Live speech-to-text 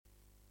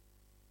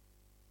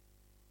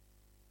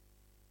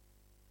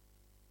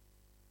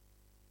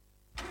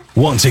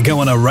Want to go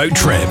on a road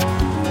trip?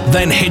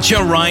 Then hitch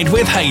a ride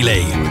with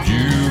Hayley. Would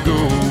you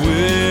go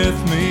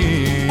with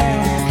me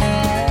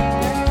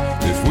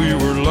if we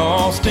were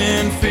lost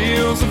in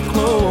fields of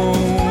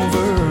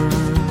clover?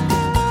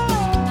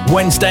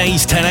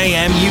 Wednesdays 10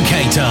 a.m.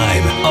 UK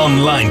time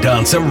on Line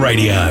Dancer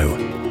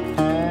Radio.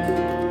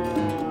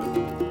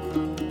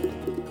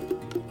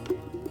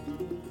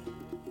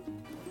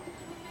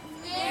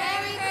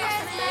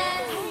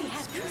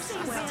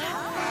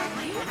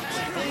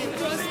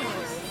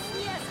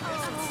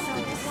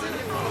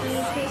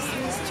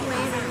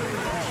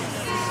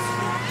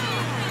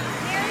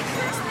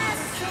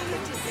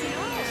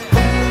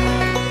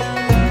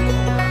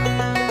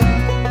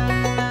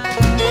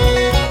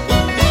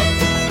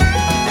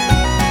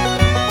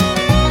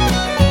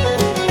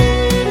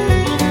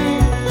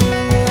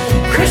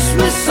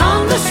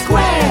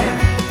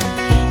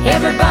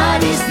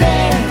 Everybody's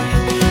there,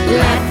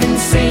 laughing,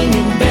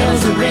 singing,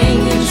 bells are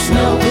ringing,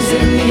 snow is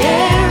in the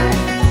air.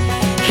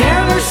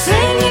 Carolers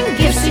singing,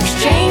 gifts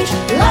exchange,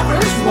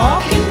 lovers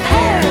walk in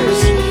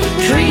pairs.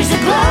 Trees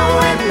aglow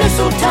and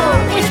mistletoe,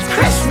 it's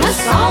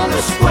Christmas on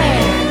the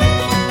square.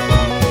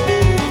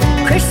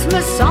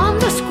 Christmas on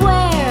the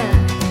square,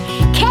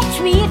 catch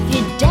me if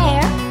you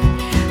dare.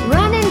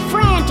 Running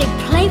frantic,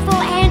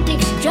 playful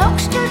antics,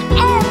 jokesters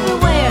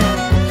everywhere.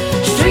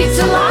 Streets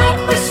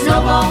alight with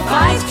snowball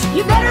fights,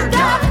 you better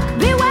duck,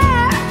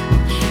 beware.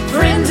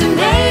 Friends and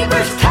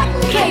neighbors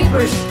cutting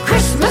capers,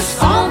 Christmas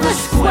on the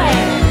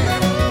square.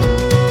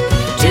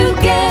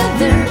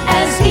 Together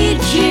as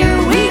each year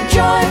we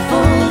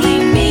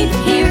joyfully meet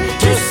here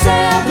to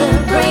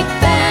celebrate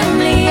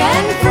family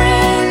and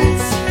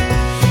friends.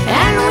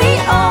 And we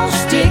all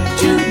stick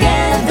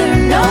together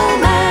no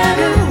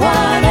matter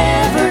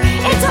whatever.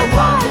 It's a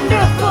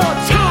wonderful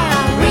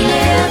town we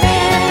live in.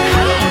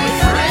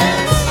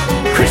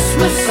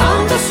 Christmas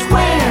on the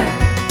square,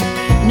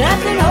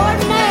 nothing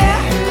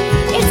ordinary.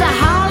 It's a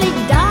holly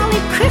dolly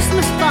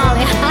Christmas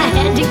folly. I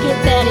had to get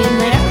that in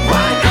there.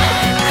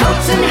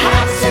 Coats and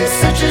hats and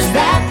such as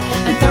that,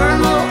 and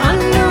thermal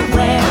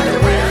underwear,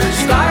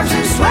 scarves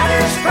and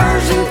sweaters,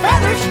 furs and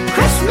feathers,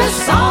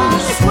 Christmas on the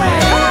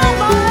square. Come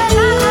on, boys,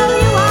 I know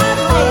you want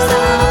to play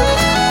some.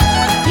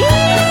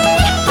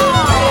 Yee-haw!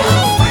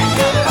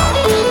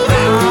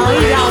 Oh,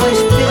 he's always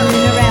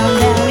fiddling around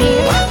down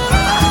here.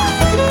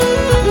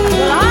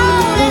 Well,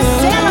 all this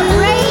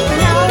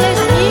celebrating, all this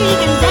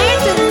music and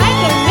dancing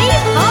making me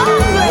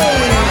hungry.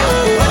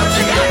 What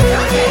you got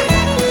cooking?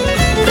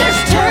 There's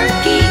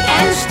turkey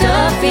and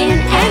stuffing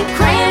and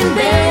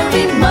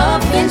cranberry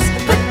muffins,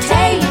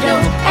 potato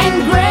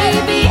and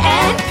gravy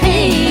and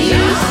peas.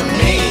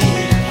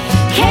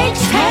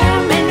 Cakes,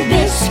 ham and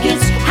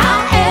biscuits,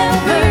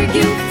 however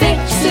you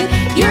fix it,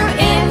 you're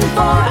in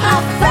for a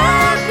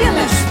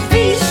fabulous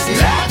feast.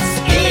 Let's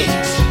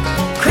eat!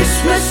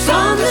 Christmas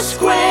on the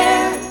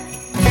square,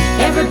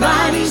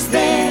 everybody's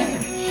there.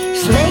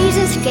 Sleighs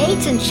and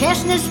skates and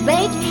chestnuts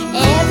baked,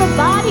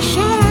 everybody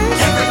shares.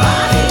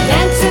 Everybody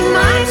dancing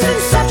minds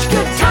and such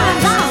good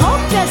times. I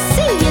hope to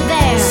see you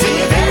there. See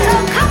you there. So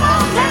come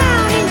on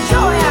down,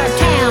 enjoy our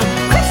town.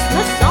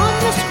 Christmas on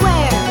the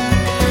square.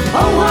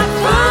 Oh, what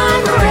fun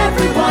for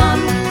everyone.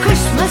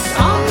 Christmas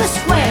on the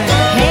square.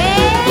 Hey,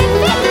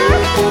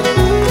 Victor.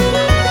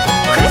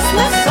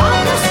 Christmas on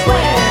the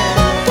square.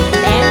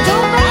 Banjo,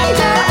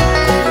 banjo.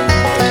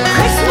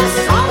 Christmas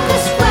on the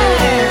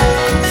square.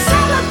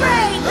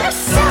 Celebrate, let's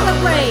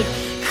celebrate.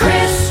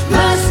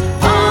 Christmas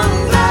on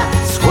the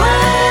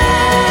square.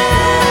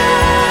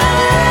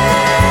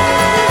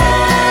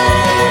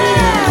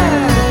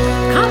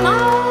 Come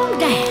on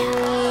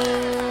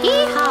down.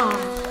 Hee-haw.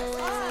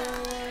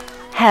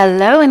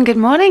 Hello and good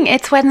morning.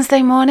 It's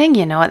Wednesday morning.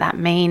 You know what that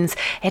means.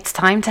 It's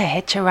time to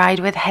hitch a ride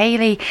with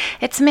Hayley.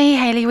 It's me,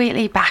 Hayley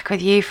Wheatley, back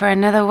with you for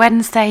another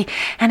Wednesday,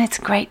 and it's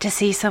great to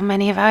see so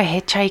many of our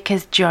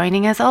hitchhikers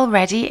joining us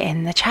already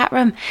in the chat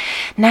room.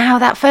 Now,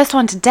 that first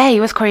one today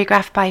was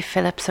choreographed by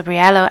Philip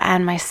Sobriello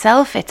and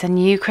myself. It's a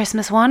new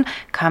Christmas one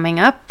coming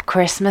up,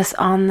 Christmas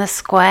on the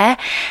Square,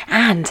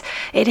 and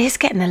it is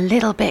getting a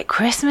little bit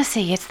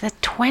Christmassy. It's the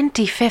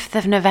 25th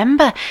of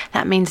November.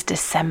 That means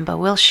December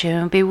will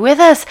soon be with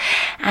us.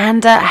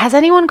 And has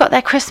anyone got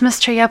their Christmas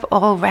tree up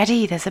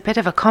already? There's a bit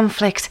of a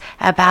conflict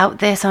about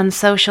this on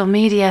social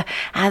media,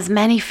 as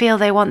many feel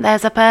they want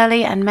theirs up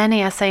early and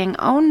many are saying,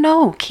 oh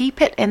no,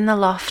 keep it in the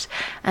loft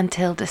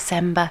until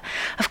December.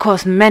 Of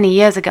course, many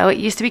years ago it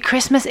used to be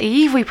Christmas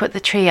Eve we put the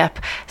tree up,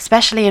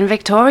 especially in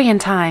Victorian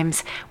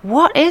times.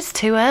 What is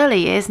too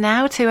early is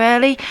now too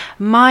early.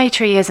 My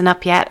tree isn't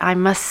up yet, I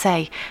must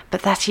say,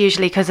 but that's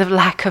usually because of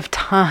lack of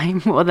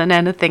time more than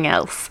anything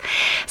else.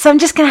 So I'm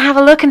just going to have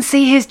a look and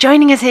see who's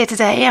joining us here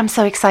today. I'm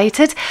so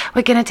excited.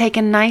 We're going to take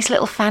a nice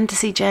little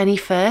fantasy journey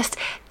first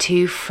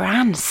to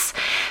France.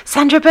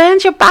 Sandra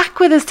Burns, you're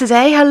back with us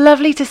today. How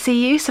lovely to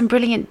see you. Some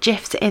brilliant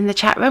gifs in the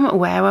chat room.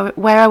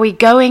 Where are we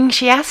going,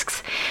 she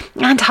asks.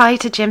 And hi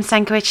to Jim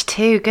Stankiewicz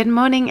too. Good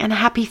morning and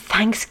happy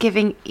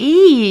Thanksgiving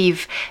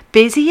Eve.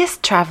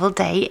 Busiest travel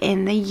day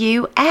in the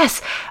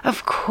US.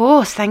 Of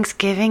course,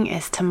 Thanksgiving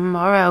is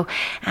tomorrow.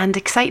 And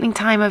exciting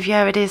time of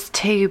year it is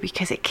too,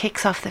 because it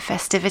kicks off the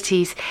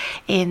festivities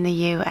in the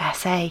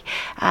USA.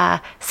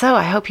 So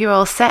I hope you're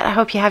all set. I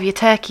hope you have your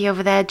turkey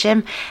over there,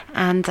 Jim.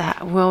 And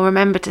we'll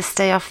remember to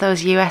stay off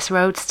those US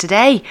roads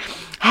today.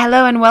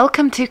 Hello and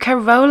welcome to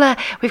Carola.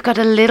 We've got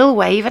a little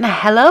wave and a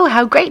hello.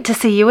 How great to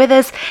see you with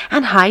us.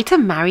 And hi to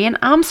Marion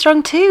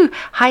Armstrong too.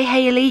 Hi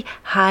Hayley.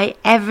 Hi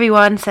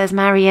everyone, says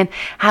Marion.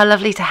 How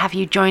lovely to have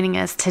you joining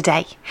us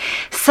today.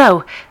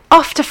 So,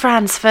 off to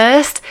France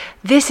first.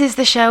 This is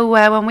the show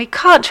where when we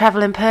can't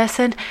travel in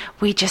person,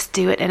 we just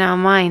do it in our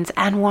minds.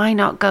 And why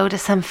not go to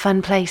some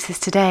fun places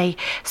today?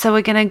 So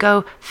we're going to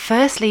go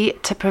firstly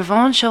to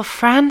Provençal,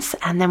 France,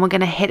 and then we're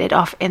going to hit it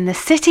off in the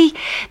city.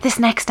 This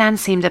next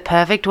dance seemed a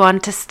perfect one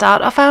to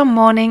start off our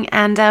morning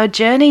and our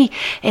journey.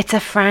 It's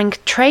a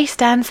Frank Trace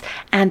dance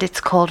and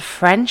it's called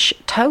French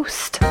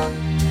Toast.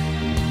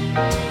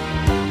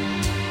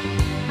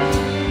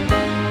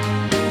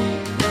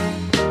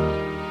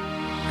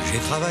 J'ai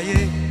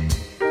travaillé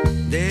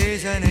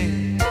des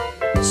années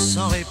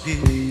sans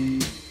répit,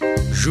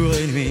 jour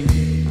et nuit,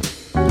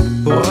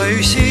 pour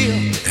réussir,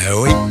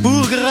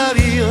 pour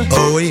gravir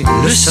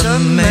le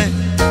sommet.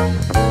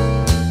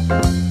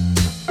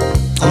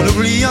 En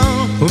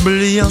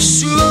oubliant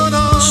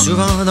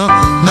souvent dans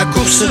ma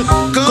course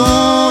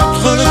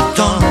contre le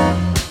temps,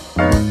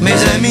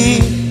 mes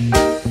amis,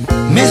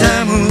 mes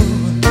amours,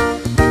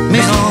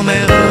 mes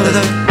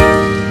emmerdes.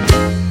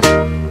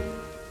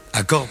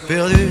 Accord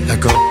perdu,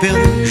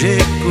 j'ai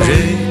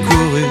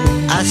couru,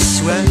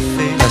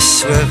 assoiffé,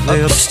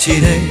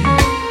 obstiné,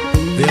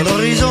 vers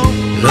l'horizon,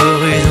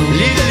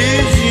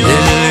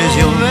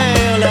 l'illusion,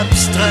 vers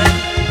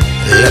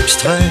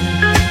l'abstrait,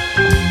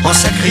 en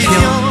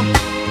sacrifiant,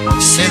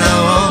 c'est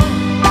navrant,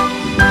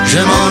 je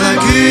m'en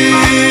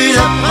accuse à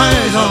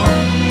présent,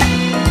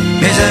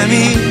 mes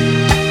amis,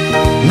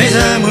 mes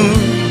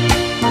amours,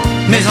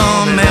 mes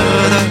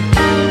emmerdes.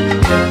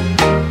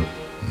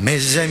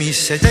 Mes amis,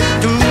 c'était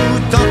tout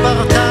en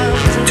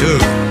partage.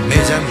 Tout.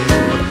 Mes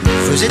amours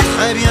faisaient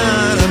très bien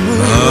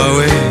l'amour. Ah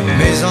oui.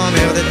 Mes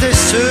emmerdes étaient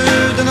ceux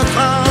de notre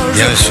âge.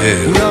 Bien sûr.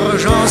 Où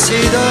l'argent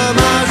c'est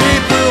dommage et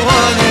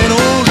prenons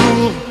nos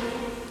jours.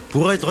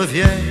 Pour être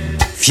fier,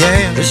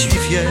 je suis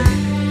fier.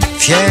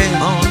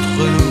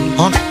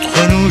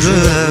 Entre nous, je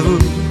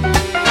l'avoue.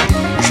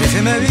 J'ai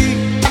fait ma vie,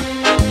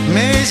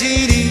 mais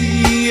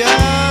il y a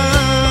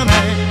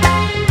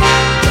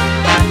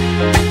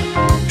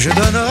je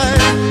donnerai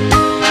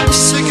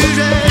ce que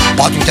j'ai,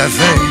 pas tout à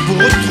fait, pour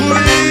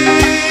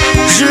retrouver,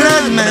 je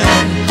l'admets,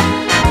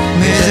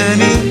 mes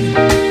amis,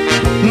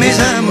 mes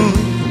amours,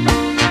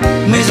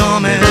 mes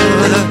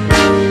emmerdes.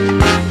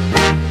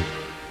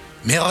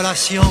 Mes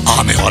relations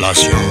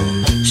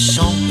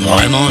sont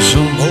vraiment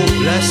haut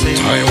placées,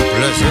 très haut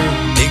placées,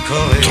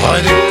 décorées,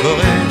 très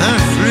décorées,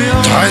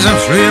 très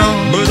influents,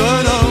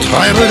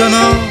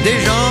 bedonnants, des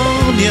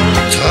gens bien,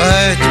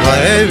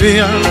 très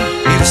bien.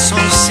 Ils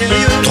sont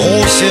sérieux,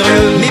 trop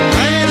sérieux, mais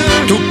près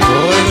de tout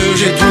près d'eux,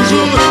 j'ai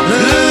toujours le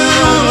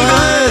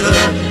regret.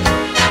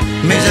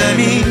 Mes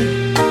amis,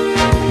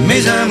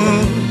 mes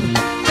amours,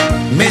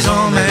 mes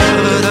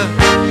emmerdes.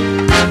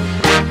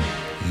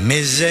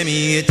 Mes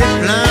amis étaient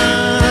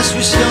pleins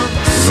d'insouciance.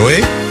 Oui.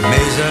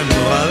 Mes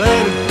amours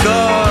avaient le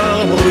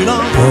corps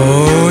brûlant. Oh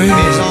oui.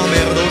 Mes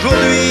emmerdes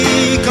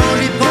aujourd'hui, quand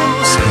j'y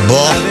pense,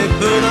 avaient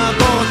peu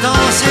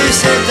d'importance et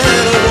c'était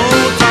le bon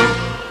temps.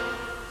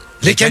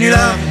 Les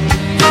canulars,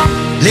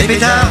 les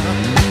pétards,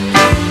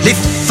 les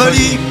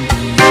folies,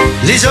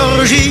 les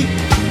orgies,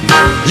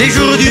 les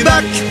jours du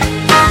bac,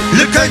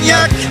 le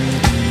cognac,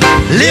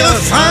 les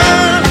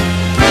refrains.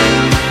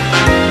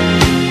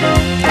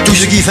 Tout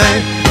ce qui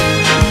fait,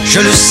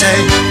 je le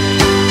sais,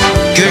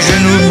 que je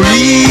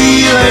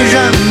n'oublierai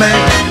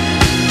jamais.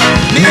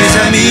 Mes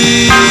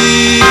amis,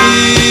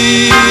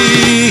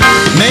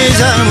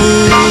 mes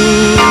amours,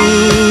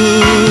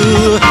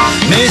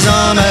 mes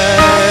emmerdes.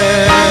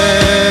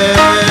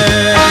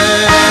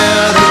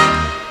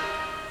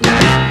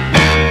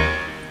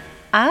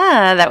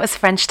 That was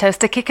French Toast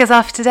to kick us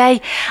off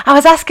today. I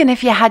was asking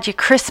if you had your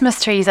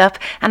Christmas trees up,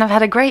 and I've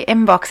had a great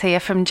inbox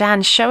here from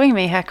Jan showing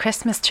me her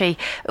Christmas tree.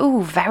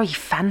 Ooh, very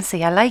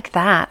fancy. I like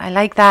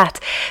that.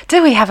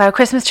 Do we have our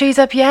Christmas trees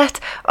up yet?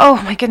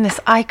 Oh my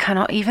goodness, I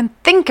cannot even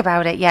think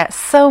about it yet.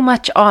 So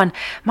much on.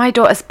 My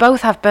daughters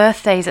both have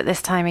birthdays at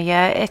this time of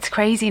year. It's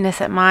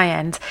craziness at my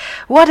end.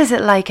 What is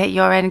it like at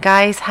your end,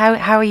 guys? How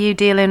are you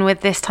dealing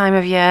with this time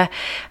of year?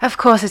 Of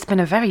course, it's been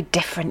a very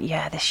different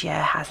year this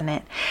year, hasn't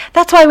it?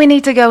 That's why we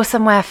need to go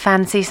somewhere have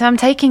fancy, so I'm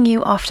taking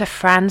you off to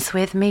France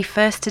with me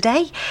first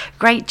today.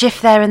 Great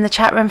gif there in the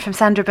chat room from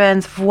Sandra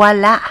Burns,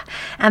 voila.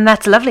 And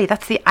that's lovely,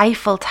 that's the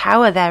Eiffel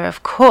Tower there,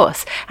 of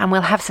course, and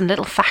we'll have some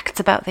little facts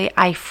about the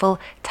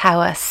Eiffel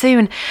Tower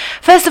soon.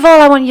 First of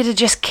all, I want you to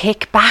just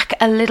kick back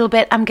a little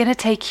bit. I'm going to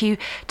take you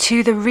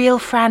to the real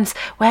France,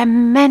 where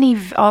many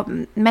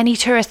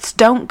tourists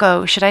don't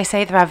go. Should I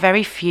say there are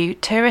very few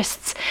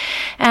tourists.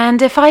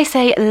 And if I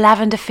say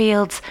lavender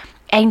fields,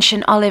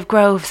 ancient olive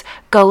groves,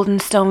 golden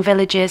stone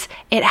villages,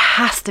 it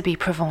has to be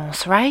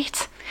Provence,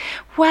 right?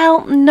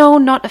 Well, no,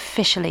 not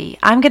officially.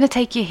 I'm going to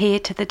take you here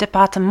to the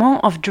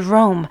Département of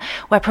Drôme,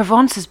 where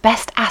Provence's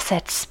best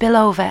assets spill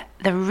over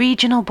the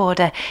regional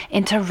border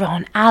into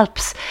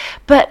Rhône-Alpes.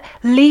 But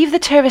leave the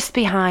tourists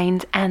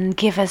behind and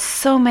give us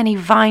so many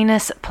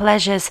vinous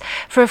pleasures.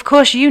 For of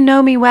course, you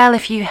know me well.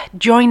 If you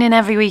join in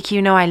every week,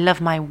 you know I love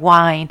my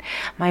wine,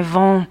 my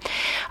vin.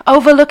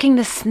 Overlooking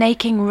the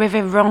snaking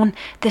river Rhône,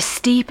 the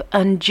steep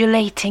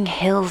undulating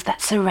hills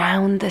that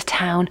surround the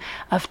town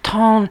of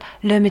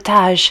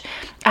Tain-l'Hermitage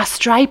are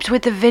striped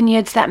with the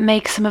vineyards that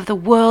make some of the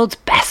world's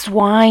best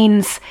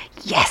wines.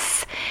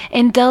 Yes,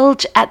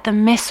 indulge at the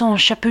Maison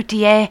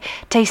Chapoutier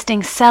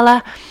tasting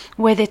cellar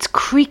with its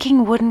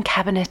creaking wooden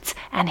cabinets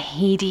and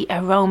heady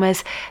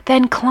aromas,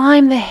 then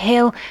climb the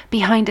hill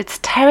behind its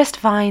terraced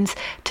vines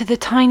to the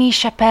tiny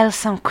Chapelle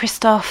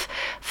Saint-Christophe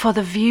for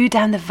the view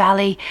down the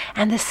valley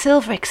and the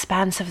silver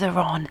expanse of the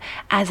Rhône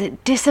as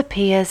it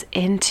disappears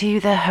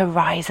into the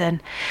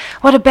horizon.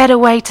 What a better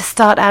way to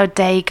start our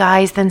day,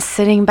 guys, than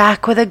sitting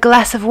back with a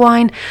glass of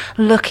wine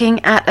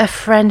looking at a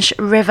French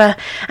river.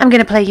 I'm going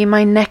to play you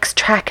my next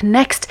track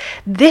next.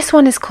 This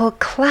one is called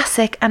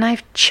Classic, and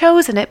I've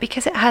chosen it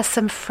because it has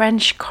some French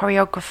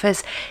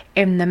choreographers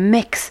in the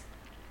mix.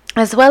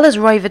 As well as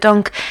Roy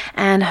Verdonk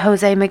and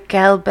Jose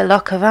Miguel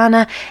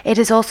Belocavana, it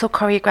is also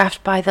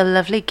choreographed by the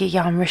lovely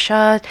Guillaume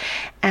Richard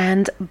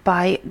and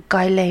by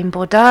Guylaine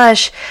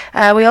Bordage.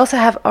 We also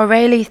have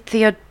Aurélie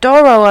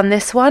Theodoro on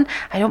this one.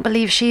 I don't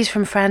believe she's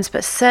from France,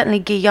 but certainly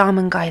Guillaume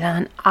and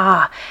Guylaine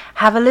are.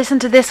 Have a listen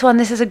to this one.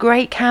 This is a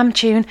great cam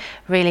tune.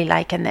 Really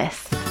liking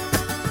this.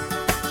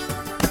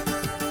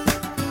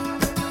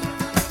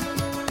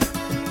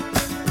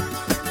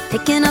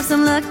 Picking up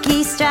some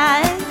lucky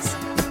strides,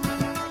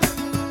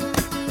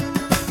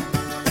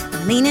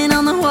 leaning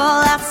on the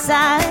wall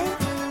outside.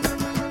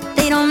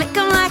 They don't make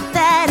them like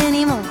that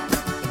anymore.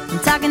 I'm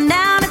talking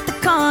down at the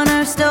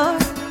corner store.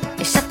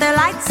 They shut their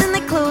lights and they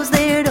close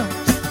their doors,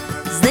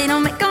 'cause they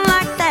don't make them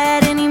like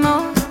that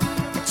anymore.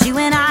 But you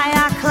and I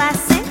are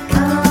classic,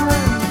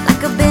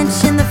 like a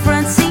bench in the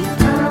front seat,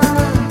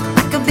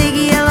 like a big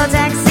yellow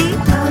taxi,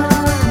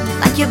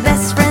 like your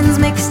best friend's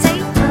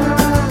mixtape,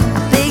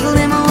 a big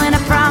limo and a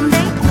prom date.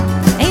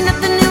 Ain't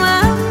nothing new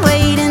I'm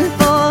waiting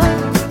for,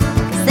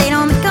 'cause they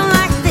don't make them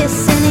like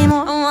this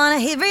anymore. I wanna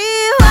hit rewind,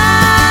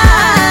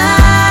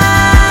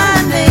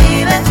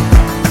 baby.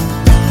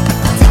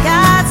 Take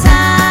our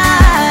time.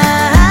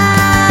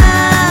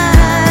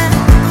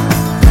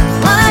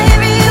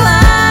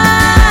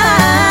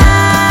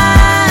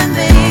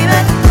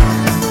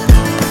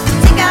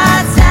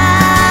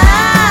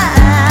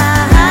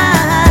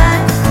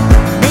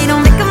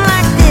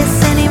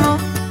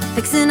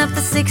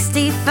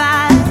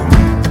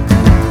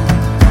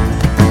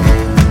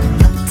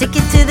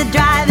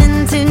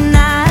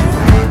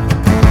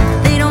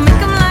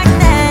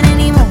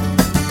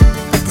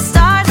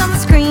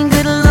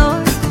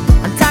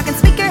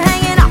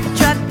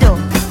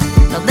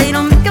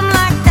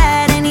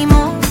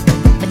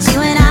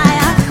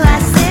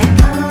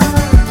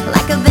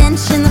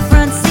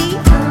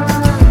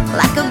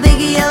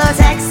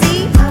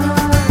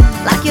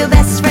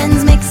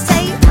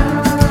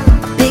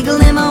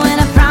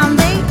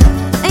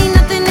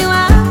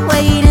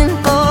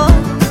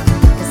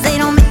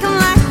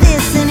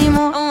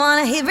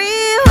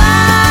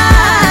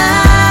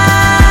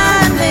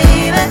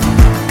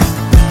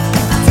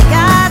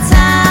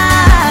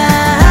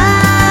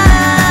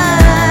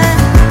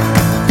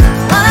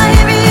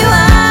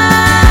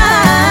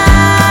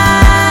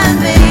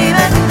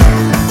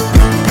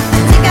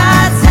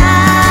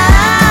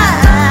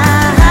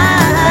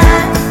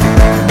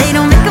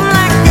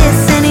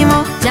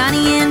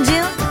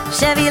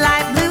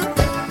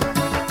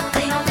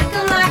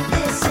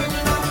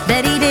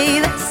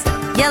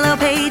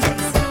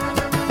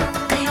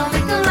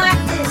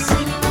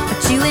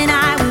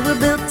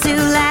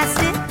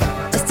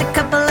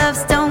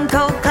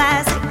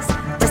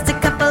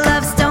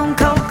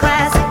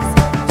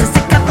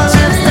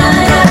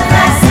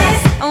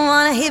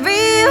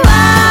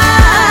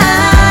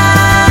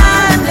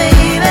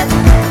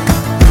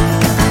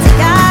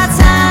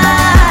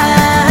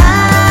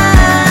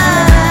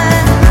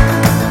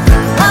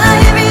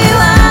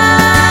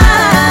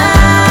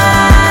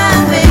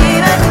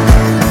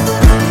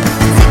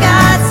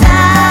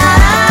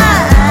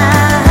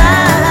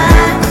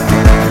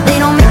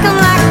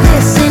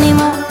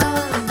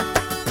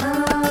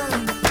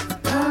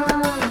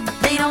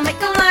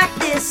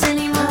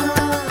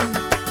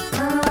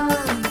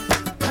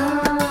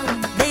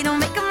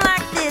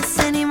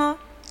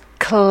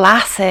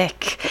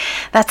 classic.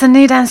 That's a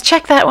new dance.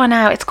 Check that one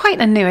out. It's quite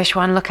a newish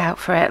one. Look out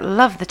for it.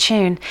 Love the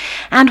tune.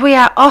 And we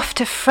are off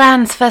to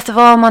France, first of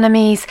all, mon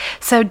amis.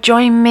 So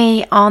join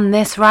me on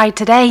this ride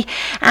today.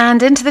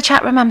 And into the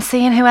chat room, I'm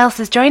seeing who else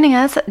is joining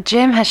us.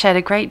 Jim has shared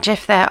a great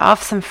gif there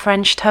of some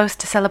French toast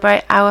to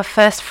celebrate our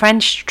first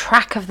French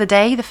track of the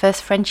day, the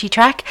first Frenchy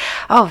track.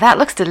 Oh, that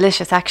looks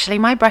delicious, actually.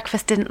 My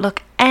breakfast didn't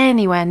look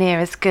anywhere near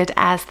as good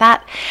as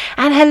that.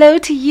 And hello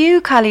to you,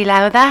 Carly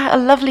Lowther. A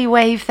lovely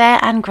wave there,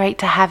 and great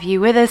to have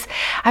you with us.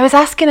 I was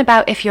asking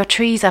about if your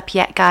tree's up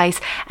yet, guys,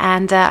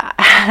 and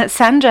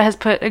Sandra has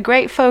put a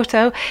great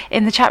photo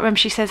in the chat room.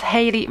 She says,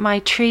 Hayley, my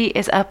tree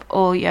is up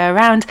all year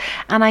round,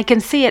 and I can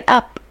see it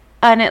up,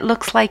 and it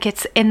looks like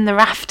it's in the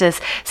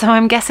rafters, so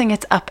I'm guessing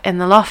it's up in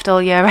the loft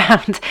all year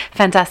round.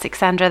 Fantastic,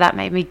 Sandra, that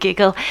made me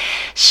giggle.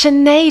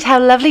 Sinead, how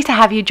lovely to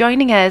have you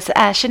joining us.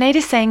 Sinead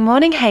is saying,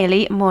 morning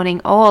Hayley,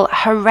 morning all.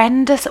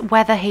 Horrendous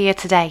weather here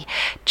today.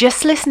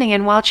 Just listening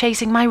in while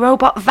chasing my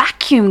robot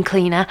vacuum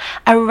cleaner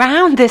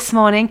around this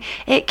morning.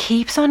 It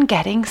keeps on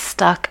getting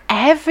stuck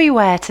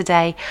everywhere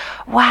today.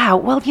 Wow,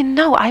 well, you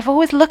know, I've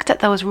always looked at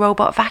those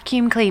robot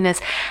vacuum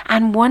cleaners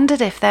and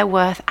wondered if they're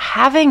worth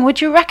having. Would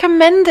you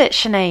recommend it,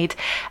 Sinead?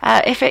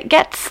 If it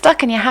gets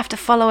stuck and you have to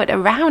follow it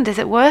around, is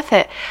it worth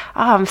it?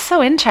 Oh, I'm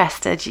so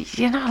interested.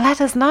 You know, let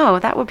us know.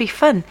 That would be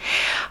fun.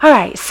 All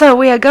right, so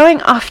we are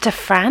going off to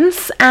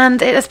France, and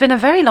it has been a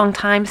very long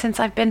time since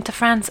I've been to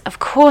France. Of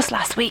course,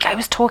 last week I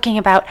was talking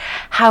about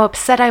how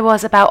upset I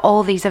was about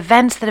all these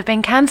events that have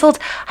been cancelled.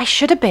 I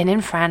should have been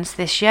in France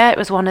this year. It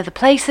was one of the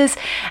places.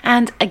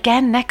 And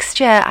again, next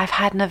year I've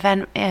had an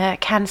event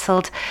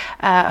cancelled,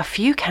 a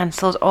few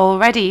cancelled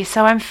already.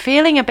 So I'm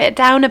feeling a bit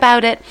down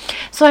about it.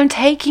 So I'm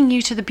taking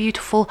you to the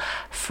beautiful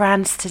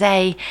France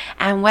today,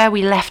 and where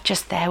we left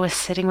just there was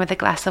sitting with a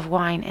glass of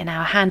wine in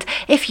our hand.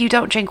 If you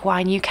don't drink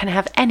wine, you can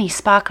have any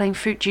sparkling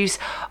fruit juice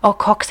or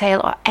cocktail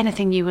or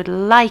anything you would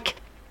like.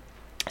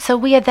 So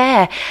we are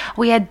there.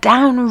 We are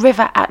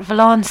downriver at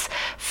Valence.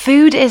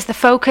 Food is the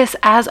focus,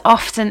 as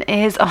often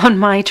is on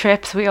my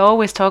trips. We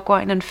always talk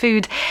wine and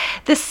food.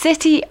 The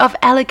city of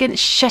elegant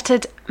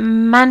shuttered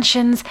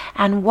mansions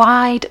and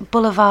wide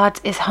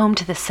boulevards is home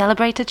to the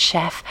celebrated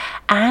chef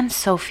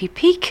Anne-Sophie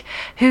Pic,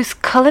 whose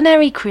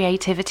culinary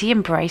creativity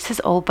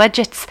embraces all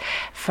budgets,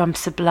 from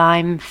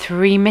sublime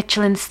 3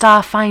 Michelin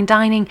star fine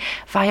dining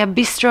via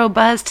bistro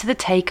buzz to the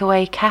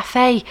takeaway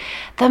cafe.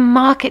 The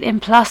market in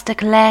Place de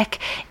Clercq,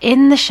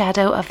 in the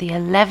shadow of the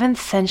 11th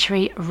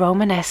century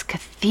Romanesque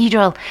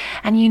cathedral.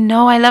 And you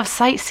know I love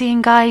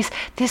sightseeing, guys.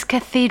 This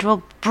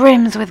cathedral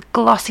brims with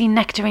glossy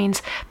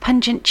nectarines,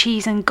 pungent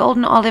cheese and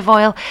golden olive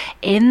oil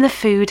in the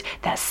food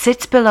that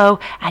sits below,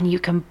 and you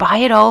can buy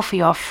it all for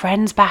your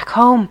friends back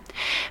home.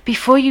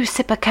 Before you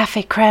sip a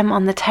café crème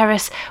on the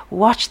terrace,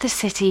 watch the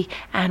city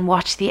and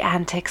watch the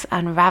antics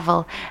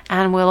unravel.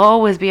 And we'll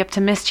always be up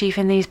to mischief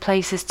in these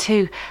places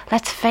too.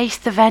 Let's face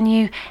the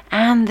venue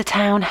and the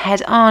town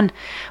head on.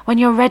 When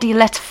you're ready,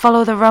 let's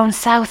follow the Rhone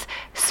south,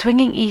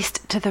 swinging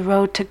east to the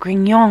road to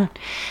Grignon.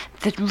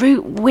 The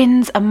route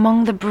winds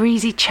among the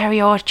breezy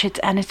cherry orchards,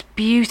 and it's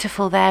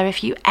beautiful there.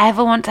 If you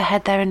ever want to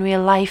head there in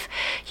real life,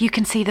 you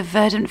can see the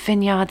verdant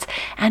vineyards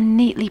and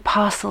neatly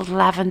parcelled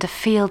lavender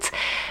fields,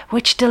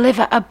 which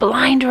deliver a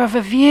blinder of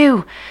a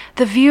view.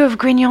 The view of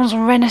Grignon's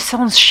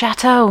Renaissance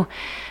chateau.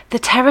 The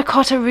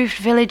terracotta-roofed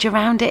village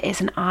around it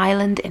is an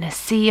island in a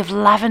sea of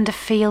lavender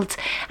fields,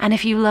 and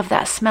if you love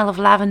that smell of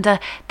lavender,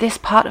 this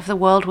part of the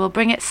world will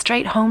bring it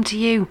straight home to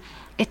you.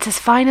 It's as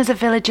fine as a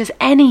village as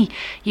any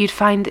you'd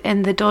find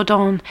in the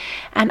Dordogne,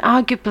 and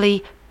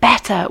arguably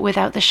better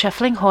without the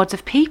shuffling hordes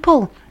of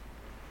people.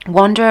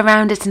 Wander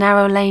around its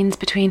narrow lanes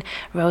between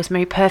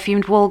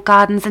rosemary-perfumed walled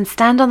gardens and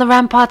stand on the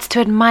ramparts to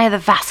admire the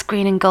vast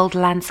green and gold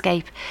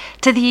landscape.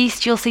 To the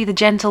east you'll see the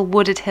gentle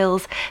wooded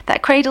hills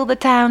that cradle the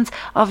towns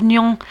of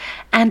Nyon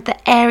and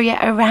the area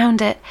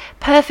around it,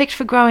 perfect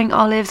for growing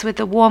olives with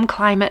the warm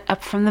climate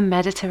up from the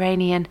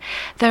Mediterranean.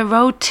 The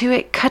road to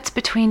it cuts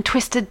between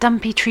twisted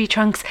dumpy tree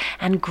trunks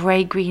and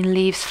grey-green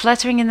leaves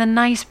fluttering in the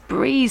nice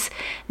breeze.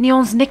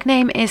 Nyon's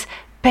nickname is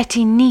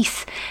Petit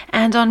Nice,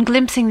 and on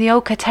glimpsing the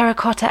ochre,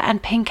 terracotta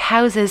and pink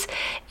houses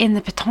in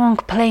the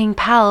pétanque playing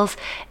pals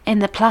in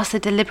the Place de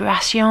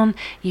Libération,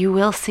 you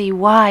will see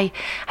why.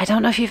 I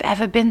don't know if you've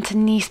ever been to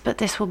Nice, but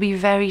this will be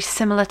very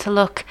similar to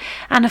look.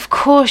 And of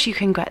course you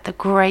can get the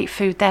great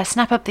food there.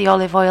 Snap up the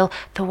olive oil,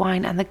 the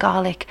wine and the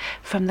garlic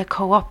from the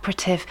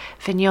cooperative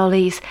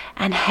vignoles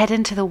and head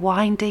into the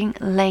winding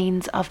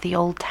lanes of the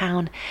old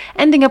town.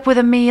 Ending up with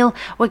a meal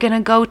we're going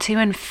to go to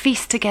and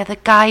feast together,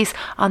 guys,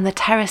 on the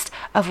terrace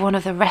of one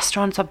of the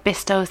restaurants or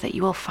bistros that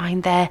you will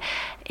find there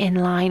in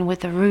line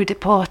with the Rue de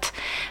Port.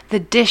 The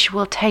dish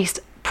will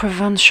taste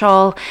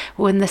Provençal,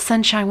 when the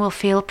sunshine will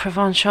feel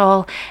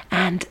Provençal,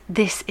 and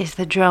this is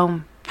the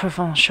Drôme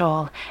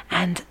Provençal.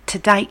 And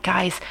tonight,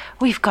 guys,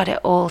 we've got it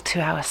all to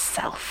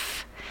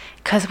ourselves.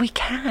 because we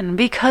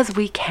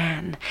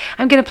can.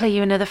 I'm going to play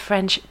you another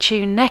French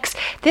tune next.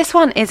 This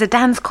one is a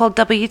dance called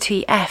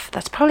WTF.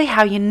 That's probably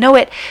how you know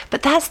it,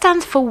 but that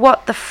stands for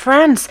What the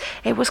France.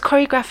 It was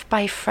choreographed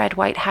by Fred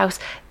Whitehouse,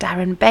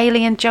 Darren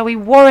Bailey and Joey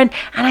Warren,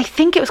 and I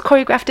think it was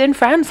choreographed in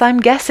France, I'm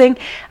guessing.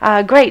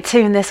 Great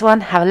tune, this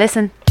one. Have a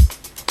listen.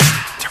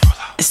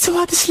 It's too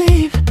hard to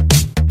sleep.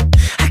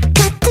 I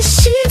got the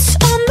sheets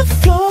on the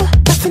floor,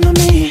 nothing on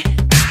me,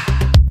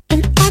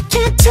 and I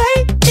can't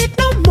take it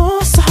no more.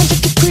 It's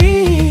 100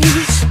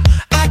 degrees.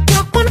 I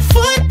got 1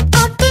 foot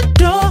out the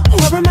door.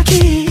 Where are my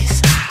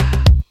keys?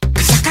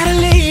 'Cause I gotta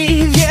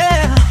leave,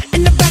 yeah.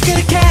 In the back of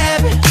the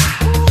cab,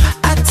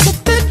 I took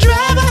the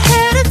drive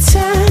ahead of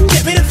time.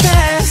 Get me the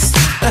fast.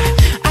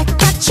 I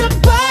got your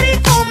body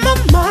on my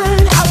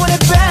mind. I want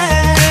it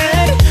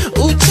bad.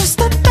 Ooh, just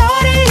the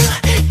thought of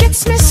you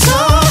gets me so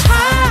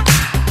high,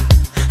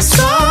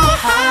 so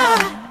high.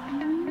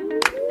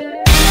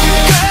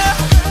 Girl,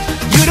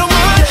 you the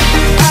one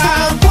I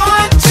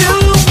want to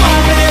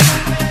want it.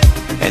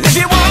 And if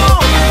you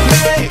want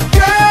me,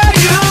 girl,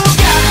 you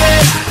got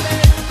it.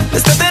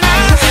 There's nothing I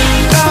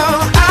know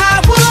I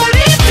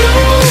wouldn't do,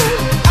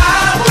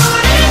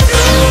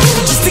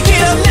 just to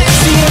get up next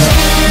to you.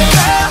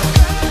 Girl,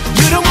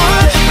 you the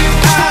one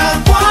I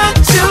want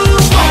to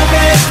want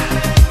it.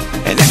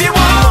 And if you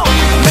want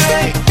me,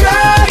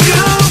 girl,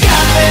 you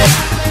got it.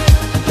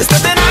 There's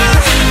nothing I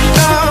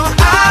know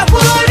I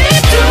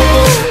wouldn't do,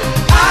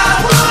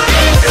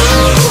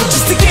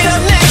 just to get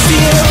up next to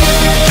you.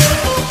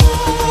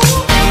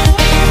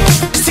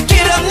 Just to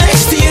get up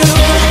next to you.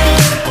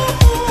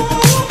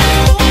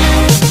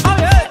 Oh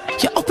yeah.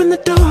 You open the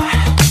door,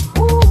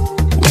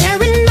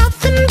 wearing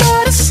nothing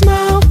but a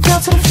smile, fell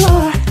to the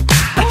floor,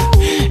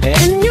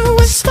 and you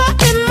whisper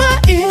in my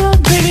ear,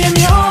 baby, I'm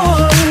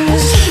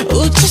yours.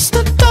 Ooh, just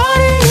the thought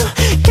of you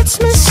gets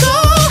me so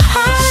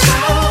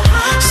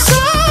high,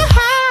 so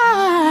high.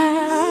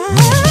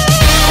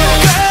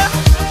 Girl,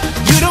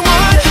 you the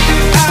one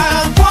I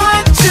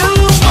want to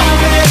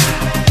want it.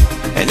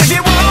 And if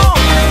you want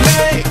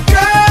me,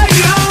 girl,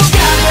 you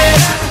got it.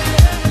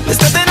 There's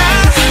nothing I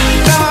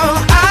know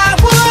I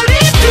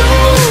wouldn't do,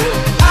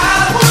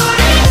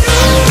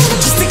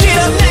 just to get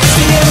up next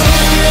to you.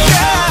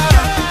 Girl,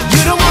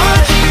 you the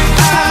one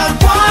I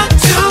want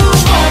to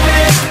want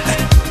it.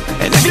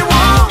 And if you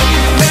want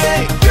me,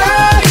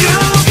 girl, you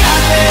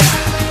got it.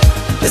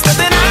 There's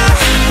nothing I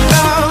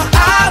know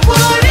I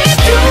wouldn't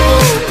do,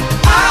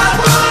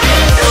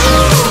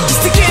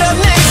 just to get up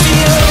next to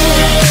you.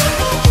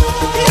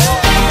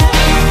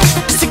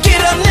 Just to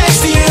get up next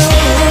to you.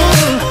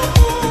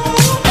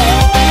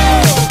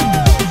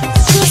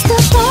 Just the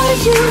thought of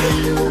you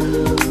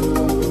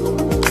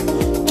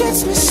gets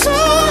me so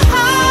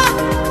high,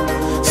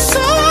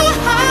 so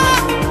high.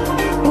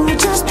 Ooh,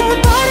 just the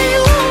thought of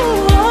you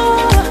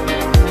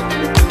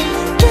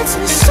gets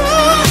me so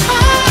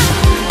high,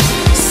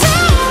 so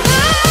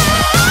high.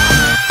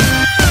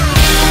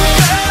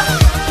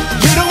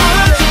 You're the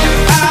one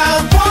I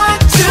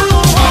want to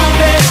want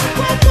it.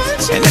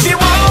 And if you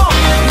want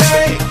me,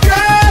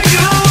 girl,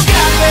 you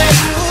got it.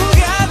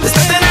 There's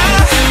nothing I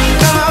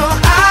know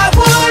I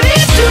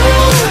wouldn't do,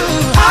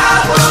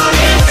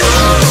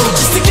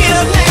 just to get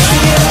up next to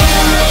you.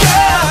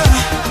 Girl,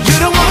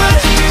 you're the one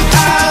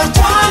I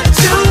want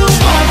to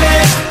want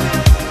it.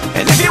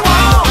 And if you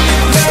want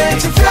me,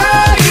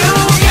 girl, you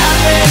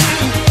got it.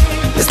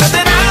 There's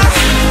nothing I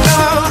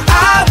know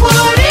I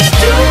wouldn't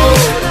do,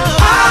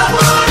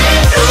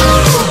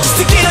 just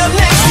to get up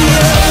next to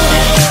you.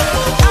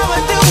 I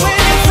would do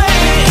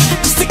anything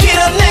just to get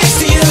up next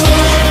to you.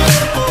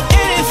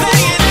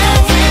 Anything and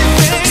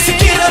everything just to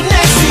get up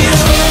next to you.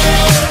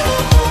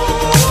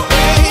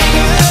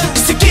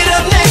 Just to get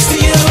up next to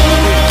you.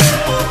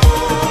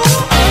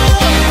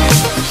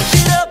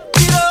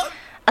 Get up.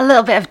 A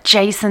little bit of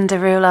Jason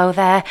Derulo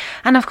there,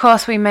 and of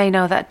course we may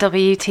know that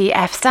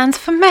WTF stands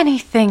for many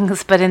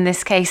things, but in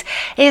this case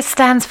it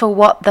stands for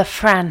What the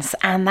France,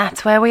 and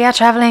that's where we are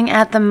travelling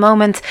at the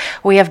moment.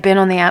 We have been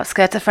on the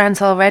outskirts of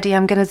France already.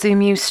 I'm going to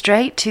zoom you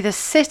straight to the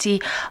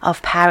city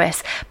of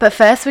Paris, but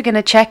first we're going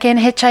to check in,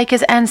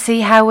 hitchhikers, and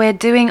see how we're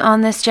doing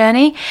on this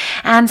journey.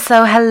 And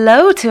so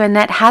hello to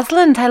Annette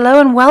Hasland. Hello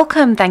and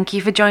welcome. Thank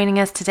you for joining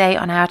us today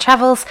on our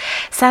travels.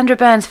 Sandra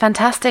Burns,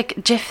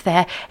 fantastic gif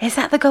there. Is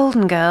that the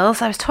Golden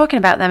Girls? I was talking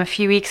about them a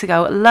few weeks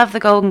ago. Love the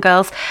Golden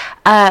Girls,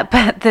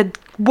 but the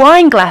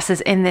wine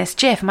glasses in this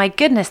gif, my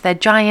goodness, they're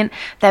giant,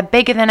 they're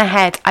bigger than a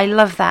head. I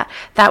love that.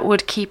 That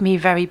would keep me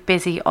very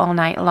busy all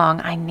night long.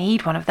 I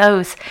need one of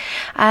those.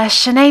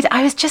 Sinead,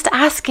 I was just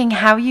asking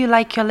how you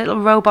like your little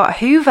robot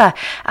Hoover.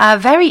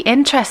 Very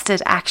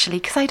interested actually,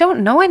 because I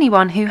don't know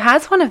anyone who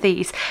has one of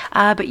these,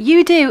 but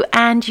you do,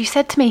 and you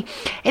said to me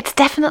it's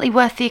definitely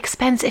worth the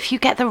expense if you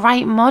get the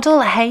right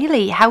model.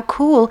 Hayley, how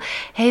cool.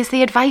 Here's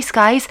the advice,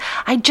 guys.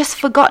 I just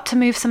forgot to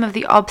move some of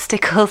the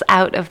obstacles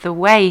out of the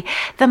way.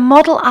 The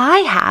model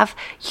I have,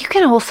 you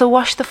can also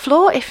wash the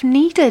floor if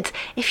needed,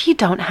 if you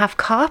don't have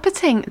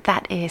carpeting,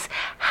 that is.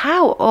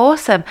 How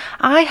awesome.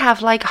 I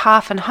have like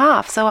half and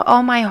half, so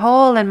all my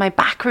hall and my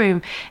back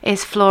room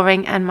is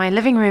flooring and my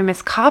living room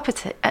is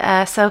carpeted,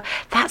 so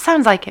that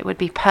sounds like it would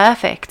be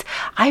perfect.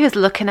 I was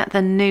looking at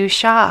the new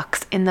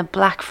Sharks in the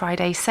Black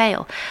Friday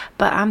sale,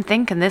 but I'm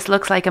thinking this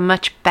looks like a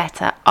much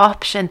better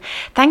option.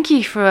 Thank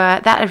you for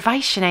that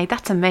advice, Sinead.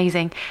 That's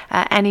amazing.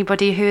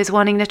 Anybody who is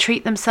wanting to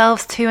treat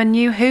themselves to a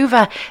new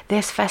Hoover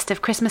this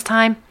festive Christmas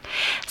time.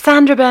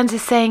 Sandra Burns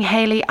is saying,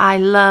 Hayley, I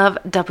love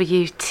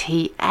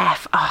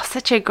WTF. Oh,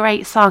 such a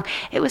great song.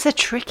 It was a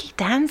tricky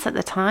dance at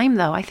the time,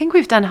 though. I think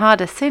we've done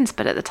harder since,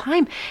 but at the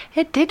time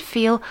it did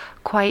feel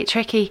quite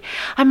tricky.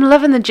 I'm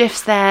loving the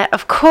gifs there.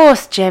 Of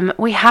course, Jim,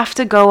 we have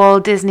to go all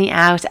Disney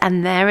out,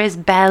 and there is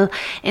Belle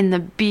in the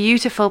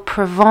beautiful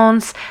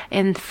Provence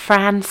in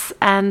France,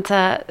 and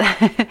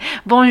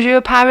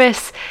Bonjour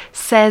Paris,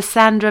 says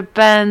Sandra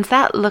Burns.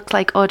 That looks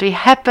like Audrey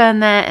Hepburn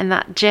there in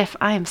that gif.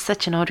 I am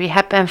such an Audrey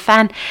Hepburn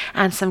fan,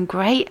 and some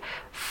great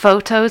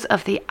photos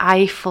of the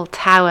Eiffel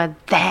Tower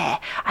there.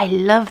 I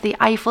love the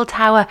Eiffel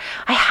Tower.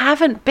 I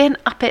haven't been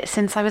up it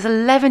since I was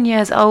 11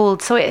 years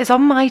old, so it is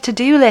on my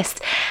to-do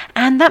list,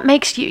 and that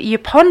makes you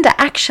ponder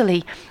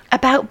actually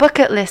about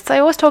bucket lists. I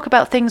always talk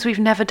about things we've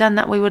never done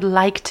that we would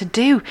like to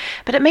do,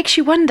 but it makes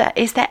you wonder,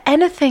 is there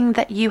anything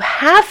that you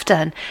have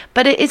done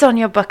but it is on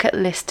your bucket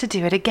list to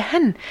do it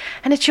again?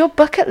 And it's your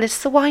bucket list,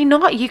 so why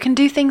not? You can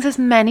do things as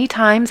many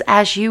times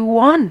as you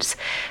want.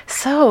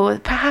 So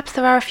perhaps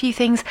there are a few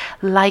things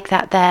like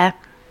that there.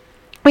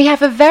 We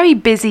have a very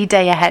busy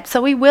day ahead, so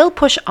we will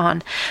push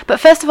on. But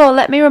first of all,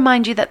 let me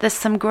remind you that there's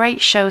some great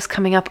shows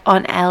coming up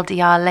on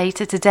LDR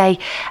later today.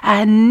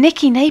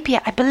 Nikki Napier,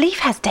 I believe,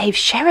 has Dave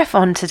Sheriff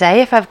on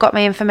today, if I've got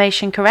my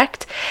information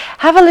correct.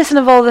 Have a listen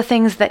of all the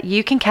things that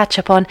you can catch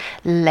up on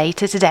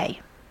later today.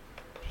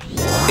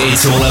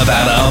 It's all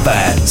about our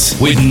bands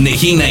with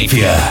Nikki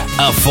Napier,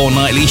 a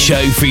fortnightly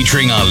show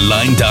featuring our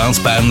line dance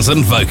bands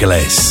and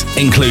vocalists,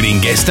 including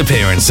guest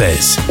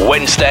appearances.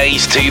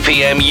 Wednesdays, 2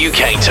 p.m.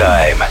 UK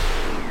time.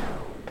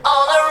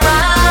 All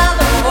around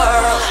the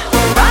world,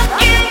 we're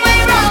rocking,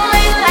 we're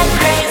rolling like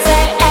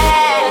crazy,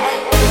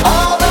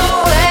 all the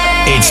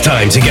way. It's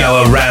time to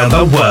go around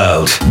the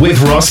world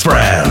with Ross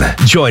Brown.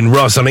 Join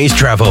Ross on his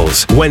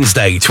travels,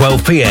 Wednesday,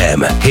 12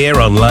 p.m. here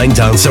on Line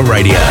Dancer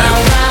Radio.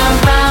 Round,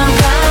 round, round,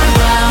 round,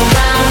 round, round, round.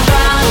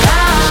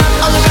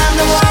 All around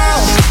the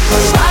world,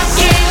 we're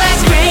rocking like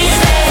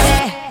crazy.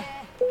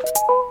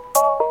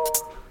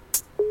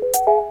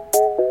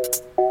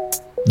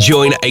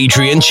 Join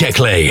Adrian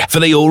Checkley for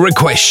the All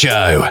Request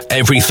Show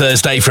every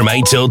Thursday from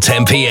 8 till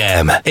 10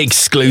 p.m.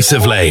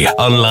 exclusively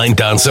on Line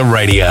Dancer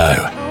Radio.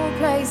 No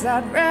place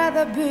I'd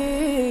rather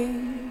be.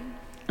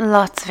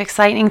 Lots of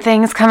exciting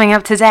things coming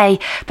up today,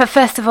 but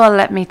first of all,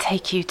 let me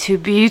take you to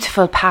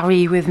beautiful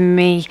Paris with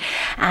me,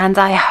 and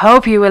I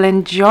hope you will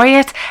enjoy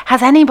it.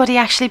 Has anybody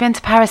actually been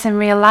to Paris in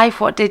real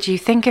life? What did you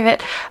think of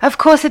it? Of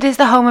course, it is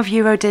the home of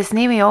Euro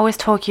Disney. We always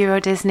talk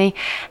Euro Disney,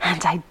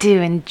 and I do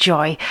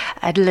enjoy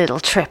a little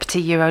trip to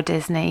Euro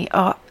Disney.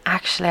 Oh,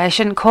 actually, I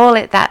shouldn't call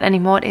it that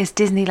anymore. It is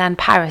Disneyland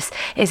Paris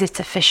is its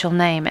official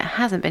name. It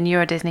hasn't been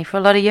Euro Disney for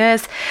a lot of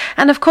years.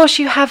 And of course,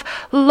 you have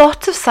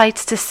lots of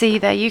sights to see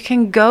there. You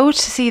can go to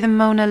see the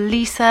Mona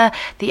Lisa,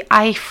 the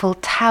Eiffel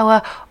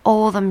Tower,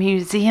 all the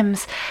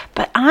museums.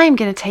 But I'm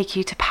going to take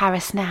you to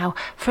Paris now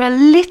for a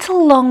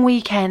little long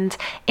weekend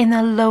in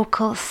a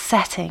local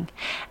setting.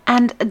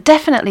 And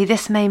definitely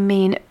this may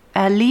mean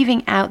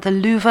leaving out the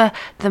Louvre,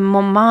 the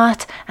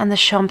Montmartre and the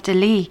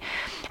Champs-Élysées.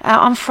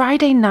 On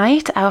Friday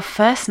night, our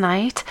first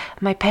night,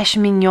 my péché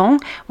mignon,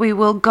 we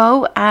will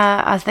go,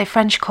 as the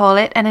French call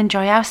it, and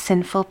enjoy our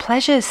sinful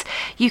pleasures.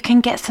 You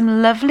can get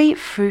some lovely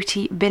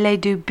fruity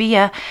billet doux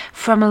beer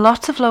from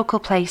lots of local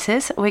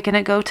places. We're going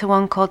to go to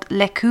one called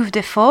Les Couves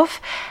de Fauve,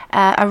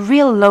 a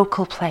real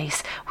local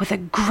place with a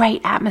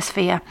great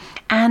atmosphere.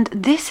 And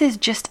this is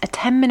just a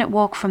 10-minute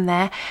walk from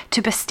there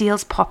to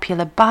Bastille's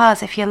popular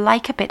bars if you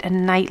like a bit of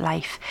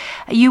nightlife.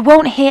 You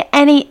won't hear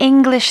any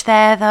English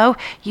there, though.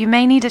 You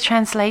may need a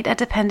translator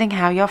depending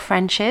how your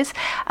French is.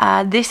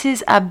 This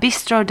is a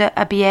bistrot de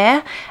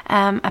bière,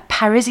 a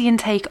Parisian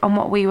take on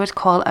what we would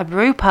call a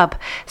brew pub.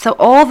 So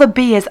all the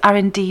beers are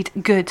indeed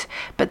good,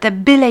 but the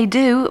billet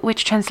doux,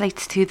 which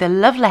translates to the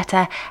love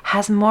letter,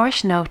 has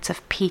Moorish notes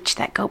of peach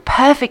that go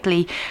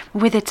perfectly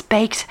with its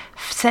baked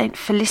Saint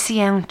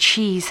Felicien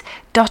cheese,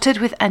 dotted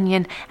with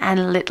onion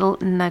and little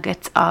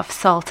nuggets of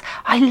salt.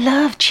 I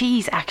love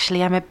cheese,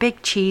 actually. I'm a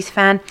big cheese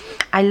fan.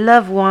 I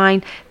love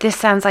wine. This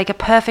sounds like a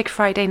perfect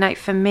Friday night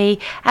for me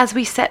as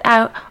we set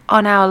out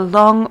on our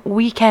long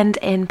weekend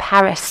in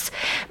Paris.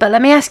 But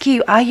let me ask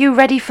you, are you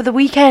ready for the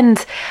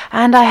weekend?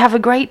 And I have a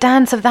great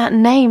dance of that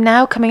name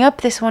now coming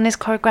up. This one is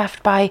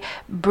choreographed by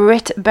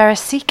Britt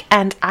Beresic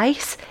and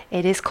Ice.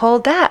 It is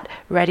called that.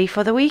 Ready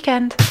for the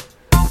weekend.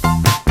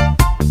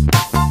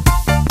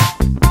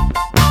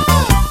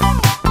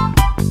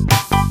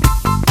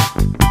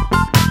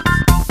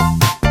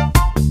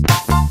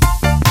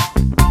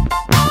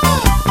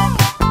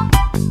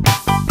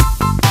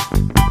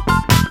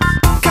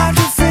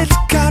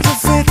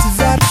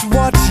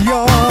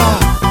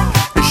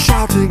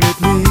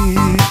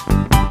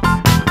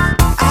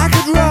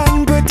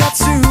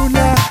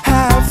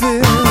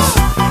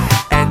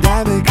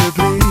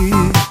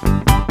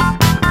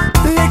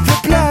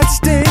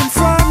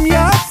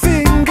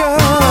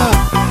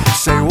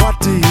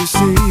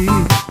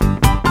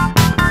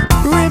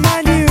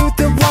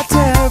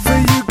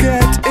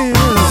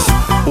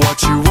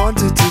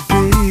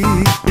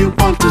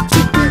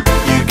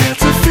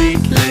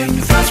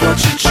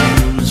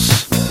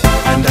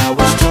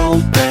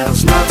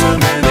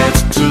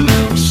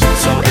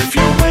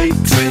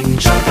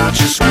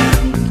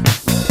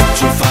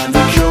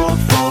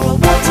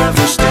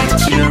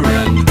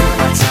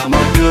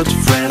 good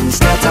friends,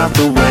 get out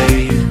the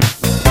way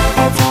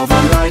of all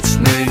the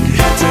lightning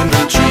hitting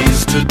the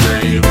trees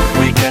today.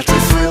 We get a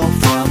thrill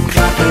from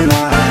clapping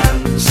our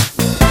hands.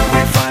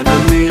 We find the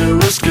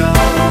nearest girl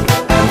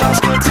and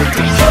ask her to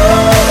dance.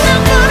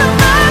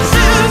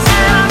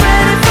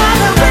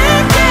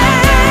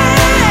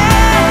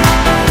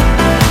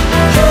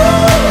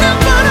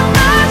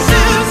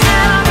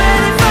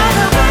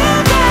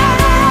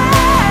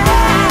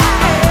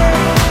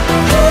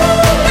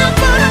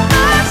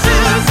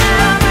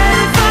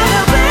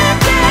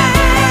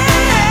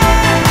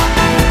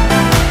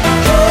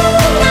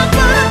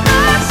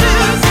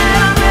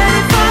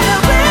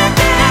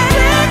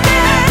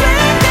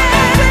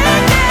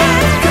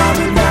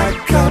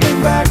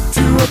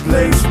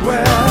 Place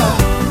where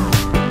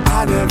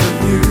I never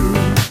knew.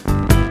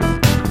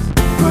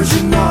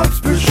 Pushing knobs,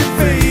 pushing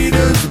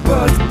faders,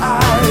 but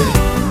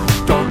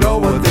I don't know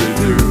what they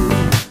do.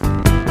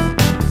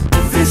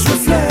 This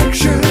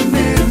reflection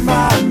in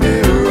my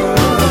mirror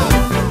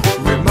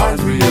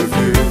reminds me of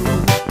you.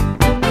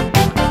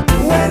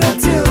 When I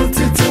tilt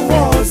it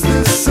towards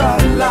the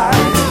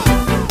sunlight,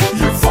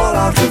 you fall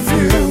out of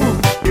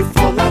view. You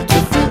fall out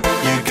of view.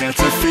 You get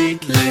a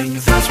feeling,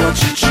 that's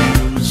what you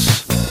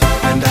choose.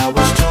 And I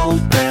was told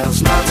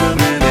there's not a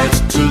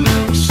minute to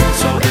lose.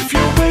 So if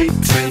you're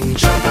waiting,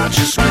 jump out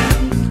your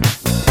skin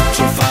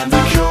to find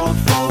the cure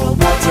for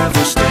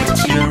whatever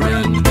state you're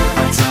in.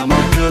 I tell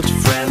my good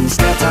friends,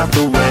 get out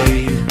the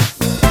way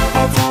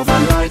of all the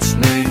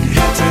lightning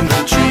hitting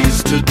the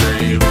trees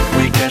today.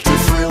 We get a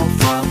thrill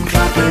from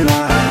clapping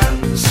our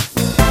hands.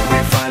 We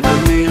find the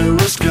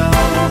nearest girl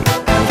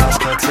and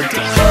ask her to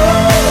dance.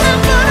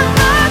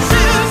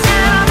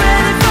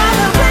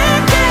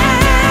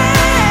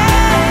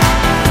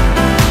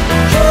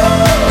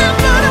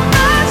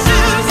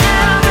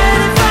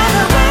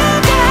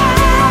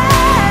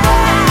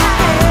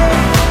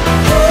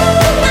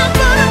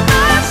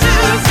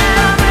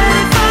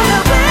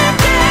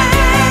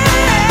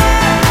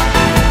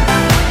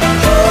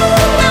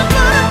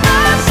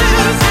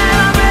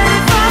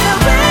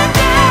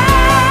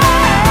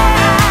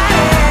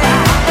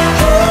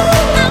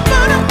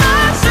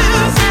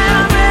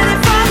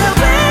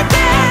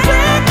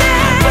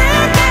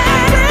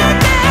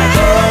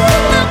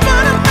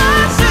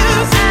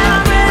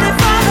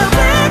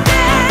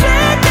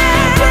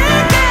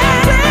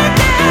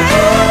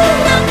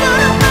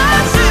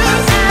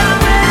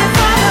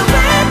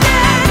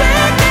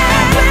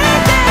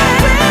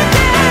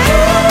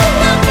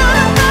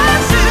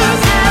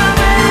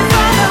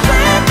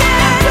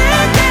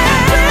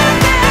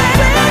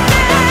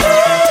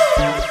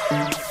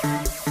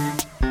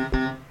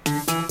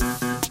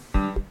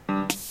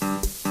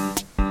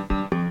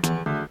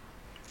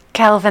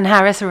 Calvin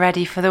Harris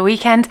ready for the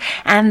weekend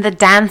and the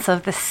dance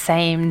of the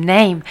same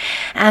name.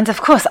 And of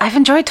course, I've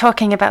enjoyed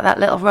talking about that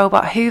little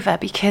robot Hoover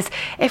because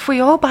if we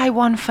all buy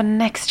one for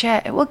next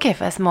year, it will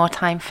give us more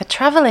time for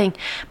travelling.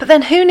 But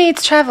then who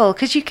needs travel?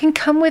 Because you can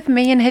come with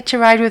me and hitch a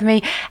ride with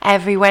me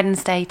every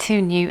Wednesday to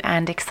new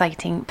and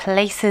exciting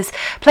places.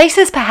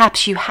 Places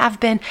perhaps you have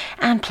been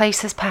and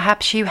places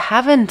perhaps you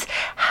haven't.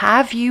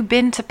 Have you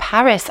been to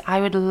Paris? I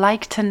would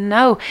like to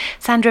know.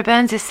 Sandra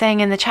Burns is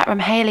saying in the chat room,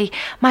 Hayley,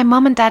 my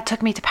mum and dad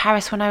took me to Paris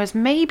when I was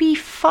maybe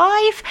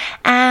 5,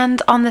 and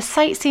on the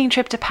sightseeing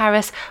trip to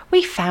Paris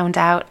we found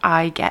out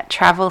I get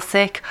travel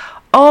sick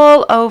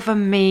all over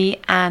me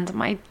and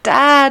my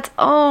dad.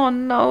 Oh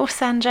no,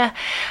 Sandra.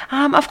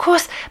 Of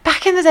course,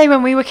 back in the day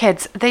when we were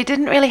kids, they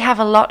didn't really have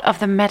a lot of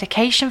the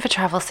medication for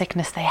travel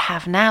sickness they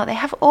have now. They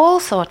have all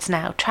sorts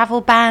now,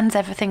 travel bans,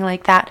 everything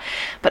like that.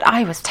 But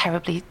I was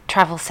terribly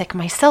travel sick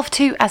myself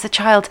too as a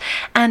child,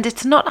 and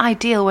it's not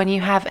ideal when you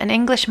have an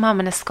English mum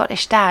and a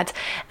Scottish dad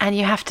and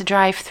you have to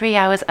drive 3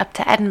 hours up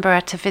to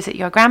Edinburgh to visit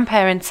your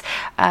grandparents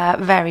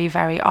very,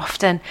 very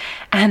often.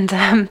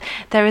 And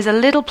there is a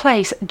little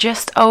place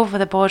just over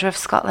the border of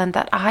Scotland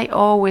that I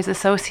always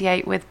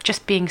associate with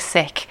just being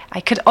sick.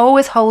 I could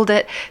always hold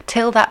it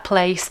till that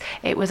place.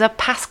 It was up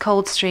past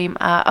Coldstream,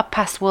 up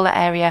past Wooler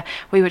area.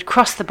 We would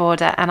cross the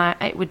border and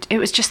it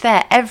was just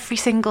there every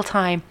single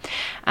time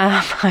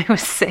I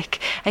was sick.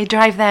 I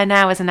drive there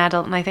now as an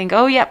adult and I think,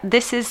 oh yep,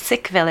 this is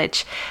Sick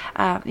Village.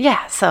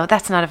 So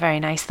that's not a very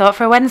nice thought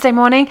for a Wednesday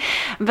morning,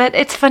 but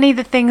it's funny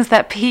the things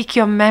that pique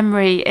your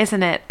memory,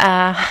 isn't it?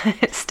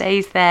 It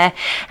stays there.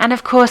 And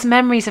of course,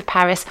 memories of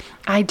Paris,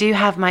 I do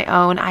have my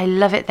own. I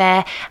love it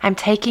there. I'm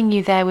taking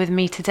you there with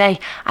me today.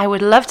 I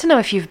would love to know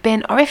if you've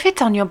been or if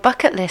it's on your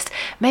bucket list.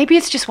 Maybe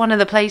it's just one of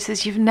the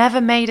places you've never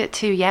made it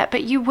to yet,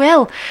 but you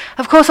will.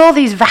 Of course, all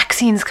these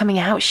vaccines coming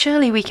out,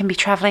 surely we can be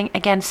travelling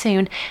again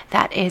soon.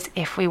 That is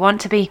if we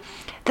want to be.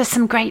 There's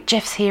some great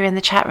GIFs here in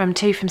the chat room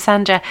too from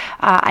Sandra.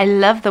 I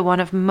love the one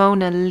of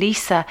Mona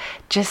Lisa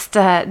just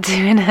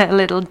doing her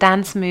little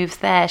dance moves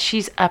there.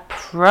 She's a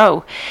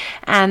pro.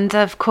 And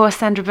of course,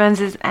 Sandra Burns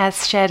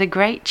has shared a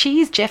great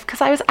cheese GIF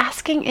because I was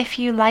asking if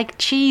you like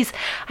cheese.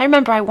 I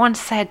remember I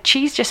once said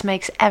cheese just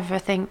makes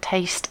everything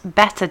taste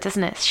better,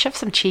 doesn't it? Shove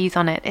some cheese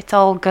on it. It's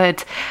all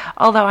good.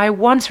 Although I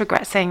once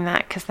regret saying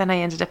that because then I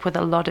ended up with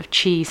a lot of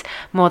cheese,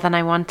 more than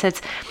I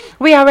wanted.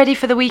 We are ready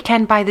for the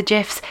weekend by the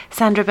GIFs.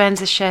 Sandra Burns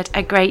has shared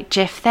a great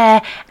GIF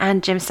there,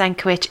 and Jim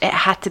Stankiewicz, it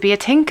had to be a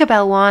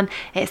Tinkerbell one.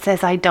 It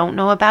says, I don't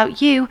know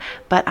about you,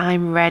 but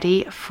I'm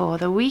ready for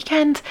the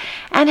weekend.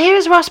 And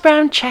here's Ross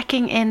Brown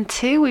checking in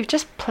too. We've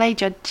just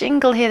played your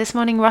jingle here this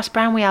morning, Ross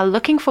Brown. We are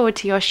looking forward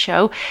to your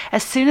show.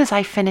 As soon as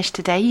I finish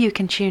today, you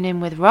can tune in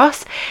with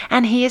Ross,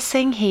 and he is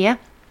saying here,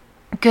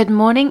 good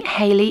morning,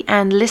 Hayley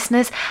and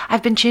listeners.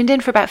 I've been tuned in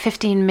for about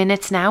 15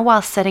 minutes now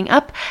while setting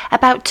up.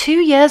 About 2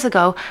 years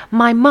ago,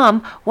 my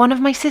mum, one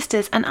of my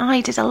sisters, and I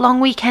did a long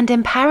weekend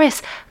in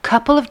Paris.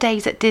 Couple of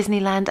days at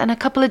Disneyland and a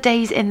couple of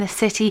days in the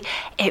city.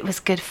 It was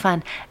good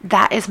fun.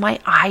 That is my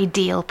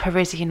ideal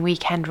Parisian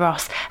weekend,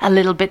 Ross. A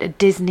little bit of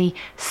Disney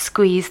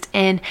squeezed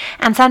in.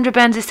 And Sandra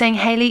Burns is saying,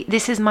 Hayley,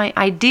 this is my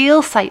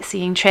ideal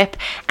sightseeing trip,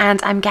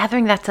 and I'm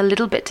gathering that's a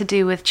little bit to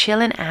do with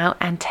chilling out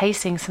and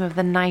tasting some of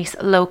the nice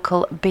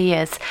local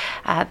beers.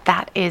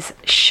 That is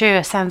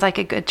sure sounds like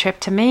a good trip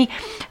to me.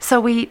 So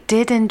we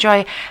did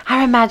enjoy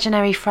our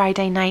imaginary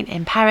Friday night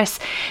in Paris.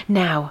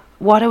 Now,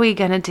 what are we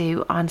going to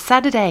do on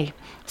Saturday?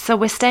 So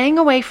we're staying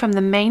away from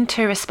the main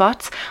tourist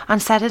spots.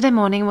 On Saturday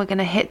morning, we're going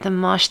to hit the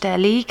Marché des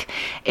Lièges.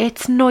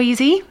 It's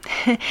noisy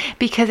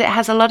because it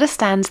has a lot of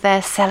stands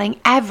there selling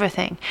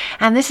everything.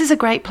 And this is a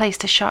great place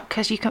to shop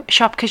because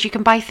you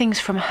can buy things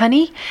from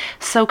honey,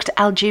 soaked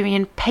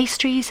Algerian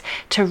pastries,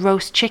 to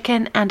roast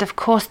chicken, and of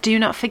course, do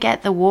not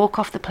forget the walk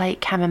off the plate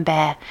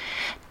camembert.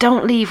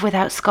 Don't leave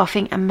without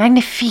scoffing a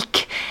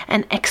magnifique,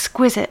 an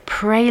exquisite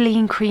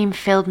praline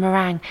cream-filled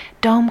meringue,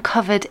 dome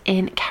covered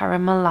in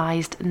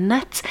caramelized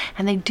nuts,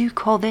 and they do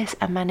call this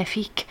a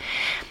magnifique.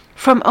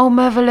 From Au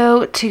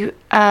Merveilleux to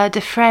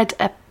De Fred,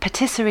 a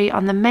patisserie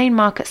on the main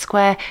market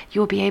square,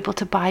 you'll be able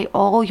to buy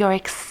all your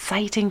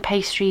exciting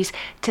pastries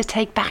to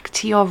take back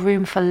to your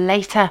room for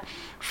later.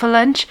 For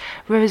lunch,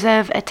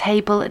 reserve a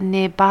table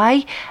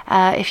nearby.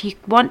 If you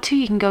want to,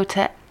 you can go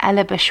to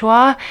Le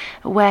Bêchoir,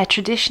 where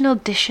traditional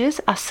dishes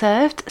are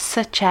served,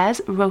 such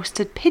as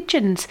roasted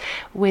pigeons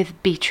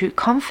with beetroot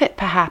confit,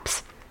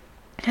 perhaps.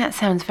 That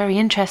sounds very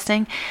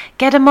interesting.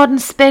 Get a modern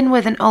spin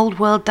with an old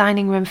world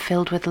dining room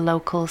filled with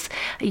locals.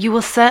 You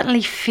will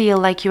certainly feel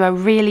like you are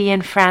really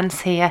in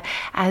France here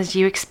as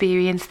you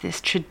experience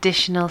this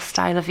traditional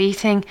style of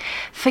eating.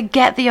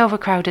 Forget the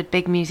overcrowded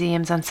big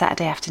museums on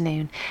Saturday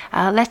afternoon.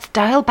 Let's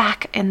dial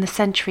back in the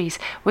centuries.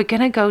 We're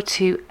going to go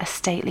to a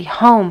stately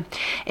home.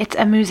 It's a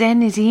Musée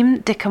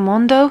Nizim de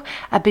Camondo,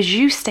 a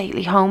bijou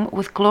stately home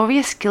with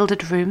glorious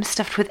gilded rooms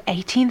stuffed with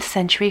 18th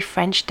century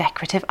French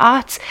decorative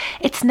arts.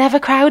 It's never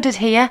crowded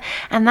here.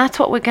 And that's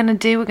what we're going to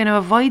do. We're going to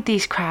avoid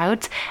these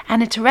crowds,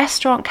 and its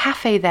restaurant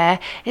cafe there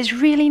is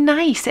really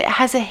nice. It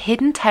has a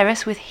hidden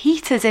terrace with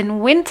heaters in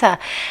winter,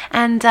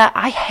 and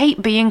I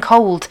hate being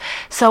cold,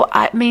 so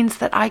it means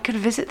that I could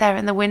visit there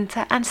in the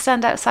winter and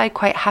stand outside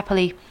quite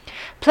happily.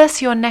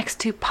 Plus, you're next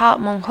to Parc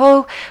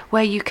Monceau,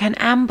 where you can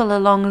amble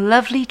along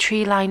lovely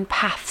tree-lined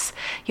paths.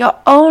 Your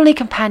only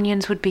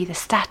companions would be the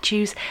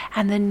statues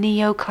and the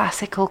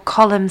neoclassical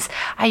columns.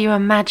 Are you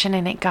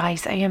imagining it,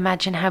 guys? Are you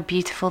imagining how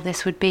beautiful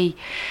this would be?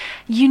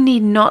 You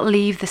need not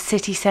leave the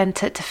city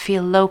centre to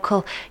feel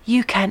local.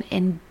 You can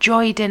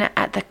enjoy dinner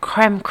at the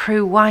Creme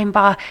Cru wine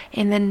bar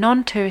in the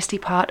non-touristy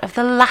part of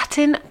the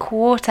Latin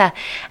Quarter.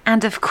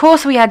 And of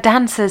course we are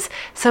dancers,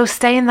 so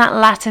stay in that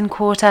Latin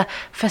Quarter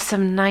for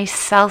some nice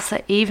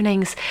salsa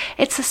evenings.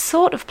 It's a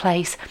sort of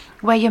place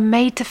where you're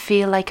made to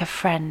feel like a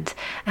friend,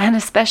 and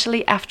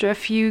especially after a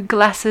few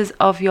glasses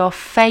of your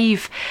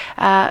fave.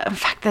 In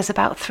fact, there's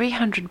about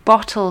 300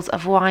 bottles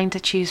of wine to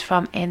choose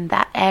from in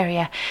that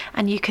area,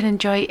 and you can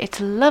enjoy its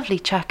lovely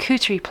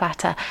charcuterie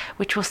platter,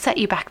 which will set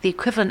you back the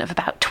equivalent of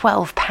about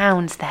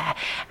 £12 there,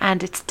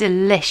 and it's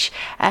delish.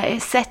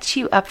 It sets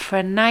you up for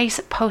a nice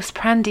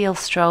postprandial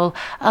stroll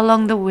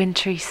along the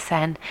wintry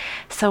Seine,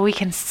 so we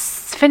can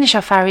finish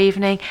off our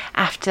evening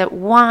after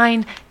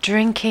wine,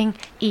 drinking,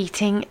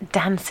 eating,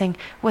 dancing,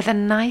 with a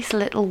nice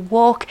little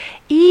walk,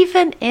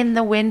 even in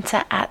the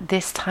winter at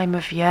this time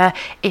of year,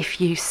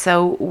 if you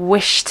so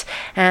wished.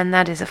 And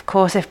that is, of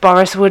course, if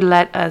Boris would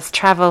let us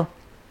travel.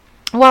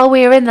 While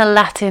we are in the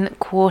Latin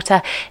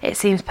Quarter, it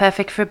seems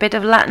perfect for a bit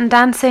of Latin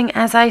dancing.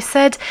 As I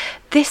said,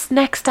 this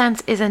next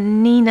dance is a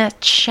Nina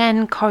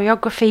Chen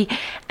choreography,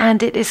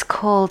 and it is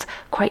called,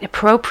 quite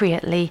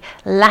appropriately,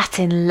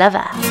 Latin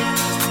Lover.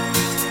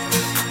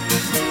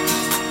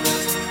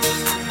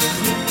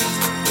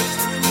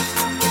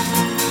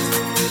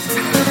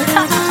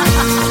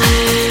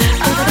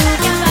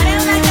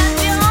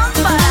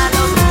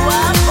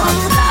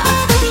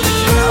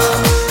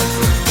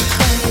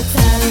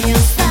 Italian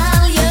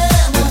style,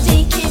 you're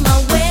taking my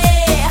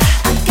way.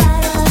 I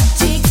got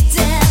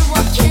addicted,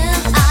 what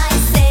can I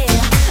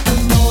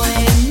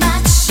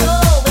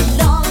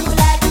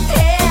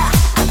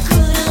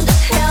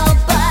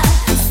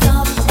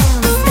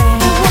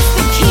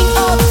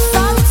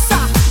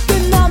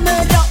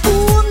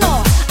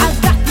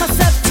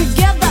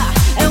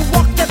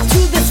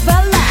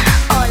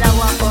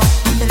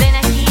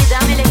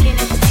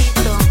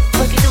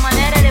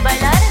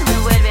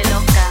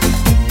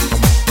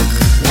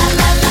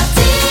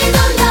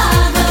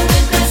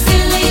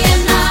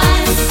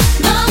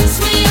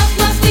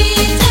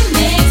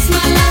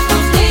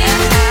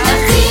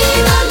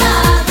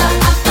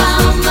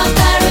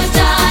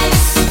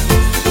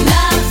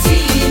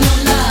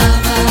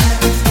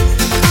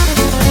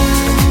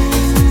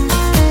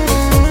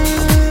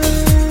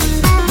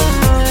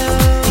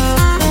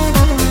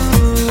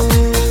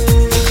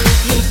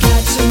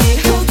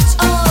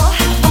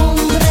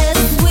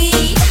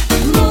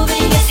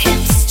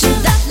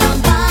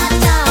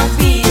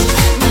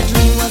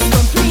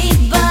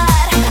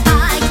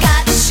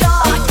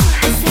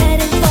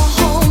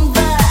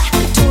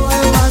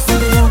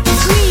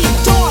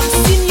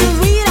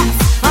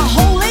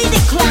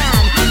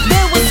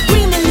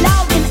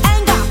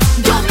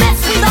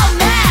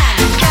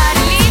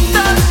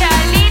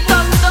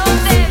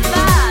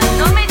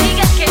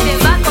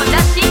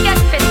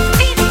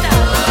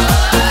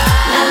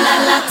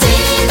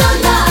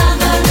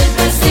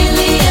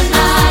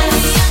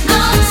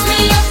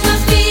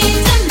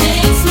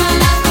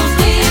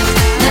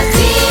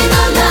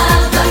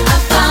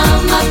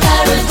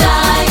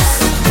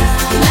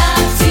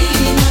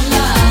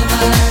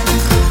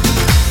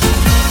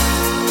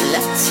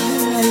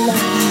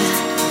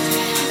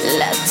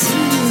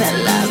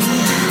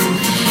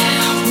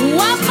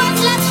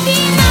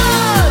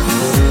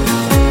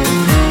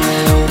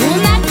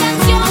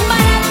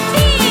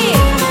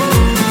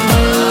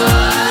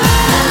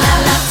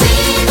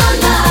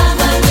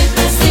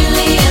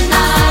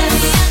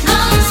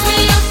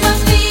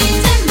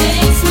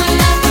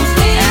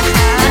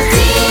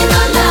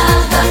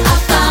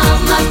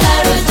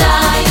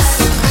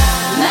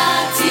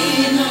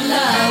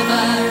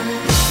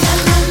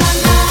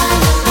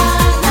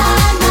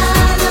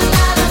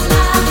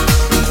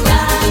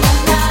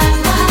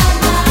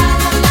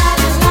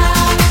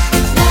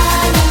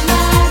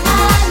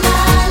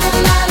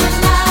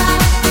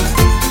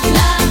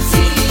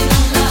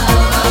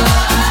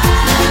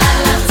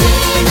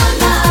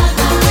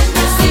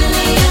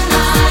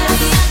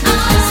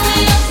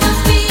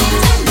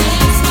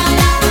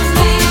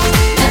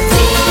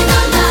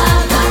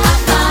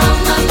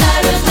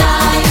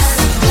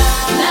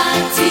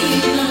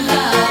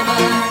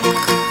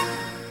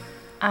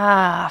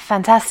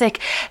fantastic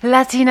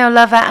Latino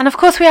lover. And of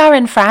course we are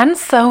in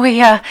France, so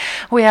we are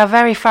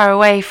very far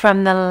away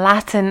from the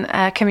Latin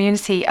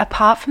community,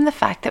 apart from the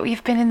fact that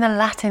we've been in the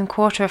Latin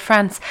quarter of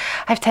France.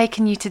 I've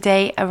taken you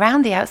today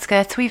around the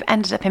outskirts. We've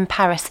ended up in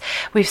Paris.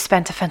 We've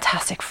spent a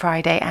fantastic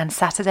Friday and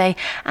Saturday.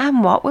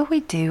 And what will we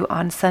do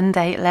on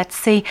Sunday? Let's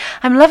see.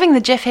 I'm loving the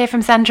gif here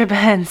from Sandra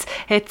Burns.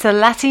 It's a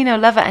Latino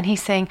lover and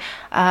he's saying,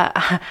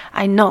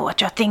 I know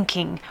what you're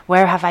thinking.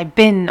 Where have I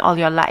been all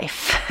your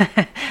life?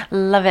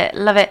 Love it,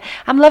 love it.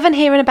 I'm loving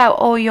hearing about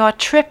all your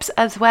trips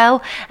as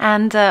well,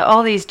 and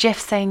all these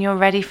gifs saying you're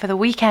ready for the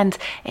weekend.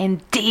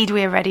 Indeed,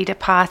 we're ready to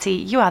party.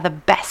 You are the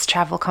best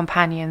travel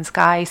companions,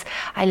 guys.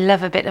 I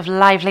love a bit of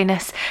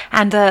liveliness.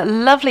 And a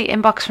lovely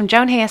inbox from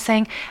Joan here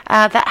saying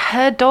that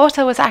her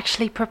daughter was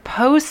actually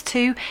proposed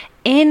to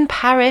in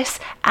Paris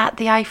at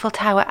the Eiffel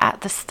Tower at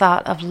the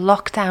start of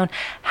lockdown.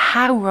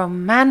 How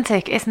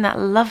romantic. Isn't that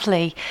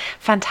lovely?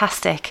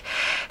 Fantastic.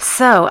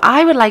 So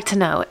I would like to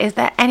know, is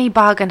there any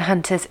bargain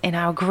hunters in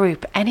our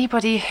group?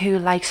 Anybody who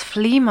likes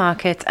flea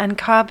markets and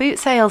car boot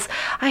sales?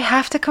 I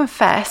have to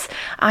confess,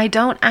 I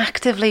don't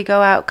actively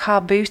go out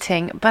car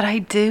booting, but I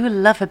do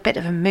love a bit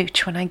of a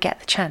mooch when I get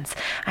the chance.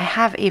 I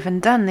have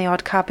even done the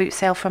odd car boot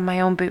sale from my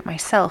own boot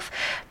myself,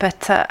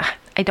 but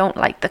I don't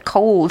like the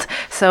cold,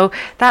 so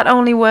that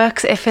only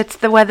works if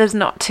the weather's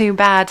not too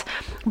bad.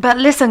 But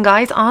listen,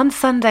 guys, on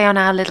Sunday on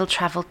our little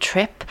travel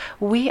trip,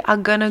 we are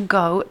gonna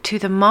go to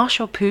the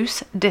Marché aux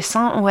Puces de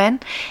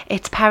Saint-Ouen.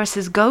 It's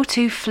Paris's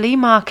go-to flea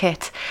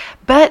market,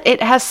 but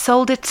it has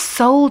sold its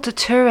soul to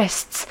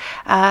tourists,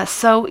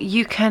 so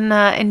you can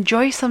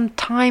enjoy some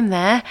time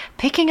there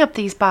picking up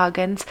these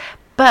bargains,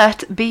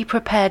 but be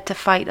prepared to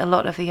fight a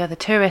lot of the other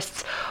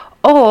tourists.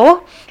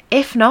 Or,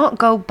 if not,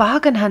 go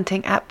bargain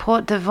hunting at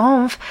Port de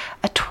Vanves,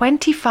 a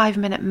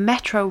 25-minute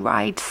metro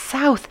ride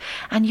south,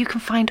 and you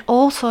can find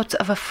all sorts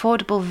of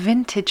affordable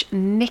vintage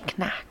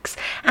knickknacks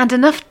and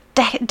enough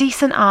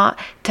decent art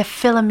to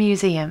fill a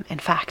museum, in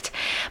fact.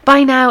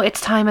 By now,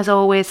 it's time, as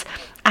always,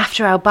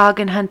 after our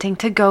bargain hunting,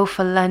 to go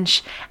for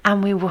lunch,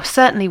 and we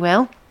certainly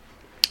will.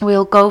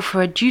 We'll go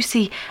for a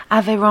juicy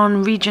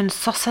Aveyron region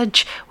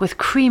sausage with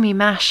creamy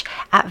mash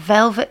at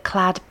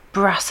velvet-clad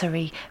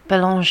Brasserie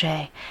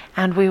Belanger,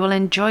 and we will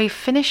enjoy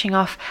finishing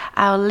off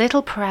our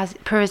little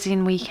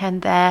Parisian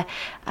weekend there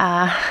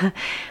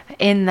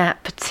in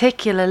that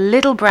particular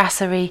little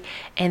brasserie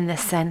in the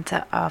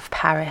centre of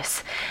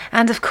Paris.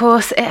 And of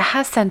course, it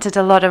has centred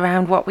a lot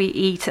around what we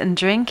eat and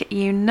drink.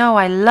 You know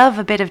I love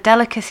a bit of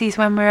delicacies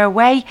when we're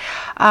away.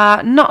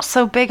 Not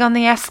so big on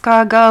the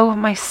escargot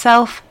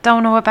myself,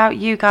 don't know about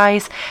you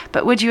guys,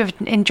 but would you have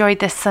enjoyed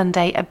this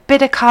Sunday? A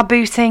bit of car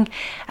booting,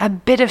 a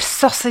bit of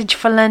sausage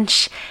for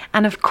lunch,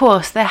 and of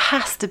course there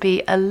has to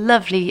be a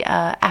lovely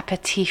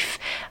aperitif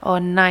or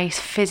nice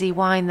fizzy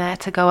wine there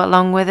to go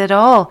along with it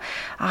all.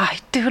 I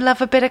do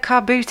love a bit of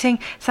car booting.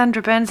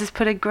 Sandra Burns has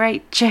put a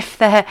great gif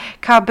there.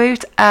 Car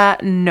boot?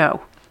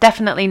 No.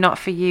 Definitely not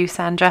for you,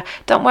 Sandra.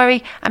 Don't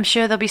worry, I'm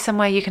sure there'll be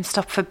somewhere you can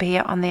stop for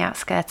beer on the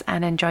outskirts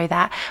and enjoy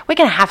that. We're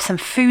going to have some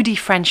foodie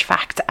French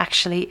facts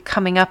actually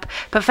coming up,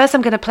 but first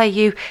I'm going to play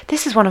you,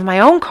 this is one of my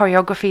own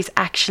choreographies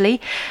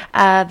actually.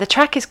 The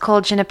track is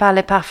called Je ne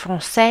parle pas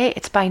français.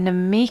 It's by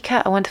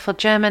Namika, a wonderful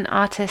German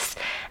artist,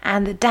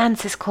 and the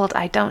dance is called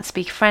I Don't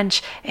Speak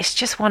French. It's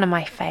just one of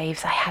my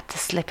faves. I had to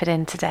slip it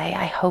in today.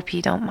 I hope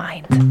you don't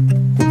mind.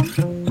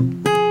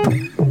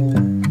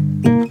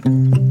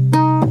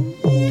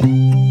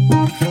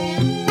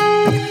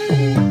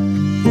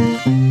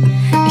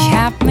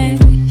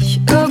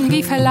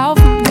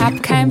 Verlaufen,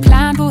 hab keinen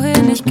Plan,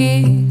 wohin ich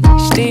geh.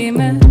 Steh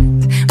mit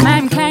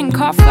meinem kleinen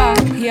Koffer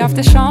hier auf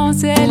der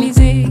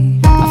Champs-Élysées.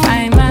 Auf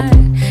einmal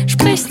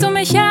sprichst du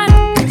mich an.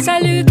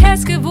 Salut,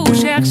 qu'est-ce que vous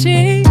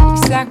cherchez?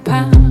 Ich sag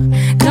pardon,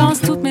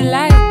 es tut mir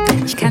leid,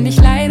 ich kann dich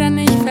leider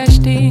nicht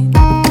verstehen.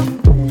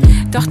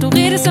 Doch du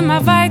redest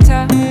immer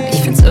weiter,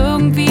 ich find's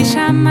irgendwie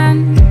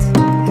charmant.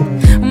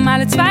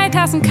 Alle 2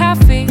 Tassen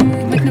Kaffee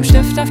mit nem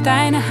Stift auf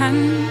deine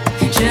Hand.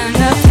 Je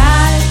ne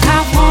parle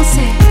pas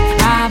français,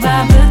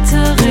 aber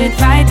bitte red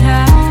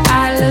weiter.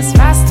 Alles,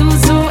 was du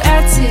so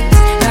erzählst,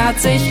 hört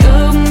sich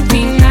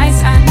irgendwie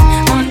nice an.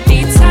 Und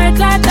die Zeit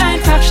bleibt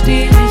einfach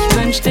stehen. Ich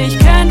wünschte, ich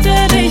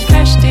könnte dich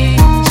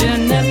verstehen. Je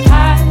ne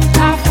parle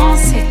pas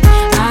français,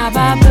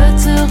 aber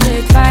bitte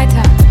red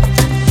weiter.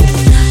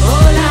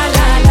 Oh la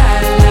la la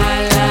la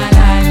la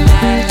la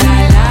la la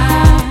la.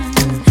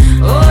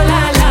 Oh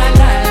la la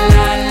la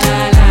la la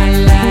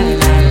la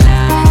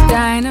la.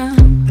 Deine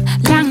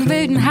langen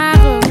wilden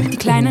Haare, die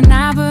kleine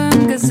Narbe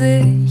im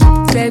Gesicht.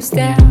 Selbst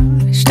der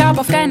Staub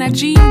auf deiner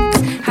Jeans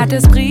hat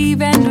Esprit,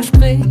 wenn du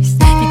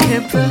sprichst. Die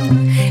Kippe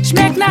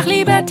schmeckt nach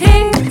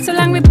Liberté,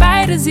 solange wir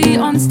beide sie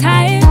uns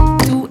teilen.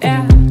 Du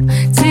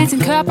erzählst in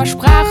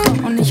Körpersprache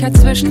und ich halt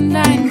zwischen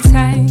deinen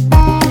Zeilen.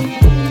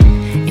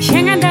 Ich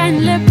häng an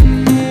deinen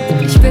Lippen,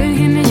 ich will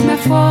hier nicht mehr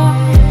fort.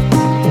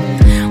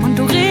 Und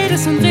du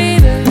redest und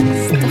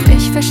redest, doch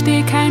ich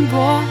versteh kein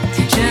Wort.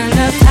 Je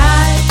ne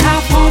parle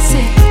pas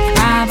français,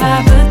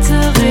 aber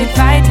bitte red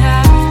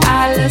weiter.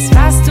 Alles,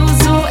 was du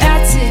so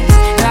erzählst,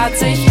 hört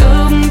sich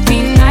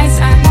irgendwie nice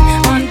an.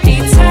 Und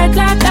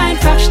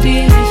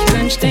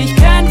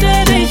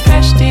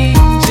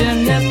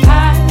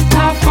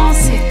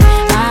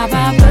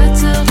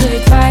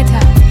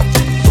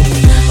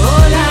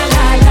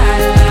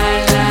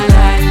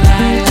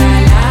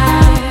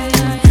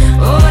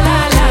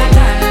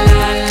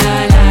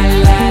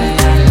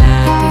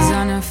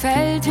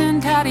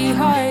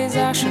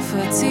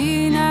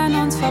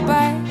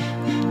vorbei.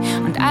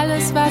 Und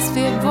alles, was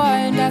wir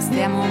wollen, dass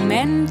der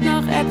Moment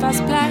noch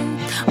etwas bleibt.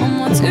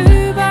 Um uns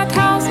über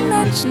 1000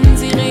 Menschen,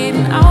 sie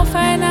reden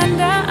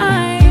aufeinander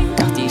ein.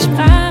 Doch die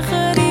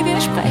Sprache, die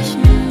wir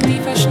sprechen, die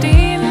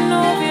verstehen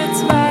nur wir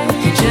zwei.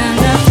 Je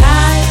ne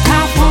parle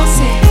pas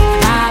français,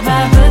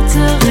 aber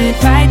bitte red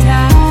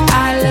weiter.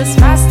 Alles,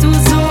 was du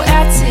so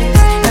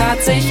erzählst,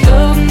 hört sich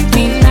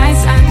irgendwie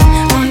nice an.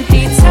 Und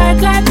die Zeit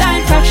bleibt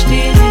einfach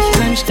stehen. Ich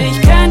wünschte,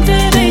 ich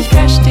könnte dich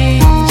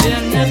verstehen. Je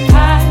ne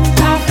parle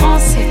pas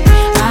français,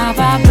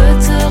 aber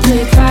bitte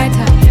red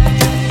weiter.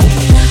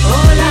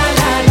 Oh la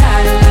la la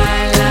la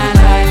la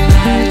la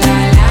la la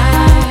la.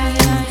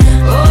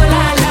 Oh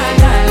la la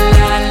la la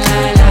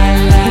la la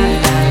la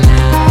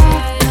la.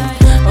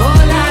 Oh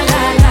la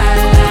la la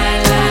la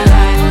la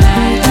la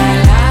la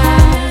la.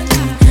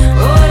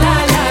 Oh la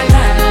la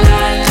la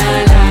la la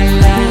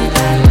la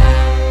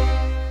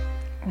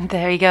la.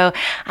 There you go.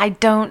 I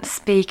don't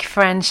speak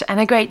French. And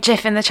a great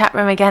gif in the chat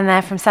room again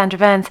there from Sandra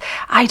Burns.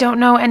 I don't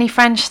know any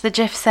French, the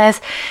gif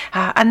says.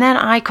 And then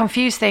I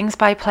confuse things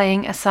by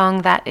playing a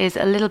song that is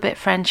a little bit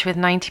French with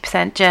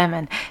 90%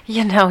 German.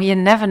 You know, you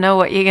never know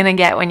what you're going to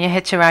get when you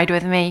hitch a ride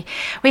with me.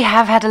 We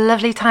have had a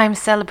lovely time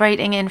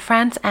celebrating in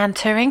France and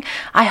touring.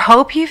 I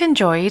hope you've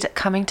enjoyed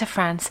coming to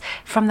France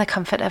from the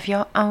comfort of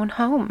your own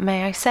home,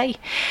 may I say.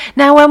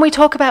 Now, when we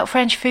talk about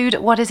French food,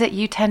 what is it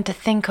you tend to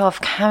think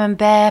of?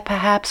 Camembert,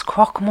 perhaps,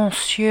 croque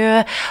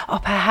monsieur, or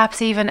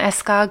perhaps even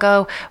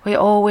escargot. We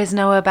always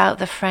know about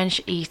the French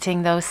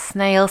eating those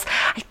snails.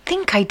 I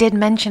think I did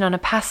mention on a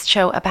past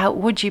show about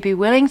would you be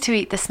willing to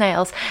eat the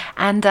snails,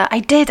 and I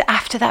did,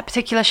 after that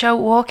particular show,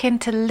 walk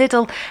into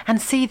Lidl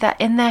and see that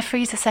in their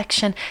freezer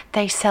section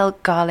they sell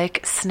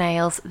garlic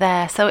snails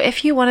there. So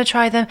if you want to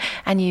try them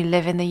and you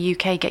live in the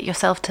UK, get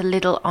yourself to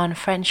Lidl on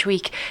French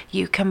Week,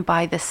 you can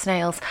buy the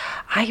snails.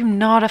 I'm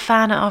not a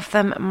fan of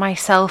them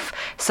myself,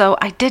 so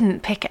I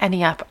didn't pick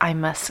any up, I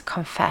must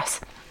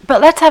confess. But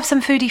let's have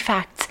some foodie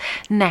facts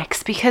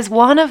next, because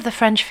one of the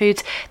French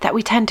foods that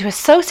we tend to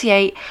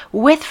associate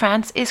with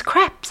France is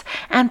crepes,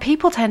 and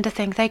people tend to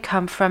think they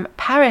come from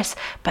Paris,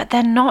 but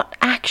they're not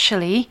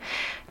actually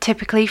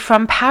typically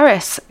from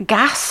Paris.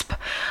 Gasp!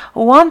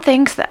 One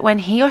thinks that when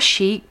he or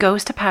she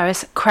goes to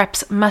Paris,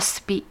 crepes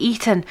must be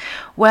eaten.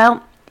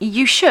 Well,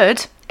 you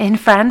should in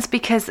France,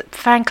 because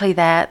frankly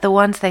the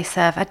ones they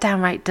serve are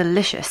downright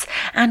delicious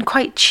and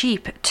quite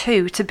cheap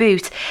too to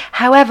boot.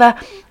 However,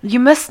 you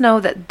must know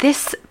that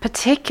this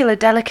particular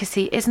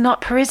delicacy is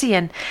not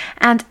Parisian,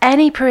 and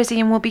any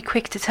Parisian will be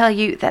quick to tell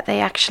you that they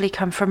actually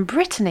come from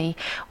Brittany,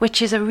 which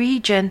is a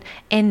region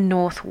in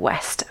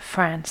northwest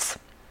France.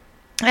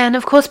 And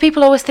of course,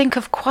 people always think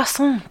of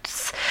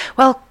croissants.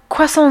 Well,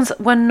 croissants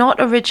were not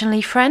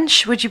originally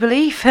French, would you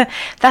believe?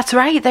 That's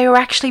right, they were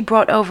actually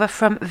brought over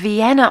from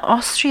Vienna,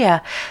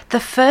 Austria.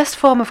 The first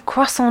form of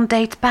croissant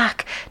dates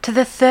back to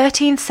the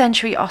 13th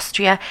century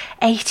Austria,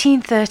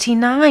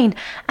 1839.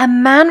 A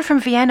man from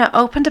Vienna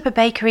opened up a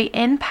bakery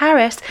in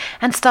Paris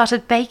and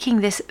started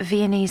baking this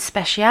Viennese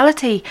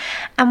speciality.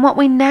 And what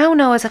we now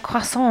know as a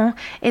croissant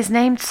is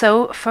named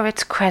so for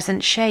its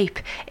crescent shape.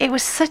 It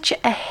was such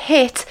a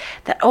hit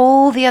that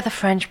all the other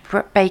French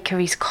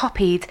bakeries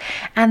copied,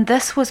 and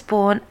thus was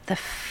born the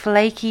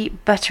flaky,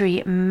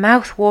 buttery,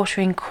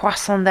 mouth-watering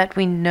croissant that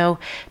we know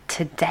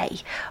today.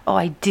 Oh,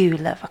 I do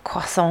love a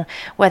croissant,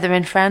 whether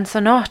in France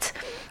or not.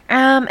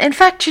 In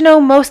fact, you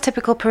know, most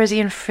typical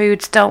Parisian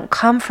foods don't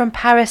come from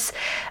Paris.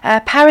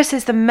 Paris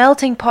is the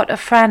melting pot of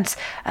France,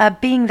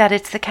 being that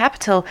it's the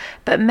capital,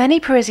 but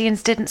many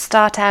Parisians didn't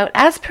start out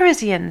as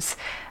Parisians.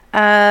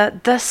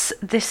 Thus,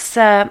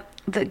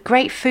 the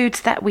great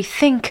foods that we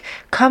think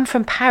come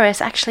from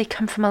Paris actually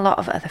come from a lot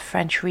of other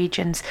French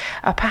regions,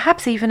 or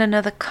perhaps even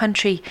another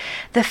country.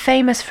 The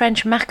famous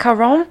French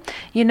macarons,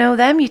 you know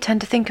them, you tend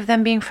to think of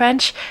them being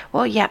French.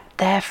 Well, yeah,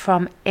 they're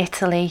from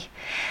Italy.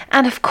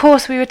 And of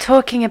course, we were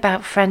talking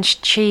about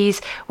French cheese.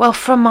 Well,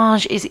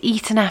 fromage is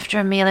eaten after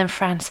a meal in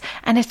France,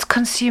 and it's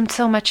consumed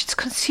so much. It's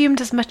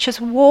consumed as much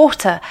as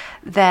water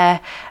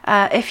there.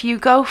 If you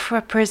go for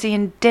a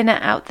Parisian dinner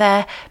out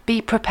there,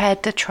 be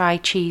prepared to try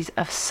cheese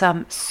of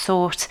some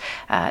sort.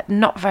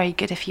 Not very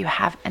good if you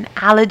have an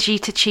allergy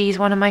to cheese.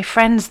 One of my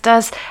friends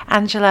does,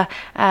 Angela.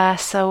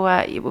 So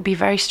it would be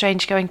very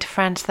strange going to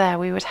France there.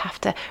 We would have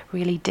to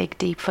really dig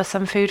deep for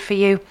some food for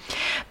you.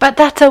 But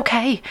that's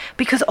okay,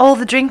 because all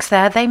the drinks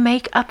there, they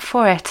make up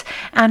for it,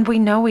 and we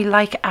know we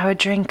like our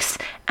drinks,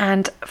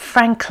 and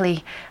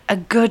frankly a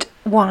good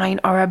wine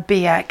or a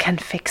beer can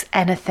fix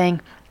anything.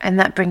 And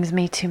that brings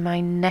me to my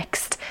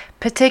next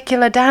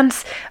particular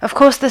dance. Of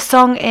course, the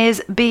song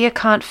is Beer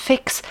Can't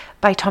Fix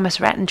by Thomas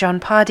Rhett and John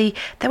Pardee.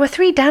 There were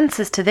 3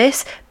 dances to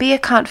this: Beer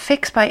Can't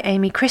Fix by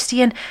Amy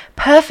Christian,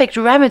 Perfect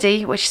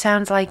Remedy, which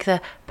sounds like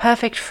the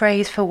perfect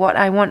phrase for what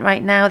I want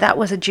right now. That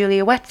was a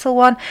Julia Wetzel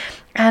one.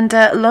 And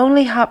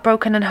Lonely,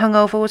 Heartbroken and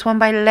Hungover was one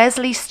by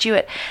Leslie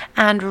Stewart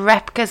and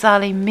Rep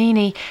Ghazali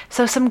Mini.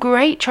 So some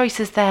great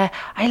choices there.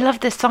 I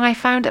love this song. I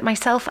found it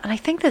myself, and I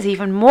think there's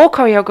even more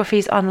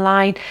choreographies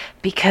online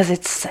because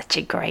it's such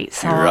a great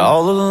song. You're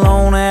all alone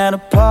alone at a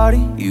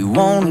party. You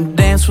wanna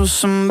dance with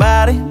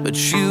somebody, but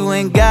you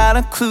ain't got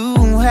a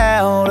clue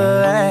how to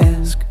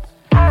ask.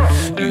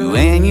 You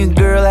and your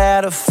girl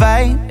had a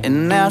fight,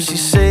 and now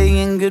she's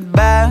saying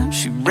goodbye.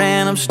 She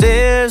ran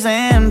upstairs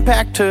and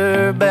packed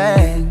her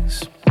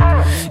bags.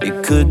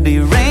 It could be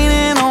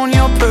raining on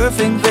your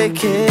perfect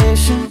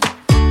vacation.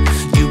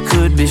 You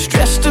could be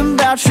stressed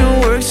about your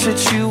work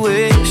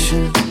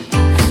situation.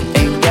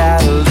 Ain't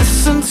gotta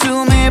listen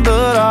to me,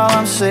 but all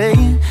I'm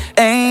saying,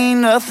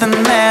 ain't nothing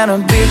that a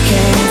beer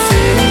can't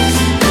fix.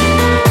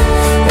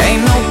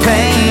 Ain't no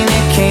pain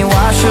it can't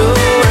wash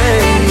away.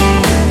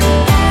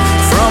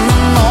 From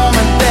the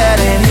moment that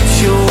it hits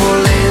your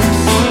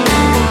lips,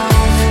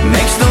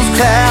 makes those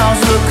clouds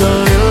look a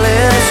little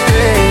less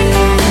gray.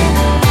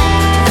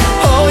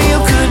 Oh, you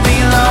could be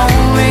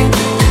lonely,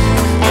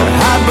 or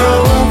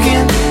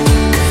heartbroken,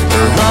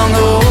 or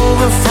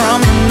hungover from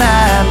the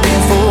night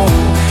before.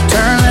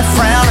 Turn that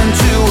frown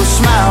into a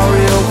smile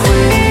real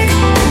quick.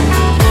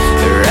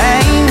 There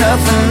ain't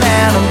nothing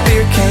that a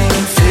beer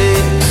can't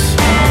fix.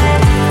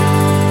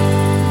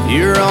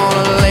 You're on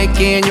a lake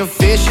and you're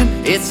fishing.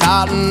 It's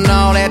hot and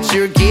all that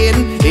you're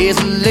getting is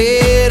a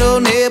little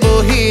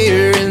nibble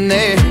here and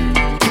there.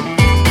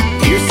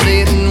 You're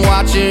sitting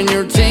watching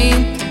your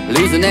team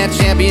losing that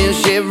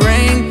championship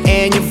ring,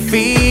 and you're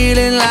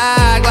feeling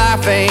like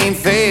life ain't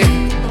fair.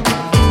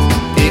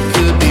 It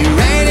could be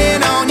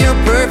raining on your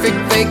perfect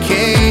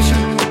vacation.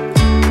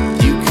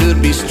 You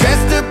could be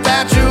stressed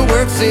about your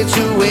work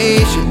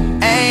situation.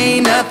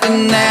 Ain't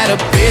nothing that a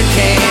beer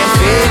can't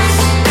fix.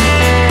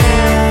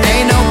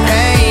 Ain't no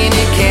pain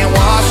it can't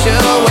wash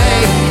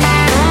away.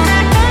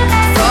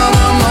 From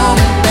the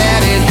moment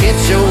that it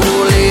hits your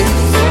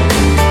lips,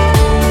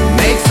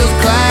 makes those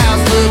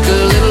clouds look a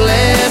little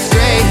less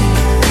gray.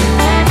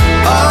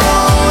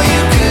 Oh,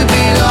 you could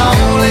be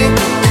lonely,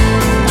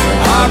 or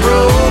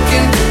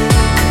heartbroken,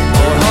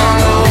 or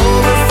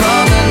hungover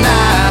from the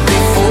night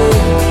before.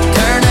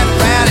 Turn that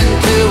frown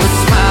into a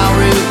smile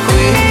real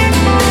quick.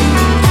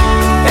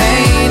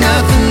 Ain't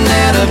nothing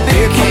that a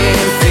beer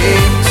can't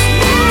fix.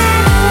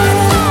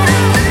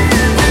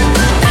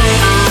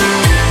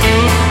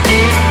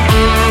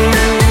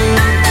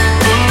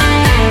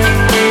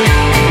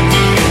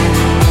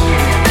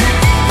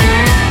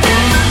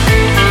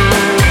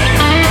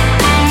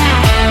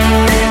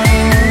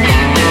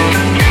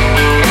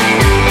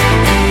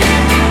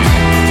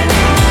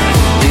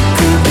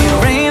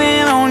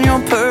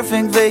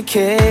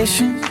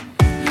 Vacation.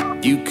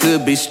 You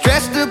could be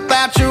stressed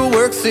about your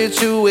work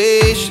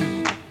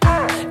situation.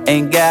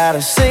 Ain't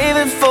gotta save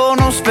it for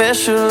no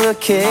special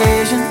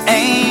occasion.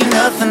 Ain't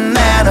nothing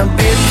that a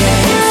beer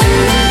can't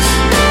fix.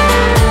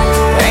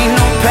 Ain't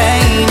no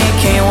pain it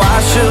can't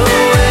wash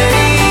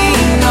away.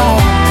 No,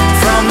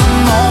 from the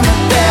moment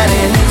that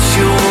it hits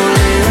your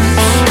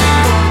lips,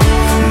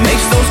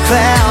 makes those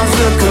clouds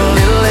look a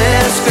little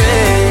less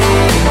gray.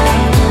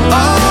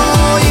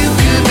 Oh, you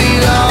could be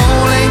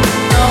lonely,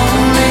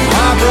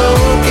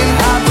 heartbroken,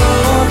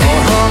 or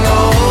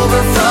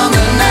hungover from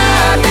the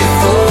night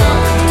before.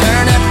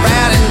 Turn that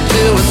frown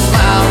into a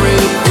smile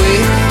real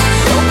quick.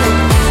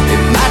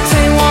 It might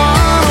take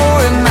one or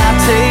it might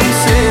take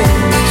six.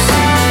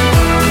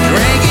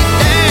 Drink it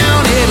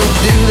down, it'll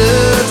do the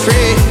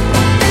trick.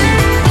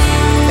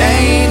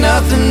 Ain't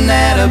nothing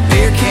that a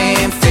beer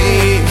can't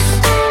fix.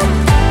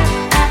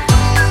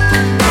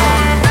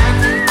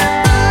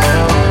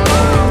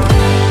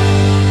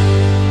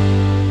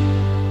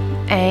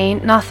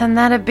 Ain't nothing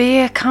that a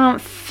beer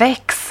can't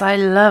fix. I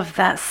love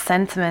that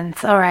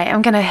sentiment. All right,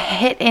 I'm going to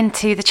hit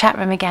into the chat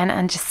room again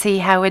and just see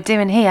how we're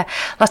doing here.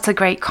 Lots of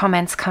great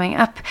comments coming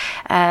up.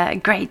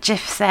 Great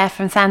gifs there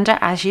from Sandra,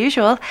 as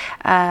usual.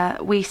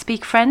 We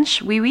speak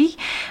French, oui.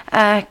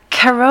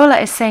 Carola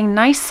is saying,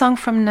 nice song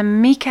from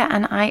Namika,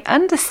 and I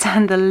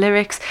understand the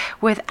lyrics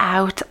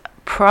without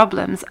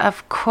problems.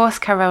 Of course,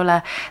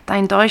 Carola,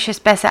 dein Deutsch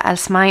ist besser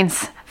als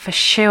meins. For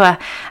sure,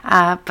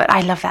 but I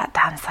love that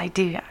dance. I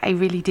do, I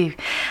really do.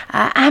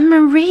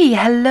 Anne-Marie,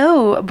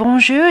 hello,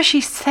 bonjour,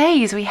 she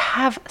says. We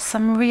have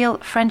some real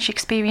French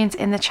experience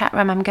in the chat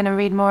room. I'm going to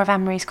read more of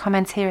Anne-Marie's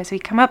comments here as we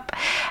come up.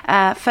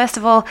 First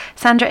of all,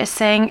 Sandra is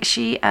saying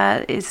she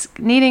is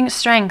needing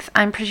strength.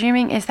 I'm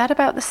presuming, is that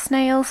about the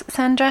snails,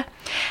 Sandra?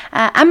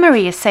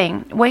 Anne-Marie is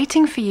saying,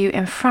 waiting for you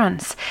in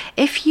France.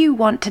 If you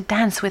want to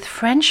dance with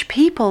French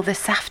people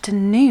this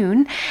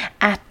afternoon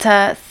at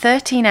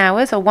 13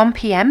 hours or 1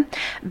 p.m.,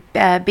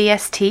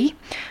 BST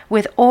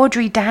with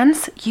Audrey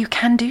Dance, you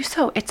can do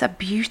so. It's a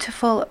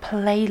beautiful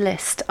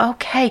playlist.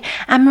 Okay,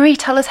 Anne-Marie,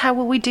 tell us, how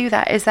will we do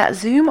that? Is that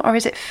Zoom or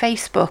is it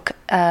Facebook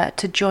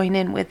to join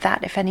in with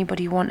that if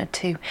anybody wanted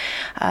to?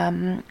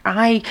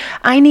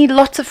 I need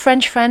lots of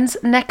French friends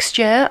next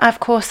year. Of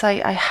course,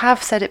 I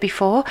have said it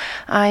before.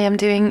 I am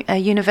doing a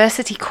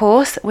university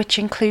course which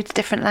includes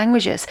different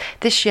languages.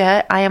 This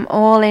year I am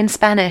all in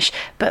Spanish,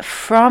 but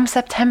from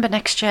September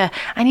next year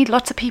I need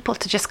lots of people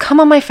to just come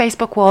on my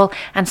Facebook wall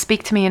and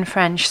speak to me in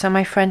French so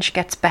my French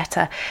gets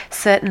better.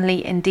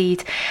 Certainly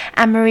indeed.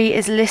 Anne-Marie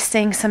is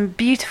listing some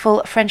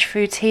beautiful French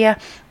foods here.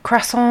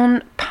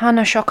 Croissant, pain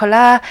au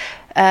chocolat,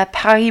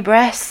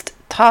 Paris-Brest,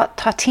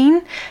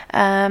 tartine,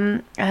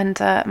 and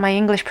my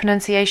English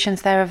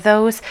pronunciations there of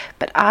those,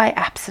 but I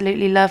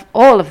absolutely love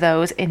all of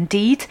those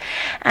indeed.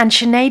 And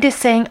Sinead is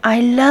saying, I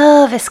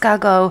love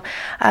escargot.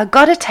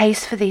 Got a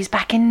taste for these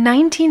back in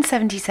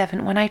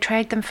 1977 when I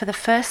tried them for the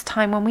first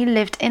time when we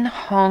lived in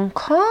Hong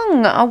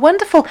Kong. Oh,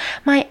 wonderful.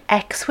 My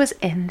ex was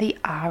in the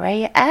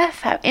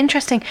RAF. How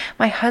interesting.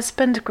 My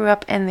husband grew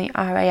up in the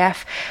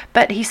RAF,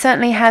 but he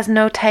certainly has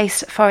no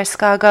taste for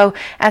escargot,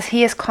 as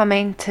he has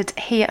commented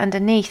here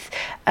underneath.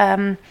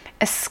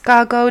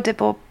 Escargot de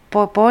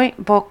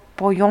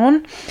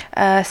Bouillon,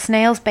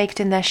 snails baked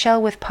in their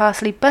shell with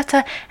parsley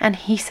butter, and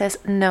he says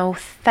no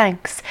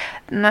thanks.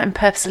 And I'm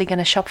purposely going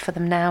to shop for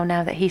them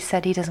now that he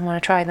said he doesn't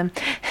want to try them.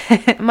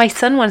 My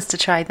son wants to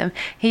try them.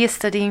 He is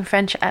studying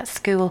French at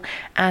school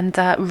and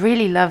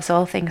really loves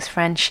all things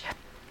French.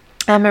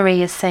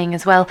 Anne-Marie is saying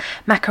as well,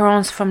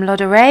 macarons from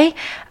Lodoré,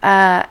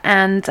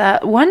 and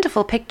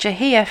wonderful picture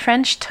here,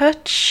 French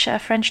touche,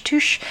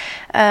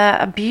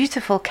 a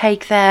beautiful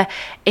cake there.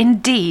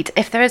 Indeed,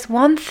 if there is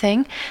one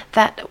thing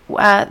that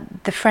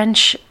the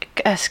French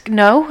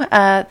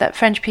that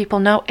French people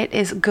know, it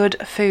is good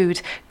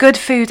food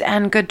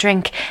and good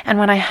drink. And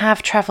when I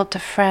have travelled to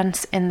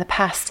France in the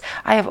past,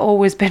 I have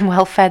always been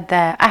well fed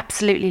there.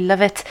 Absolutely love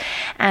it.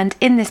 And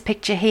in this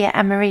picture here,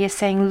 Anne-Marie is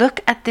saying,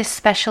 look at this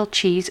special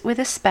cheese with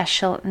a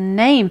special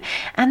name.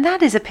 And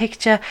that is a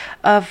picture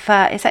of,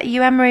 is that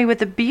you, Anne-Marie, with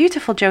the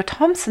beautiful Joe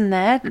Thompson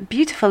there,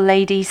 beautiful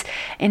ladies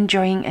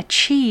enjoying a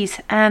cheese.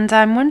 And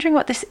I'm wondering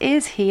what this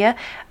is here.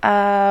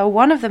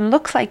 One of them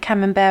looks like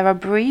Camembert or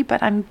Brie,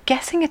 but I'm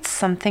guessing it's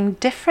something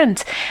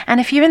different. And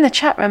if you're in the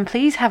chat room,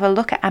 please have a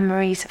look at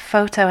Anne-Marie's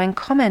photo and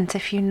comment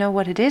if you know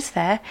what it is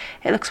there.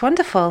 It looks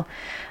wonderful.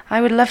 I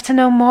would love to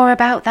know more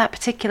about that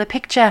particular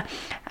picture.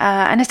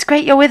 And it's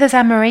great you're with us,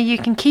 Anne-Marie. You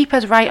can keep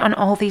us right on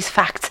all these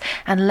facts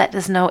and let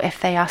us know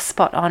if they are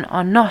spot on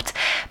or not.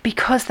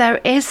 Because there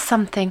is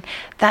something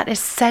that is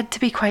said to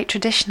be quite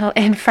traditional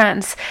in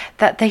France,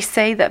 that they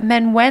say that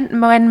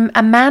when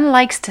a man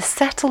likes to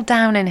settle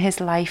down in his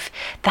life,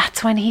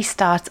 that's when he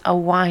starts a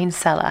wine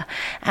cellar.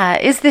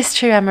 Is this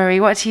true, Anne-Marie?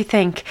 What do you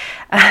think?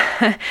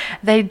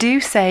 They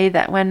do say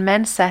that when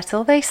men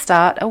settle, they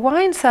start a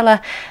wine cellar.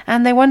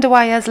 And they wonder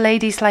why us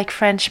ladies like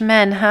French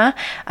men,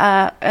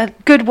 a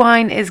good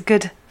wine is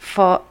good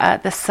for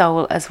the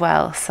soul as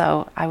well.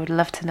 So I would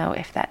love to know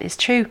if that is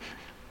true.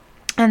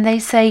 And they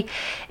say,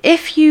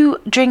 if you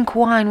drink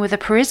wine with a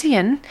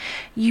Parisian,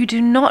 you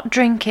do not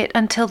drink it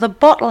until the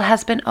bottle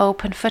has been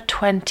open for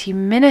 20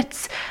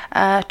 minutes.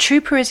 True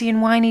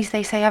Parisian wineys,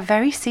 they say, are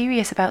very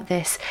serious about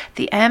this.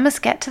 The air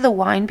must get to the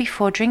wine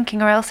before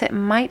drinking, or else it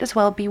might as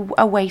well be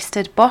a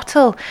wasted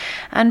bottle.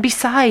 And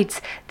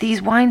besides,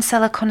 these wine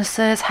cellar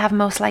connoisseurs have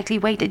most likely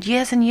waited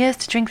years and years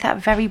to drink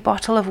that very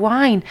bottle of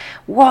wine.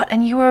 What,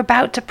 and you were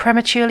about to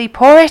prematurely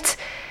pour it?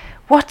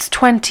 What's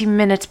 20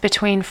 minutes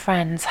between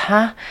friends,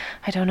 huh?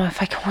 I don't know if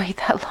I can wait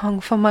that long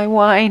for my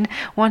wine.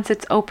 Once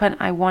it's open,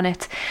 I want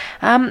it.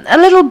 A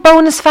little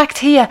bonus fact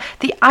here.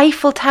 The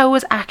Eiffel Tower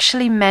was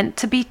actually meant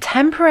to be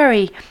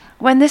temporary.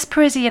 When this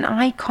Parisian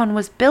icon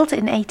was built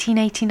in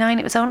 1889,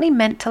 it was only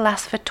meant to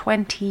last for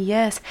 20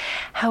 years.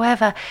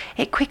 However,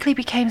 it quickly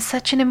became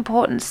such an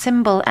important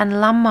symbol and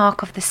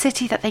landmark of the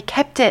city that they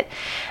kept it.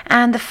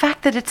 And the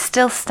fact that it's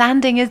still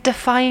standing is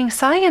defying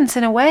science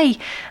in a way.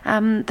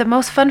 The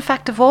most fun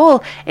fact of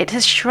all, it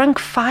has shrunk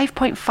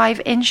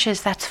 5.5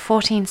 inches, that's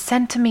 14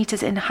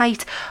 centimeters in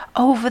height,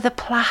 over the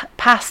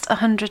past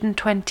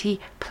 120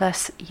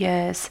 plus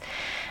years.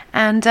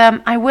 And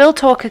I will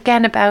talk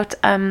again about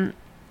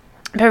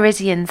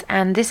Parisians,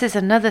 and this is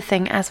another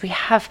thing, as we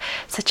have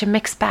such a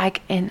mixed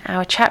bag in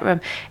our chat room.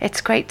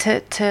 It's great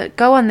to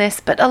go on this,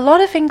 but a lot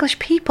of English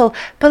people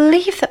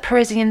believe that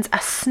Parisians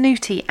are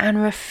snooty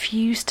and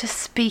refuse to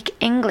speak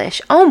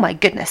English. Oh my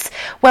goodness.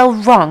 Well,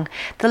 wrong.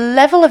 The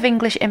level of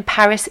English in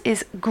Paris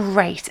is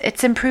great.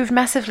 It's improved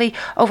massively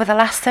over the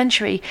last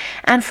century,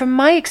 and from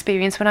my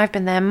experience when I've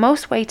been there,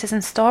 most waiters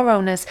and store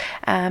owners,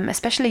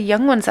 especially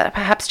young ones that are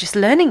perhaps just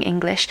learning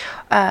English,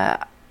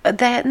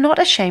 they're not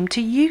ashamed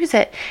to use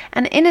it.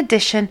 And in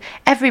addition,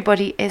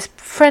 everybody is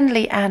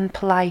friendly and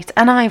polite,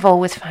 and I've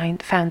always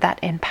found that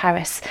in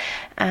Paris.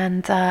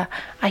 And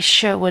I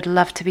sure would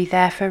love to be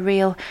there for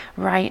real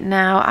right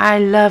now. I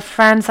love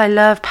France. I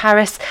love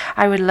Paris.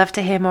 I would love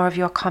to hear more of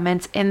your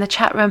comments in the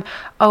chat room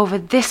over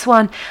this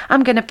one.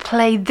 I'm going to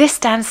play this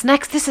dance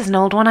next. This is an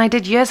old one I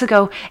did years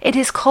ago. It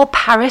is called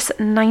Paris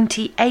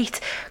 98,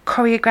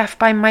 choreographed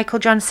by Michael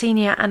John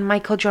Sr. and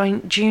Michael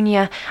John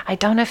Jr. I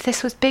don't know if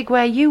this was big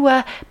where you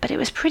were, but it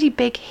was pretty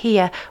big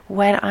here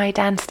when I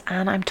danced,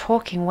 and I'm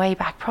talking way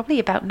back, probably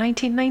about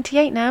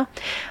 1998 now.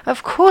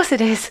 Of course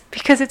it is,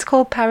 because it's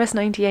called Paris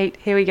 98.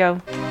 Here we go.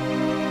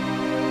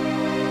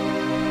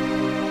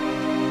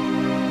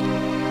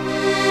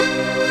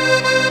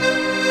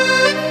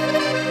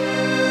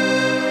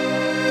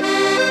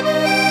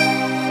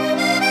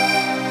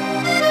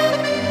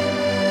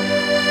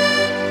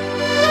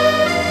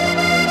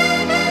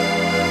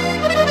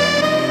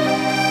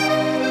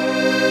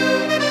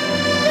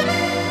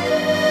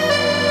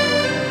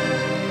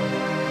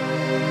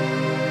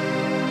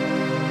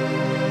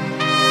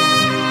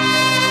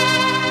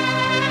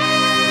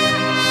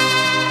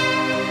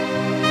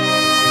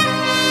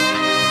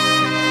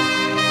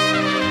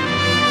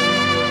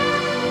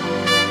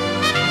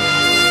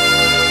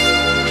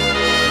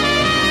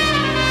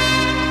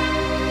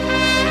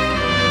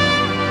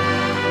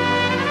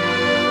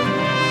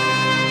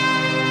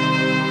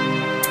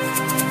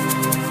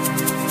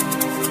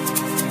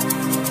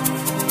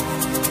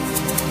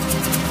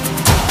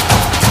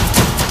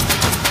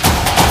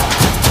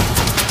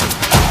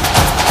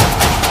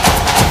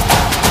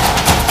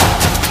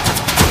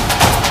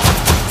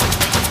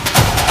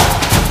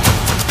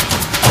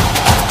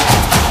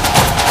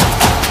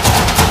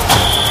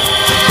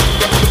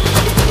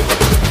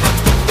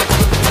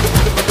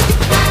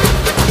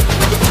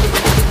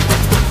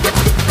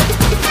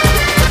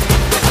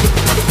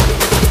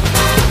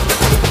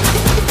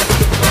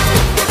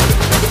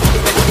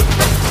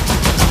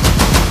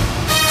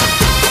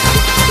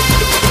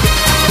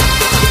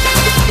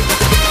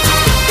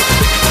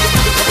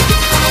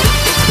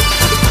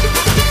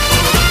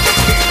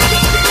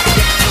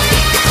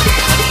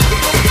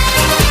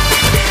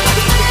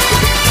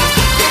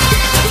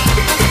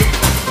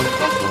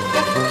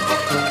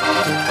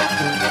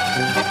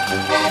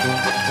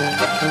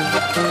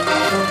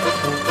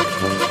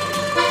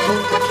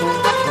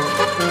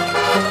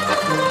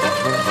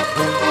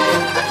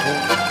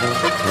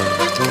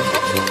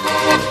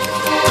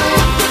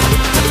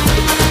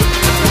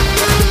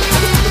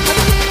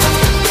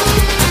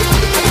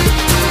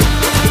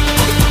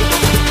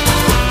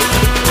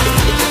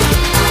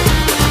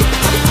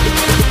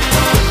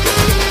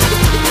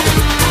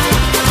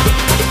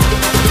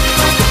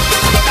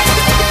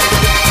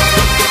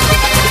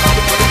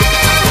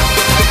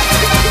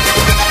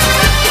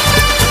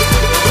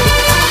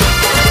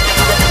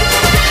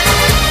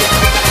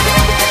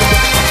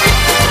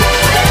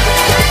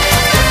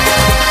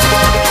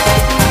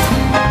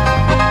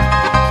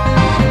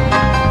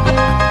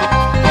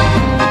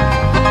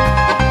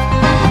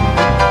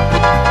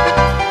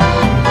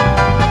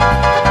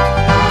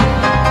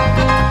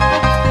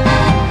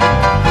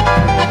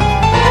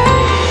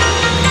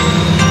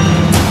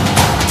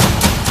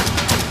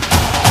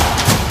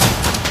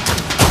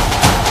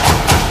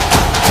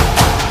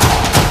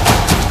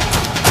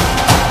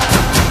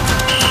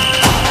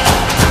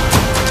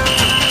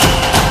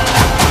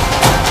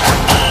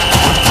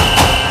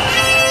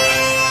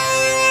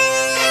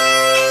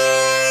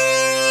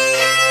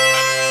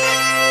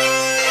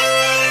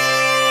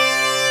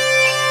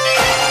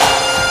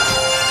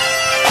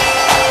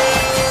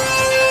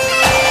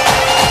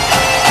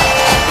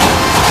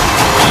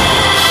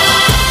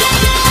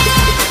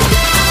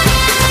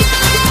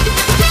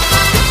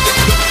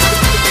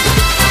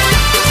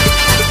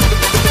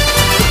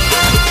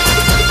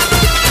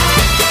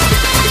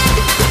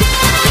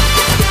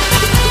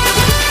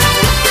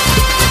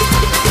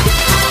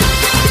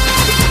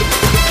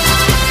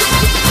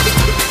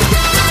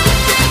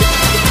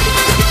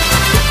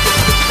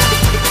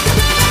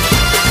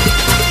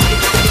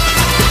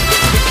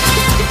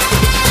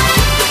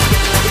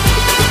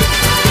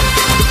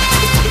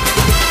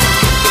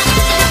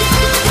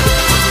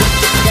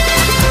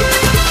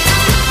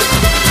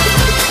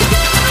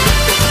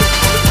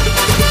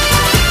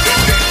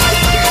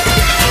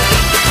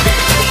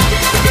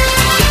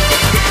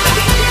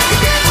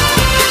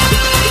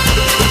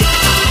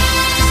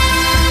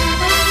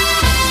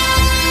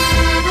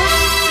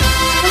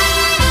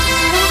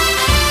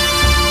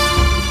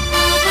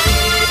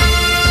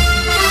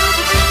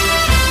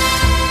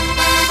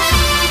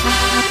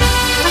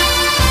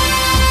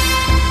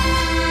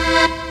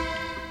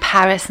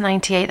 Paris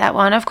 98, that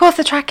one. Of course,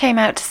 the track came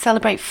out to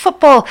celebrate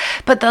football,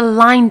 but the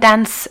line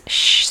dance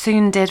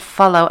soon did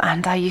follow,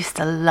 and I used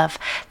to love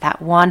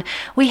that one.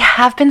 We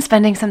have been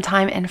spending some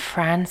time in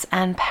France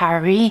and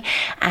Paris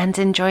and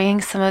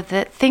enjoying some of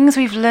the things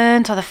we've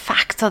learned or the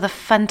facts or the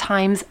fun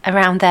times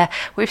around there.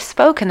 We've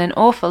spoken an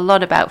awful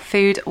lot about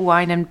food,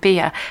 wine and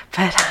beer,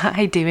 but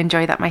I do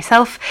enjoy that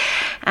myself.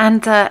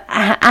 And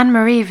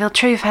Anne-Marie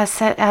Viltruve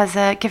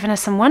has given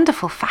us some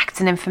wonderful facts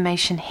and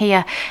information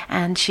here,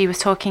 and she was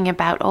talking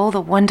about all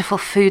the wonderful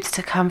foods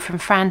to come from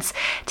France.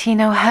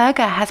 Tino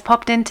Herger has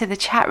popped into the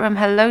chat room.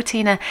 Hello,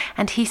 Tina.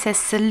 And he says,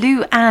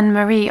 Salut,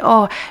 Anne-Marie.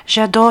 Oh,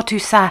 j'adore tout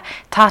ça.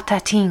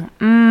 Tartatine.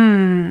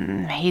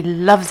 He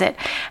loves it.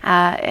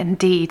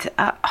 Indeed.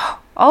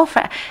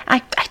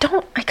 I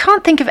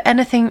can't think of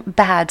anything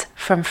bad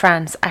from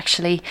France,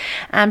 actually.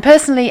 And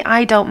personally,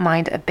 I don't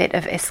mind a bit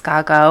of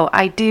escargot.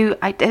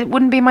 It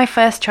wouldn't be my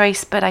first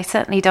choice, but I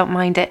certainly don't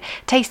mind it.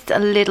 Tastes a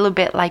little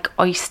bit like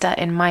oyster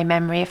in my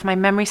memory, if my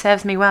memory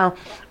serves me well.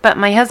 But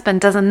my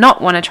husband does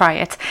not want to try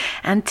it.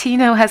 And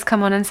Tino has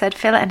come on and said,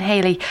 Phil and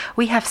Hayley,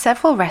 we have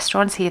several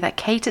restaurants here that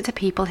cater to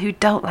people who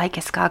don't like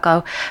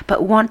escargot,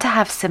 but want to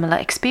have similar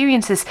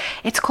experiences.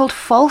 It's called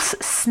false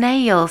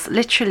snails,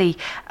 literally.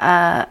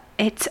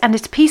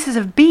 It's pieces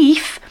of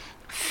beef,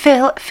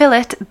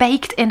 fillet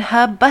baked in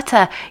herb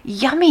butter.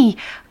 Yummy.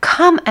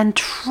 Come and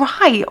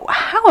try.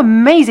 How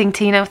amazing,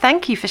 Tino.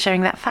 Thank you for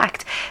sharing that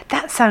fact.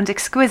 That sounds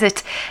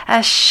exquisite.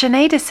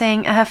 Sinead is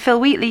saying, Phil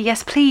Wheatley,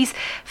 yes, please.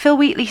 Phil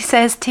Wheatley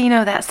says,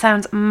 Tino, that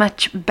sounds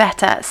much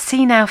better.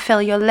 See now,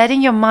 Phil, you're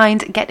letting your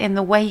mind get in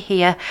the way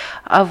here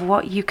of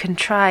what you can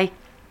try.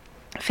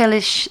 Phil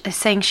is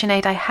saying,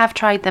 Sinead, I have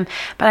tried them,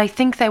 but I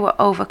think they were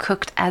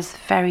overcooked as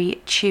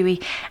very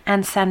chewy.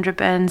 And Sandra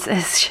Burns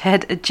has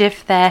shared a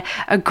gif there,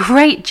 a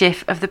great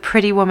gif of the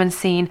Pretty Woman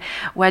scene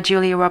where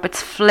Julia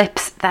Roberts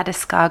flips that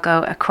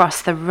escargot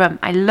across the room.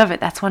 I love it.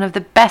 That's one of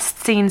the best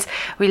scenes.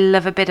 We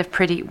love a bit of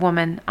Pretty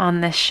Woman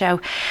on this show.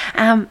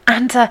 I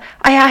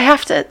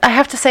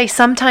have to say,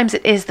 sometimes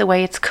it is the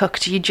way it's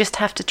cooked. You just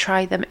have to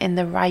try them in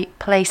the right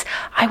place.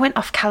 I went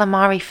off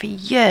calamari for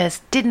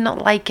years, did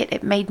not like it.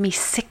 It made me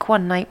sick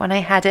one night when I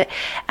had it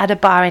at a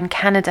bar in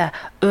Canada.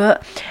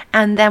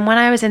 And then when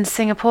I was in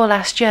Singapore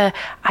last year,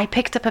 I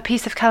picked up a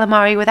piece of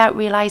calamari without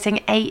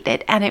realizing, ate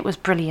it, and it was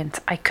brilliant.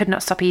 I could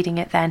not stop eating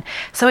it then.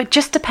 So it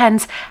just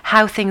depends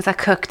how things are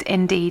cooked,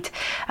 indeed.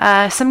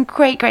 Some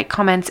great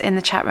comments in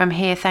the chat room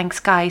here. Thanks,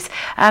 guys.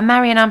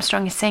 Marion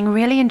Armstrong is saying,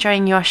 really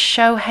enjoying your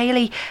show,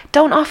 Hayley.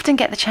 Don't often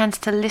get the chance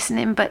to listen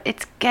in, but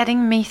it's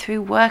getting me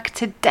through work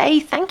today.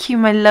 Thank you,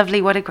 my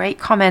lovely. What a great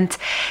comment.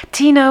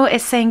 Tino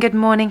is saying, good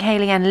morning,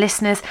 Hayley and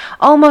listeners.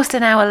 Almost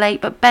an hour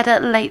late, but better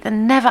late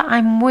than never.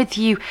 I'm with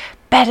you.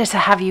 better to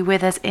have you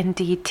with us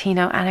indeed,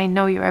 Tino, and I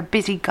know you're a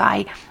busy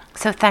guy,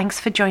 so thanks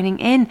for joining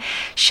in.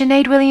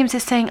 Sinead Williams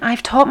is saying,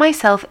 I've taught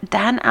myself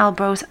Dan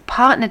Albro's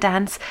partner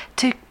dance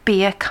to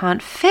Beer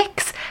Can't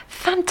Fix.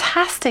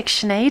 Fantastic,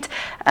 Sinead.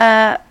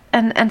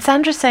 And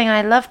Sandra's saying,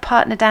 I love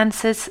partner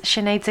dances.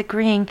 Sinead's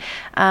agreeing.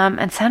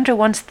 And Sandra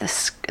wants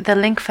the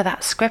link for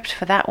that script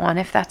for that one.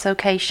 If that's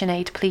okay,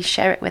 Sinead, please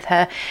share it with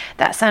her.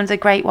 That sounds a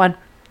great one.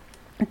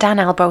 Dan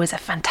Albro is a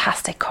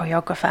fantastic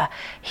choreographer.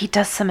 He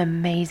does some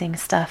amazing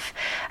stuff.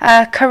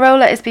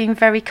 Carola is being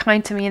very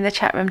kind to me in the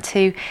chat room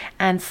too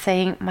and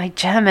saying my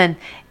German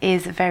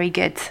is very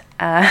good.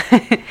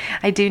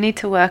 I do need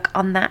to work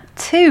on that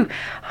too.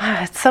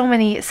 So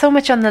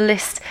much on the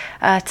list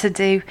to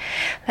do.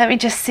 Let me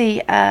just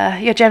see.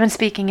 Your German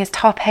speaking is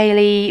top,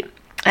 Hayley.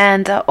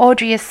 And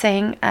Audrey is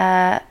saying,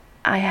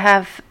 I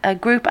have a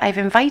group, I've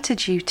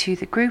invited you to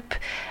the group,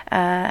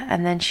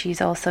 and then she's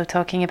also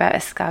talking about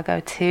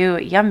escargot too.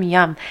 Yum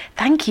yum.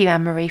 Thank you,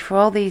 Anne-Marie, for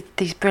all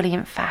these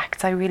brilliant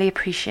facts. I really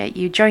appreciate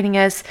you joining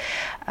us.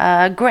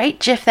 Great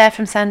gif there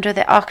from Sandra,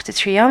 the Arc de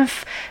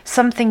Triomphe,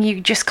 something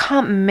you just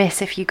can't miss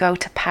if you go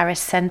to Paris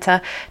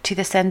Centre, to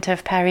the centre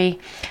of Paris.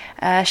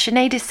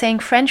 Sinead is saying,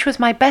 French was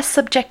my best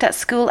subject at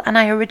school and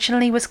I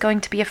originally was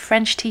going to be a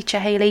French teacher,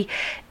 Hayley.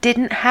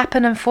 Didn't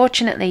happen,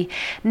 unfortunately.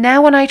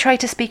 Now when I try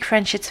to speak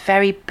French, it's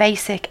very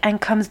basic and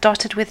comes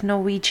dotted with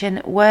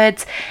Norwegian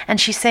words. And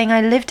she's saying,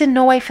 I lived in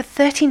Norway for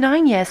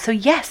 39 years, so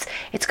yes,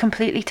 it's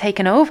completely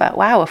taken over.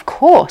 Wow, of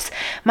course.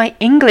 My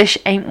English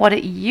ain't what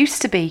it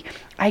used to be.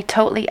 I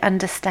totally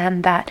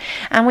understand that.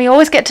 And we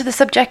always get to the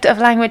subject of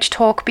language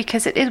talk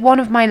because it is one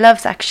of my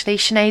loves, actually,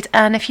 Sinead.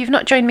 And if you've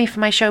not joined me for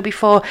my show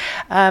before,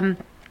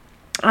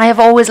 I have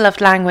always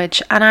loved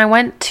language, and I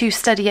went to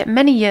study it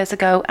many years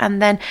ago, and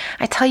then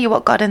I tell you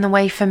what got in the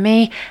way for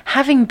me,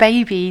 having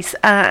babies,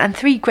 and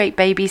 3 great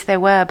babies they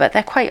were, but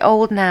they're quite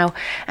old now,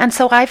 and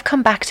so I've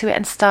come back to it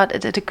and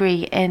started a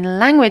degree in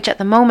language at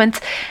the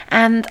moment,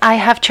 and I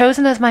have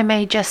chosen as my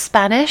major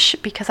Spanish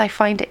because I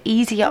find it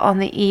easier on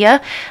the ear.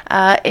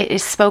 It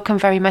is spoken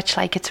very much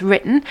like it's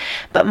written,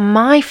 but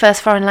my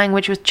first foreign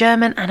language was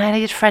German, and I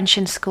did French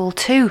in school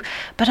too,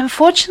 but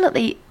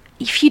unfortunately,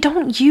 if you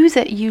don't use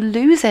it, you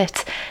lose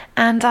it.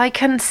 And I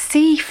can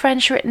see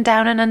French written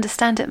down and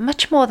understand it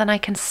much more than I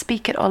can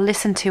speak it or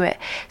listen to it.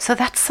 So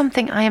that's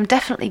something I am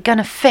definitely going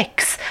to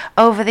fix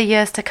over the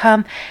years to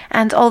come.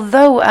 And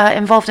although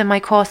involved in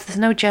my course, there's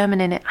no German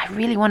in it, I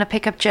really want to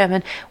pick up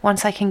German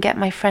once I can get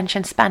my French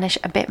and Spanish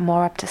a bit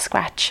more up to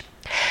scratch.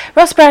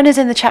 Ross Brown is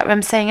in the chat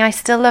room saying, I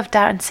still love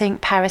dancing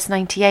Paris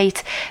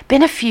 98.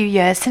 Been a few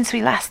years since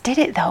we last did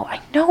it though.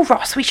 I know,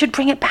 Ross, we should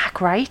bring it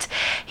back, right?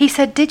 He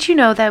said, did you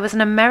know there was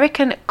an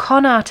American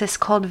con artist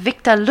called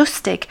Victor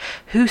Lustig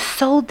who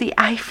sold the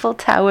Eiffel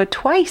Tower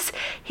twice?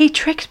 He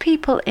tricked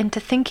people into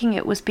thinking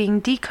it was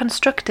being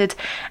deconstructed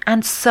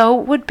and so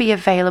would be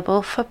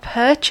available for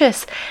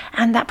purchase.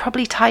 And that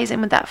probably ties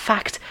in with that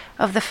fact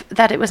of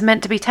that it was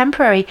meant to be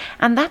temporary,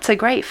 and that's a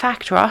great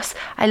fact, Ross.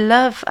 I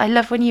love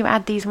when you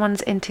add these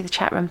ones into the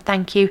chat room.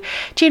 Thank you.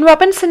 Jean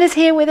Robinson is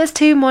here with us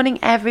too. Morning,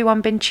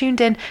 everyone. Been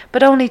tuned in,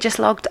 but only just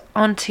logged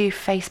onto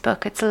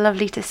Facebook. It's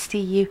lovely to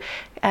see you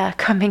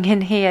coming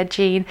in here,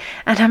 Jean.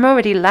 And I'm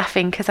already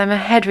laughing because I'm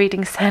ahead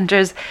reading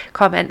Sandra's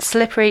comment.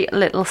 Slippery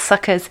little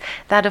suckers.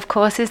 That, of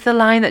course, is the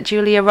line that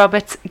Julia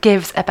Roberts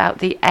gives about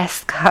the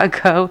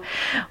escargot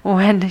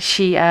when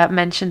she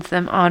mentions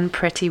them on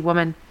Pretty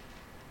Woman.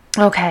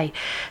 Okay,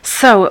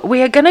 so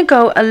we are going to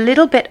go a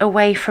little bit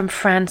away from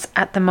France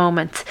at the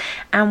moment,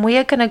 and we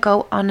are going to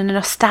go on a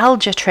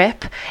nostalgia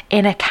trip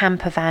in a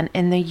camper van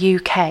in the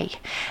UK.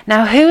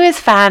 Now, who is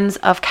fans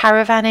of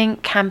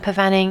caravanning, camper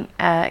vanning,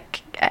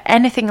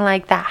 anything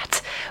like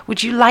that?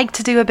 Would you like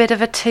to do a bit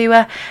of a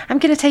tour? I'm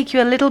going to take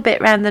you a little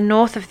bit around the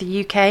north of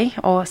the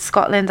UK, or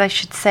Scotland I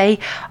should say,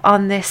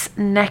 on this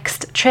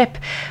next trip.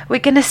 We're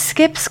going to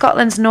skip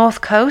Scotland's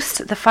north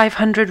coast, the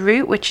 500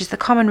 route, which is the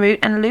common route,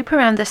 and loop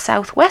around the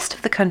southwest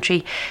of the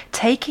country,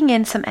 taking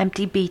in some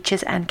empty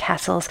beaches and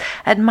castles,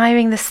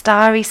 admiring the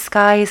starry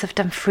skies of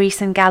Dumfries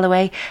and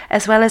Galloway,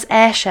 as well as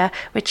Ayrshire,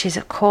 which is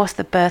of course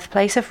the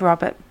birthplace of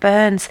Robert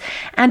Burns.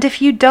 And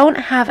if you don't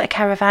have a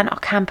caravan or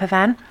camper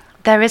van,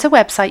 there is a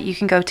website you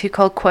can go to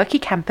called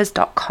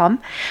quirkycampers.com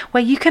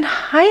where you can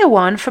hire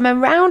one from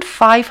around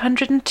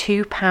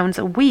 £502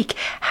 a week.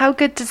 How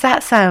good does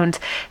that sound?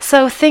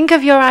 So think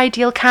of your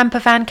ideal camper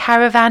van,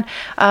 caravan,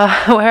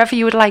 wherever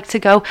you would like to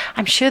go.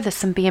 I'm sure there's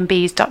some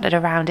B&Bs dotted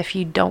around if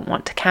you don't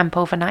want to camp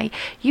overnight.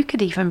 You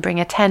could even bring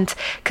a tent,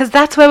 because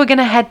that's where we're going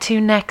to head to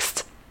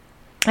next.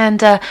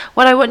 And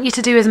what I want you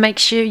to do is make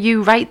sure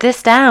you write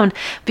this down,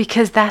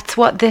 because that's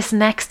what this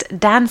next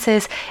dance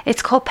is.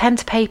 It's called Pen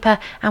to Paper,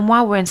 and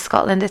while we're in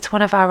Scotland, it's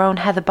one of our own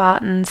Heather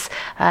Barton's,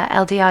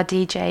 LDR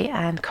DJ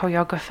and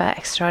choreographer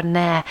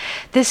extraordinaire.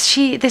 This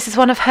is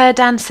one of her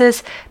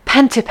dances,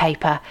 Pen to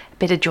Paper. A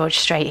bit of George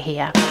Strait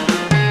here.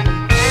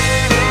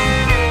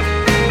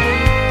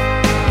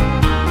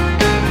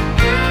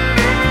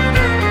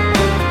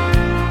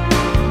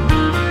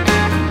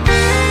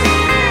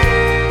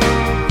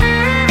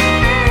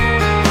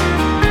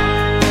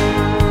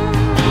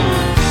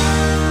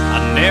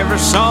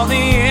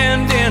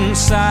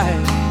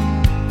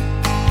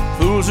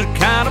 fools are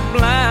kind of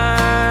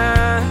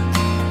blind.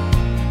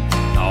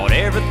 Thought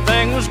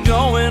everything was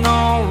going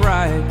all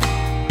right,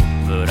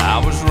 but I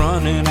was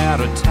running out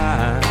of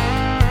time.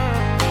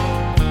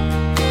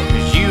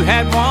 'Cause you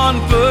had one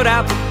foot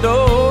out the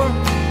door,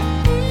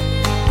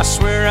 I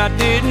swear I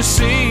didn't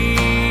see.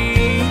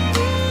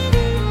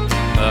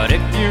 But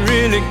if you're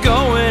really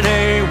going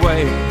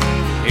away,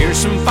 here's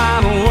some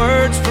final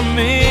words from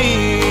me.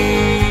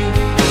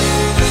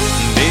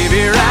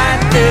 Baby,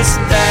 write this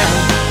down,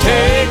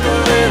 take a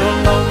little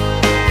note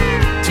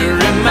to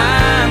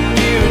remind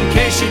you in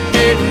case you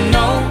didn't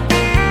know.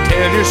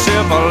 Tell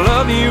yourself I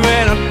love you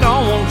and I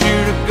don't want you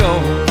to go.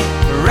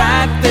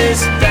 Write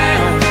this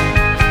down.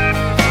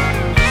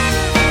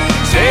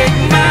 Take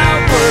my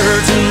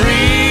words and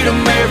read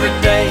them every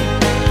day.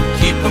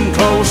 Keep them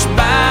close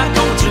by,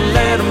 don't you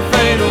let them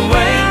fade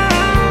away.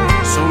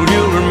 So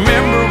you'll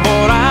remember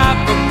what I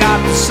forgot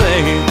to say.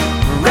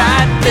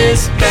 Write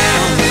this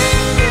down.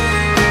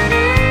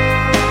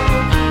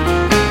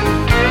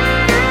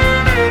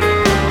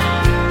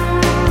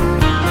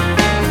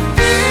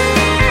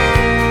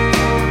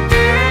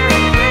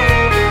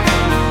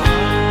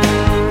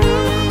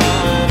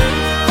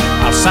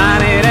 I'll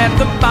sign it at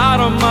the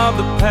bottom of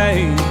the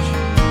page.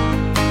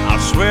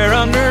 I'll swear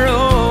under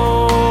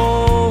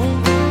oath,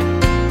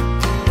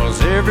 'cause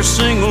every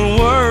single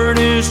word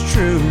is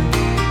true,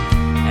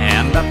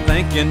 and I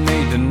think you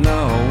need to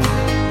know.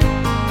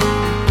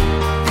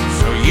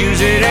 So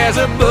use it as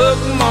a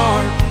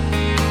bookmark,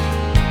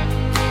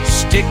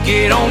 stick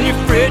it on your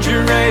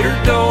refrigerator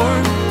door,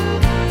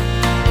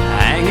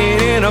 hang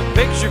it in a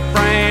picture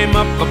frame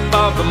up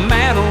above the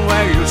mantel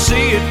where you'll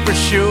see it for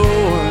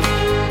sure.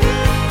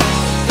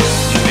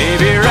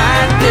 Baby,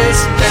 write this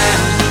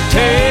down,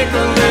 take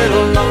a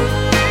little note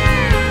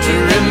to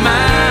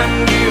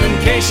remind you in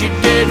case you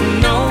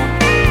didn't know.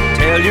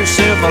 Tell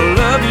yourself I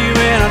love you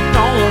and I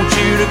don't want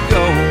you to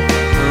go.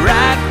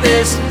 Write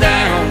this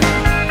down.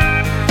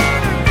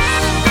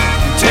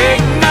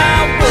 Take my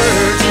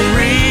words and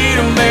read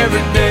them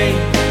every day.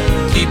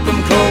 Keep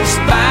them close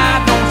by,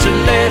 don't you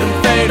let them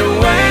fade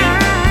away.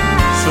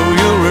 So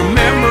you'll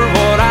remember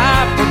what I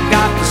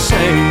forgot to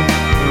say.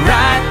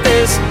 Write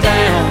this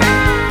down.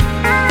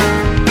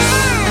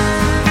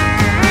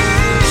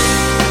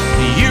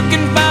 You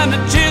can find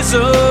a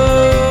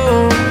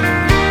chisel,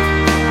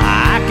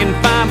 I can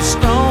find a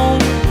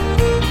stone.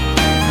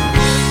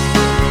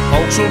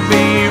 Folks will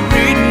be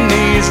reading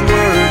these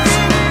words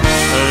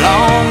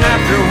long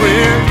after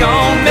we're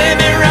gone.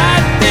 Baby,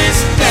 write this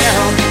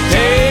down,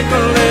 take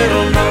a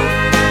little note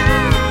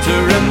to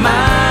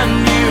remind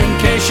you in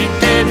case you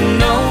didn't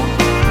know.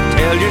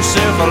 Tell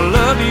yourself I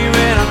love you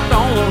and I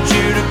don't want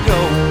you to go.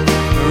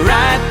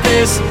 Write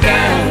this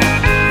down.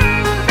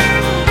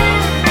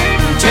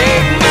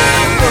 Take my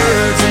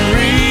words and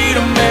read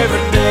them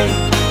every day.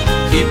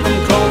 Keep them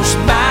close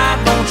by,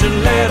 don't you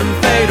let them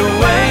fade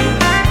away.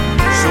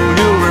 So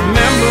you'll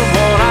remember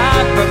what I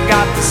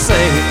forgot to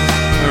say.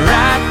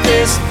 Write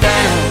this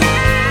down.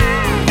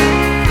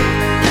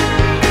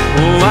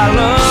 Oh, I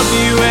love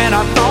you and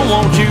I don't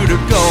want you to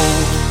go.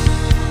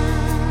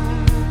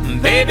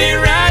 Baby,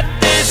 write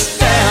this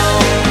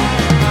down.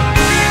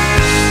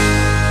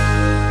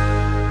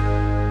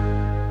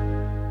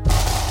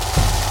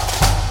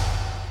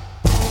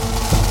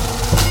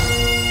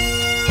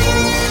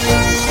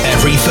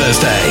 Every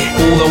Thursday,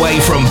 all the way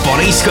from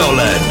Bonnie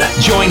Scotland,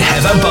 join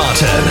Heather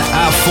Barton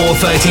at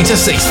 4:30 to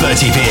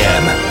 6:30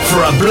 p.m.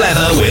 for a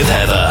Blether with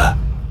Heather.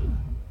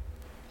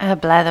 A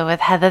Blether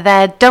with Heather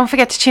there. Don't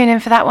forget to tune in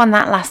for that one.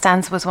 That last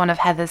dance was one of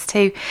Heather's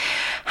too.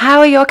 How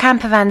are your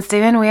camper vans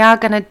doing? We are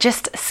going to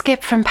just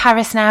skip from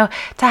Paris now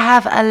to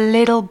have a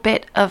little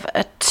bit of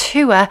a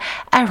tour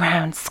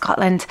around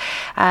Scotland.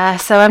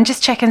 So I'm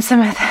just checking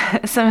some of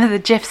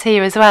the GIFs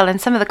here as well,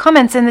 and some of the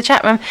comments in the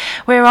chat room.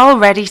 We're all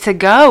ready to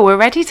go. We're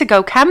ready to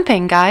go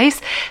camping,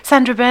 guys.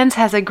 Sandra Burns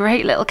has a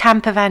great little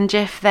camper van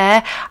GIF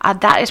there.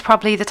 That is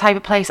probably the type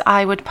of place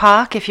I would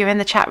park. If you're in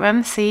the chat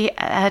room,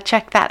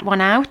 check that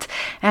one out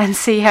and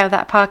see how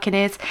that parking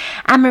is.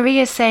 Anne Marie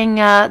is saying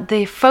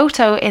the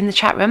photo in the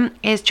chat room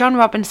is John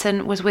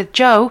Robinson was with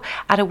Joe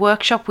at a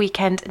workshop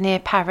weekend near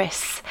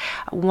Paris.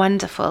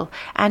 Wonderful.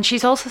 And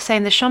she's also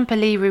saying the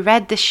Champelli we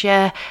read this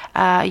year,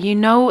 you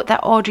know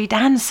that Audrey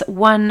Dance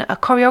won a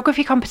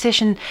choreography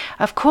competition.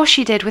 Of course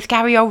she did, with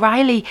Gary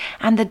O'Reilly,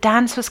 and the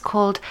dance was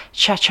called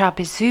Cha Cha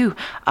Bisou.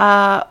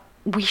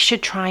 We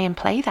should try and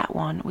play that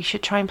one. We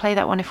should try and play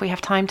that one if we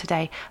have time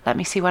today. Let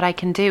me see what I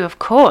can do. Of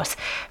course.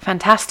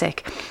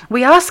 Fantastic.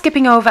 We are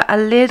skipping over a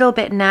little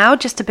bit now,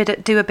 just to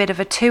do a bit of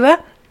a tour.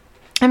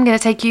 I'm going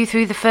to take you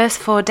through the first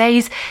 4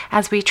 days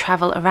as we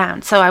travel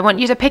around. So I want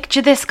you to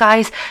picture this,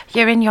 guys.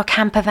 You're in your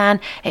camper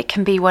van. It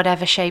can be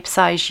whatever shape,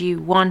 size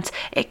you want.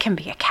 It can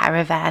be a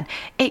caravan.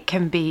 It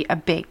can be a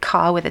big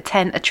car with a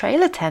tent, a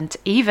trailer tent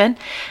even.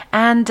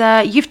 And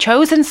you've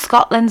chosen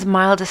Scotland's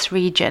mildest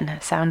region.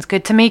 Sounds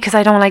good to me because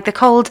I don't like the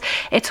cold.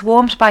 It's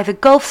warmed by the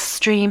Gulf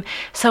Stream,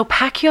 so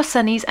pack your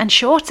sunnies and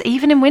shorts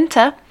even in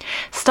winter.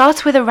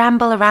 Start with a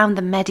ramble around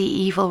the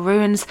medieval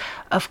ruins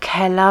of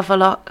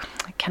Caerlavelock.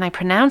 can I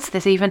pronounce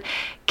this even?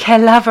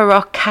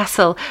 Kelavarok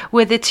Castle,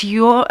 with its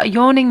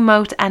yawning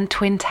moat and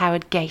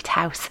twin-towered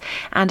gatehouse.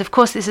 And of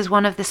course, this is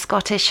one of the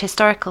Scottish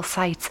historical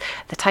sites,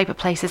 the type of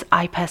places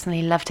I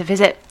personally love to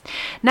visit.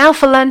 Now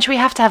for lunch, we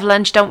have to have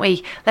lunch, don't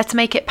we? Let's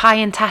make it pie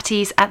and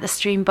tatties at the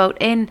Streamboat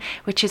Inn,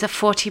 which is a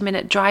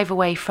 40-minute drive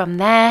away from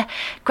there.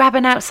 Grab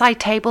an outside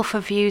table for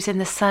views in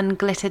the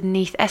sun-glittered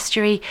Neath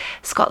Estuary,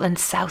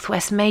 Scotland's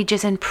southwest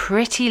majors and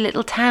pretty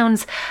little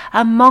towns.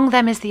 Among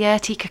them is the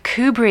Urty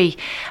Kirkcudbright,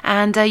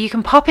 and you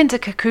can pop into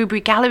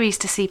Kirkcudbright galleries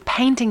to see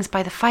paintings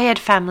by the Fayed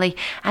family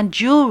and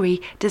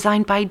jewellery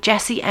designed by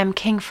Jessie M.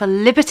 King for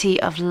Liberty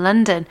of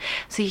London.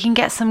 So you can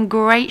get some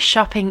great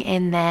shopping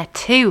in there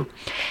too,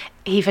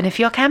 even if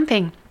you're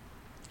camping.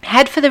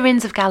 Head for the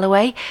Rins of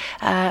Galloway,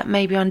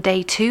 maybe on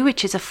day 2,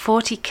 which is a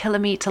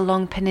 40-kilometre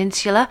long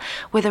peninsula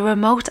with a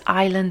remote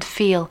island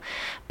feel.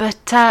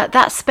 But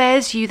that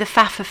spares you the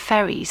faff of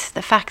ferries,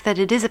 the fact that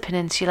it is a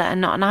peninsula and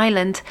not an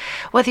island.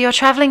 Whether you're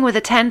travelling with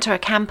a tent or a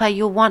camper,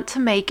 you'll want to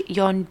make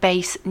your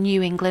base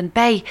New England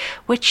Bay,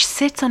 which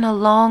sits on a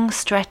long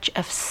stretch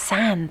of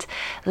sand,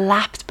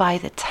 lapped by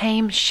the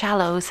tame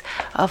shallows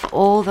of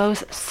all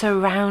those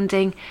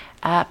surrounding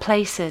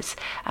places.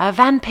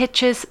 Van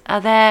pitches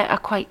are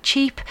quite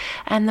cheap,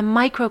 and the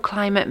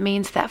microclimate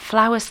means that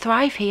flowers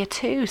thrive here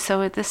too,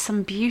 so there's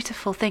some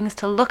beautiful things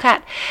to look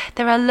at.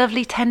 There are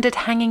lovely tended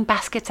hanging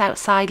baskets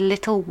outside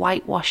little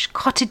whitewashed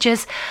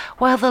cottages,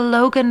 while the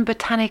Logan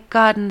Botanic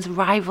Gardens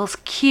rivals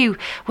Kew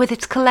with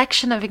its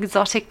collection of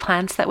exotic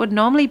plants that would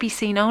normally be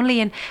seen only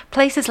in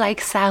places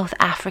like South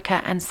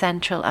Africa and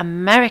Central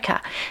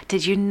America.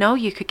 Did you know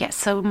you could get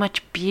so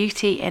much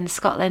beauty in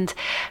Scotland?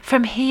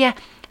 From here,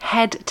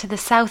 head to the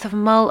south of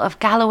Mull of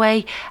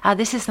Galloway.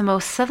 This is the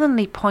most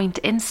southerly point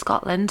in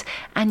Scotland,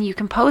 and you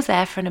can pose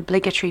there for an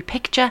obligatory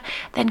picture,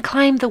 then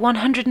climb the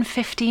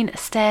 115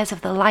 stairs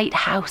of the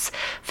lighthouse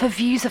for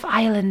views of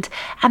Ireland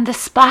and the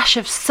splash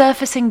of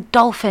surfacing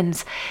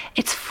dolphins.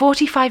 It's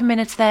 45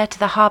 minutes there to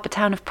the harbour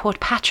town of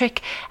Portpatrick,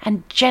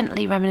 and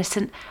gently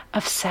reminiscent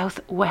of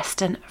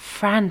southwestern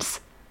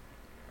France.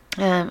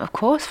 Of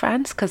course,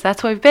 France, because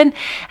that's where we've been.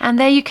 And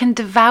there you can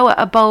devour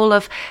a bowl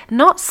of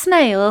not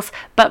snails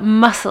but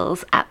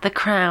mussels at the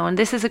Crown.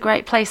 This is a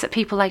great place that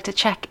people like to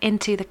check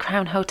into, the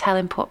Crown Hotel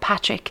in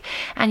Portpatrick,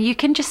 and you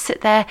can just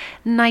sit there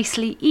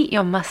nicely, eat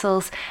your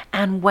mussels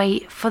and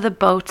wait for the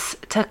boats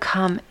to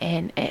come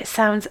in. It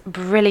sounds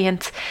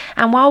brilliant.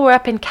 And while we're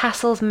up in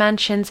castles,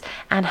 mansions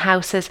and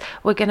houses,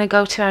 we're going to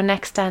go to our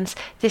next dance.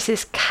 This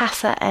is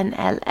Casa en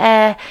el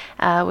Air,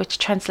 which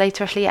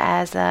translates roughly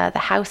as the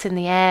house in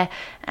the air.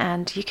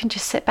 And you can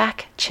just sit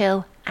back,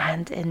 chill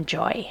and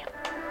enjoy.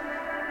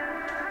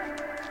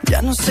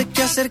 Ya no sé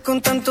qué hacer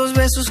con tantos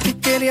besos que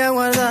quería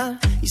guardar,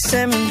 y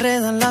se me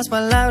enredan las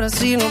palabras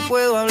y no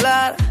puedo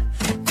hablar.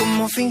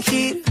 ¿Cómo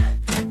fingir,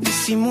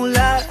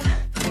 disimular?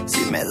 Si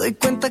me doy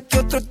cuenta que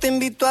otro te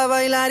invitó a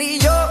bailar y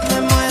yo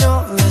me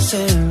muero de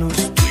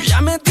celos. Tú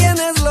ya me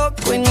tienes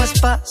loco y no es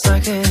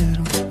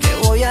pasajero.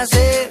 ¿Qué voy a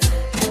hacer?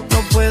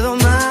 No puedo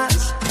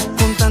más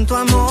con tanto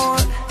amor.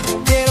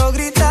 Quiero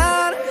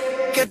gritar,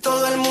 que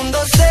todo el mundo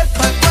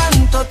sepa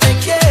cuánto te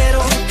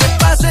quiero. Que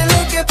pase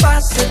lo que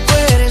pase, tú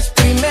eres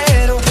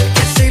primero.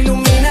 Que se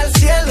ilumina el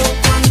cielo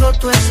cuando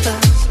tú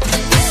estás,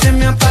 y se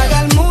me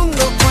apaga el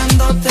mundo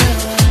cuando te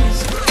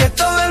vas. Que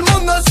todo el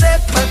mundo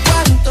sepa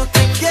cuánto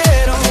te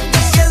quiero.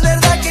 Y si es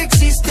verdad que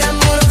existe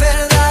amor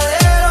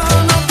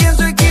verdadero, no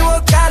pienso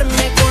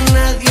equivocarme con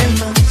nadie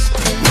más.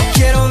 No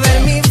quiero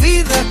ver mi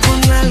vida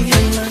con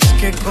alguien más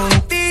que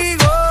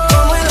contigo.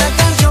 Como en la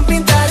canción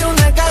pintaré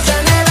una casa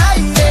en el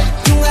aire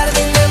y un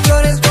jardín de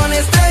flores con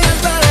estrellas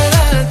para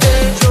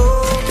darte. Yo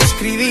te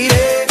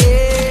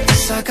escribiré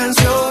esa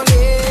canción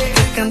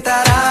que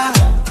cantará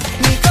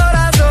mi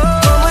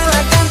corazón. Como en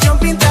la canción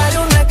pintaré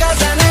una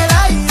casa en el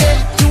aire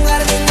y un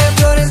jardín de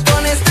flores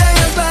con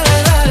estrellas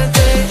para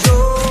darte.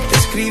 Yo te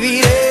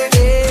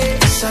escribiré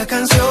esa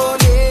canción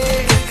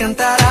que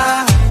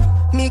cantará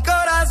mi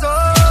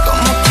corazón.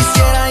 Como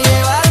quisiera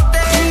llevarte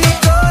en mi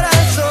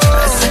corazón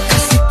a esa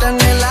casita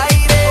en el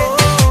aire.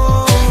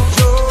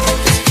 Yo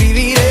te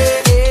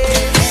escribiré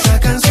esa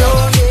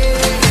canción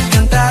que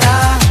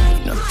cantará.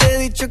 No te he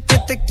dicho que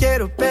te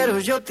quiero, pero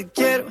yo te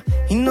quiero.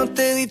 Y no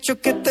te he dicho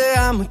que te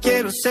amo,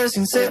 quiero ser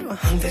sincero.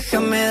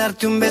 Déjame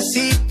darte un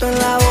besito en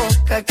la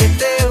boca, que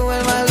te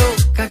vuelva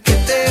loca, que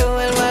te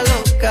vuelva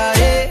loca,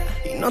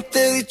 Y no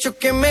te he dicho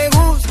que me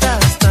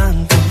gustas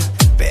tanto,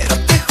 pero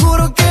te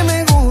juro que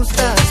me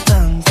gustas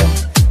tanto.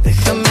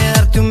 Déjame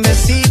darte un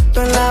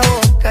besito en la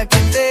boca, que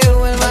te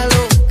vuelva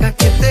loca,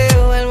 que te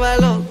vuelva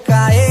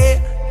loca,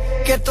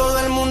 Que todo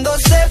el mundo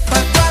sepa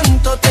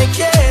cuánto te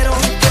quiero.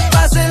 Que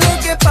pase lo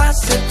que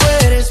pase, tú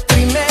eres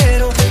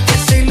primero. Que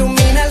se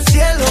ilumina el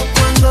cielo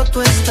cuando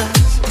tú estás,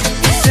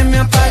 y se me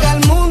apaga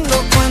el mundo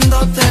cuando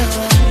te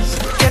vas.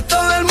 Que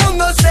todo el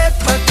mundo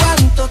sepa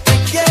cuánto te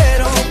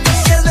quiero. Y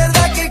si es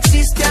verdad que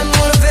existe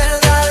amor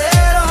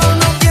verdadero,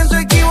 no pienso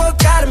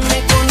equivocarme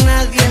con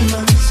nadie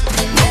más.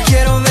 No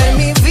quiero ver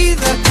mi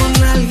vida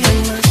con alguien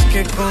más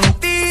que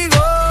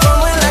contigo.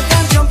 Como en la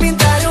canción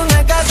pintaré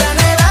una casa en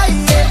el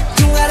aire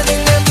y un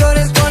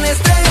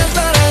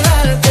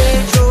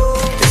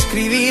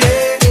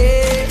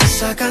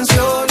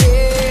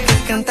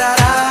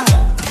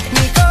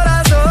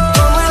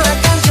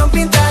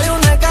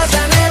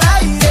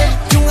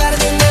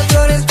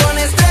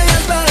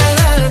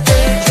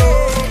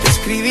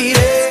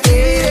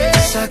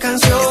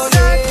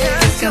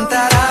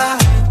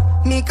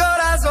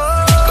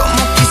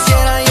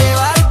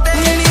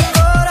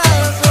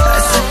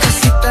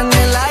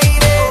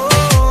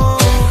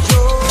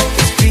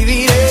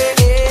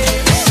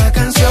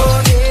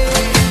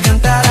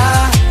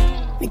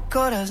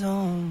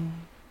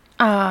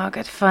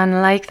good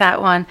fun. Like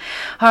that one.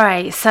 All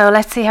right, so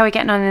let's see how we're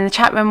getting on in the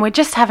chat room. We're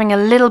just having a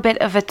little bit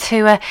of a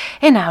tour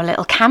in our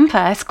little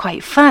camper. It's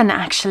quite fun,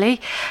 actually.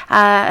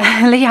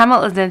 Lee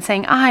Hamilton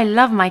saying, I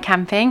love my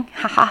camping.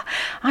 Haha,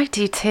 I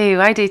do too.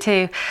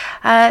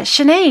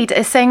 Sinead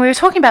is saying, we were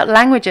talking about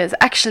languages.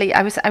 Actually,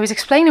 I was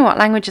explaining what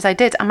languages I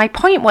did, and my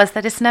point was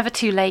that it's never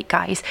too late,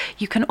 guys.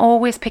 You can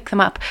always pick them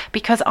up,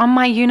 because on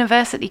my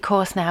university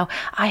course now,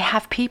 I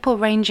have people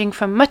ranging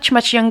from much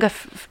younger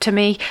to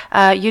me,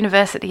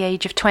 university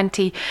age of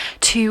 20,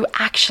 to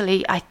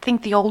actually, I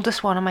think the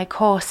oldest one on my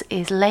course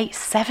is late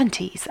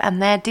 70s,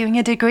 and they're doing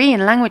a degree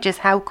in languages.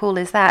 How cool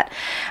is that?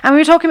 And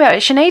we were talking about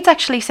it. Sinead's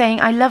actually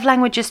saying, I love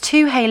languages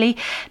too, Hayley.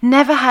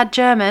 Never had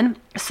German,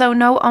 so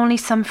know only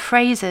some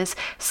phrases.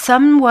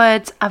 Some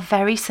words are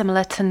very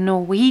similar to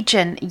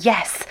Norwegian.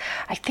 Yes,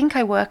 I think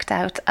I worked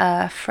out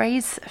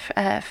phrases.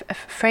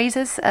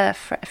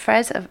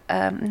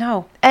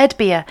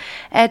 Erdbeer.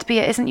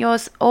 Erdbeer, isn't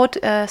yours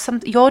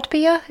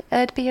Jordbeer?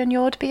 Erdbeer and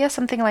Jordbeer,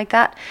 something like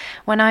that.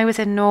 When I was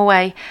in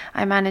Norway,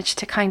 I managed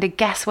to kind of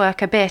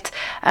guesswork a bit.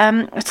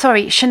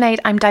 Sorry, Sinead,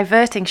 I'm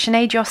diverting.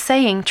 Sinead, you're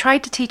saying,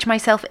 tried to teach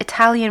myself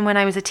Italian when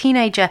I was a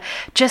teenager.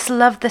 Just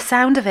loved the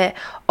sound of it.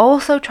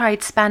 Also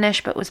tried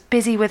Spanish, but was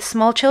busy with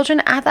small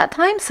children at that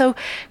time, so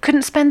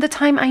couldn't spend the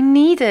time I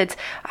needed.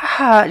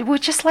 We're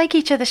just like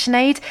each other,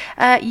 Sinead.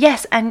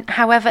 Yes, and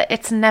however,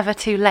 it's never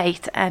too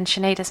late, and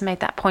Sinead has made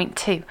that point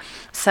too.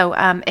 So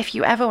if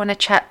you ever want to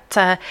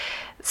chat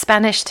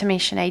Spanish to me,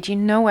 Sinead, you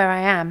know where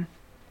I am.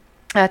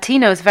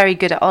 Tino is very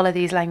good at all of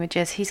these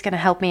languages. He's going to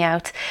help me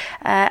out.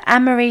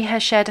 Anne-Marie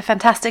has shared a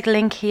fantastic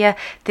link here.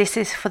 This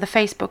is for the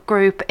Facebook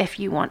group if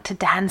you want to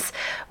dance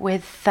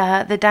with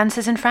the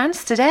dancers in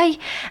France today.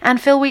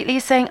 And Phil Wheatley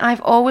is saying, I've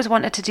always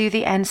wanted to do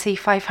the NC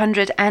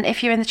 500. And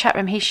if you're in the chat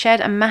room, he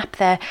shared a map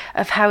there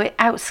of how it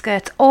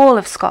outskirts all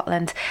of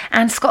Scotland.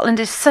 And Scotland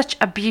is such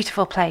a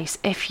beautiful place.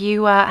 If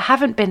you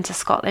haven't been to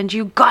Scotland,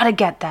 you got to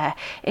get there.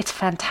 It's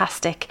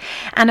fantastic.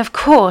 And of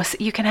course,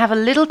 you can have a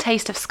little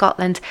taste of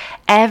Scotland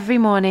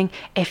every morning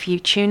if you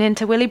tune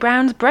into Willie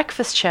Brown's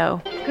breakfast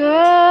show.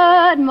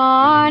 Good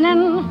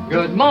morning.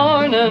 Good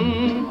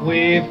morning.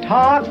 We've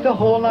talked the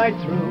whole night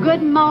through.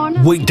 Good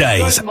morning.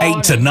 Weekdays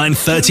 8 to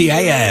 9:30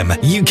 a.m.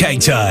 UK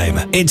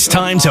time. It's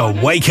time to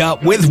wake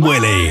up with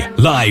Willie.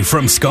 Live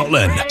from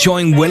Scotland.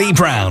 Join Willie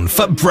Brown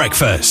for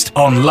breakfast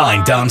on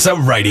Line Dancer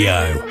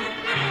Radio.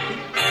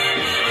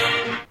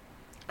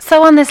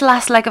 So on this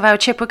last leg of our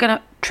trip, we're going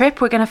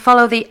to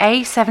follow the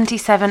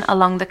A77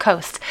 along the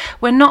coast.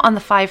 We're not on the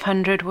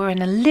 500, we're in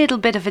a little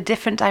bit of a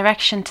different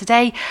direction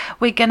today.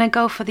 We're going to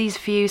go for these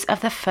views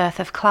of the Firth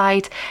of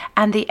Clyde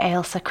and the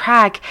Ailsa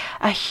Crag,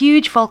 a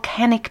huge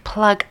volcanic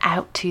plug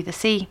out to the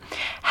sea.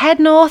 Head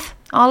north,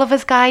 all of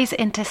us guys,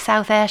 into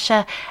South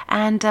Ayrshire,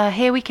 and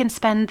here we can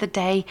spend the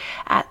day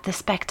at the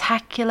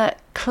spectacular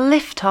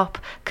clifftop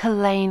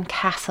Culzean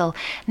Castle.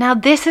 Now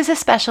this is a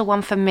special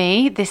one for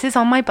me. This is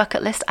on my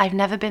bucket list. I've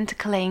never been to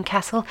Culzean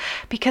Castle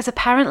because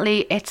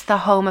apparently it's the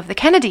home of the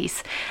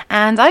Kennedys,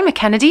 and I'm a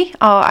Kennedy.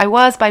 I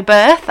was by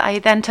birth. I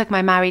then took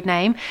my married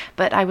name,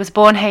 but I was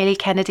born Hayley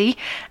Kennedy.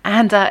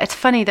 And it's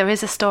funny, there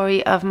is a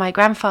story of my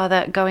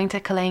grandfather going to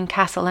Culzean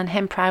Castle and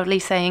him proudly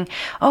saying,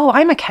 oh,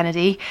 I'm a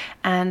Kennedy,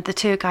 and the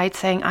tour guide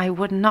saying, I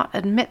would not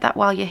admit that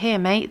while you're here,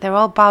 mate. They're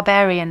all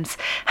barbarians.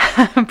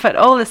 But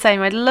all the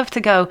same, I'd love to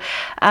go.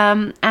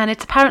 And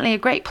it's apparently a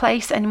great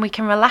place, and we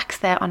can relax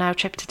there on our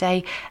trip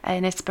today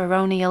in its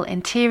baronial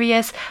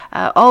interiors.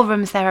 All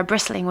rooms there are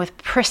bristling with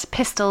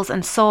pistols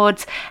and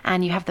swords,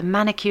 and you have the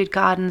manicured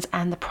gardens,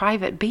 and the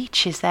private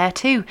beach is there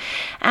too.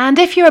 And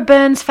if you're a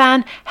Burns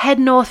fan, head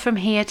north from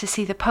here to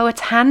see the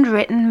poet's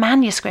handwritten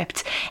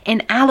manuscript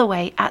in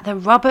Alloway at the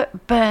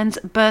Robert Burns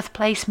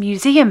Birthplace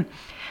Museum.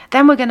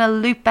 Then we're going to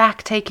loop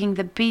back, taking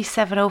the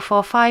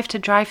B7045 to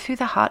drive through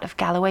the heart of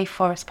Galloway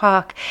Forest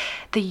Park,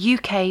 the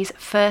UK's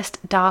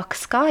first dark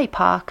sky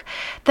park.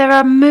 There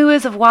are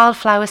moors of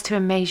wildflowers to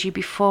amaze you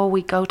before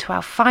we go to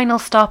our final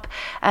stop,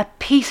 a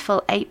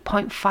peaceful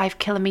 8.5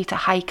 kilometre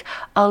hike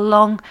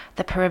along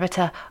the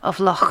perimeter of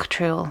Loch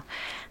Truel.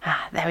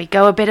 There we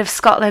go, a bit of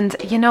Scotland.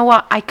 You know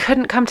what? I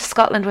couldn't come to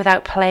Scotland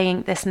without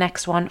playing this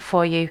next one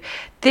for you.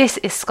 This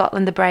is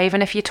Scotland the Brave,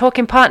 and if you're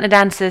talking partner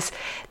dancers,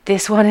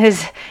 this one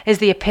is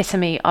the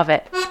epitome of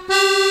it.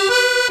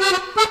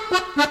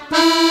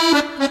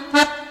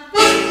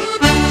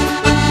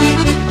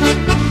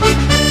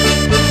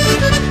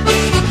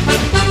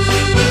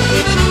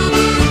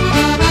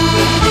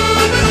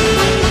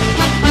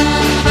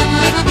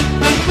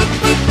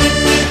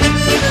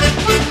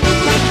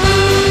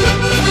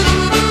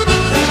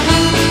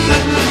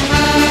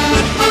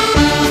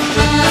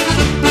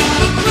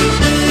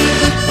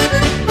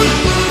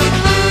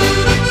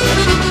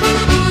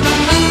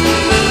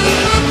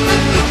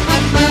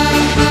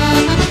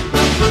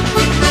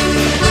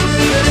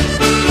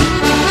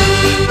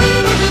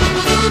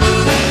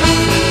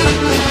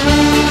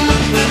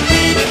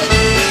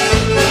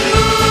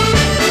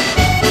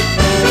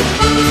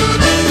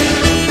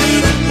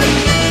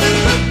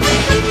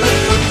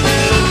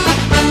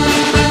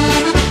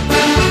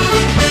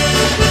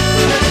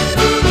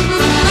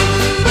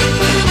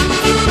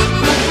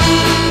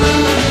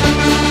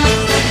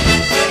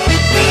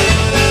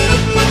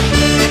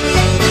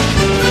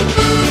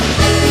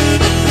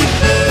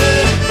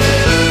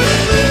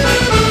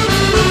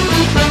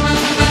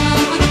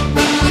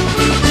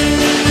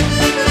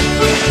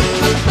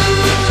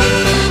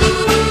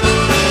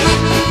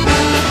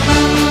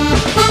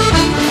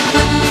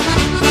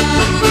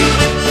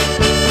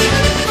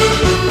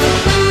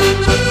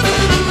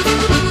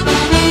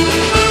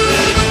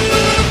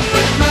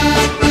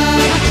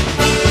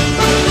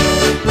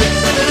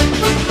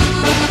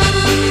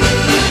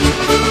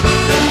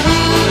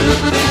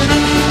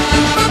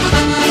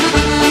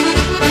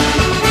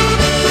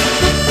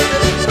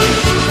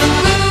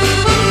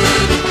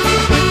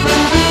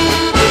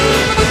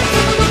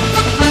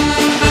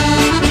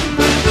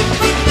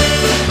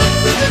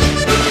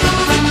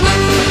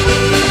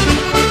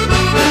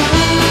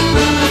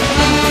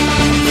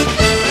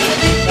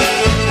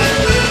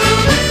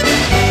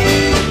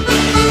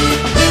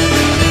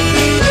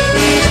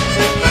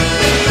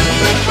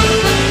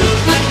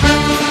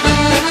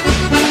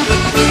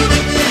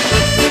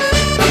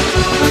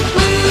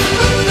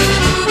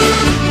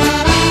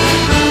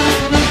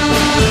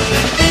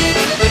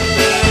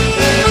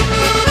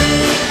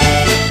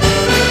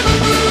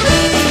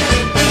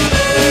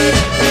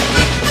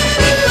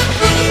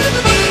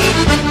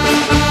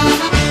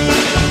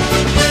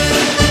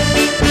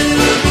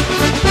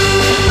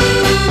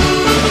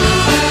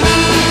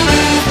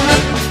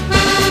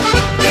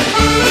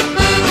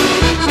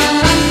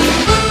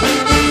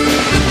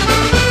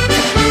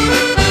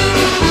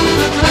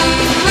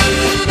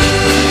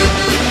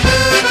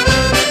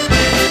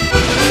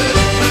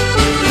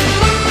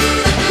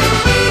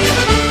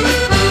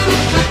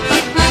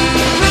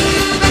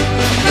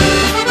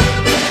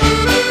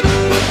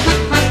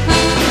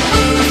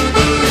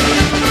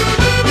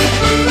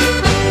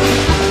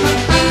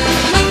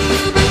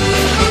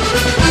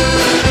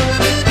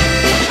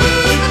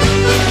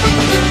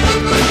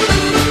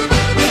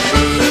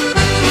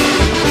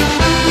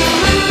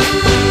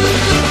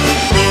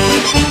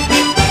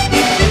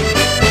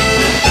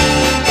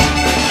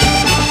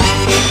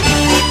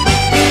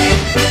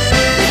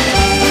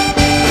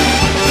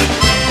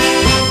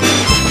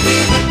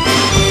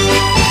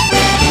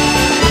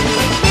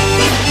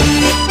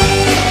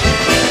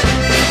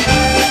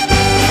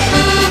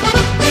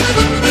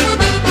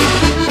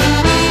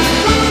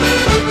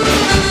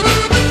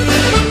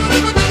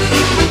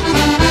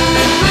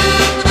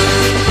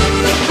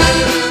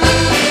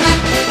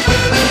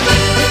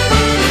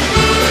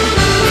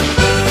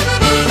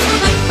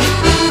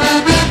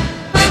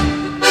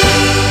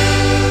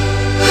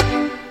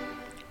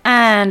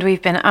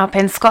 we've been up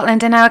in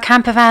Scotland in our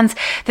camper vans.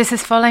 This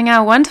is following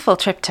our wonderful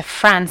trip to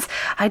France.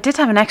 I did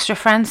have an extra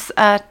France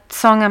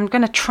song. I'm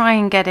going to try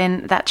and get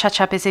in that Cha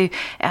Cha Bisou.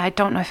 I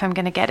don't know if I'm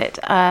going to get it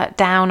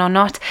down or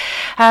not.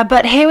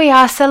 But here we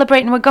are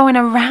celebrating. We're going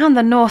around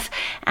the north.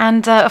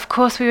 And of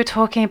course, we were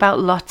talking about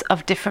lots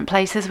of different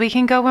places we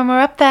can go when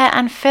we're up there.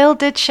 And Phil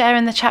did share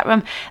in the chat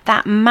room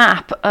that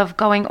map of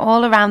going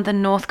all around the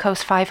North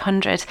Coast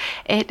 500.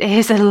 It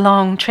is a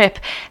long trip.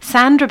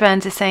 Sandra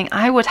Burns is saying,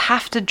 I would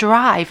have to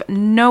drive.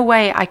 No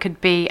way I could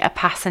be a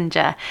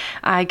passenger.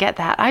 I get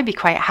that. I'd be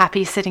quite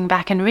happy sitting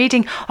back and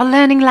reading or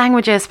learning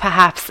languages,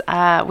 perhaps.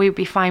 We'd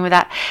be fine with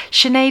that.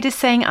 Sinead is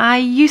saying, I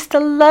used to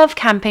love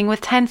camping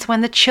with tents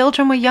when the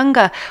children were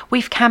younger.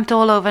 We've camped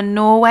all over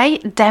Norway,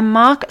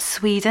 Denmark,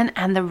 Sweden,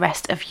 and the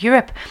rest of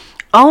Europe.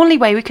 Only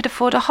way we could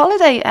afford a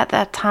holiday at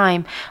that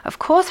time. Of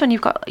course, when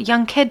you've got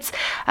young kids.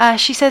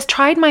 She says,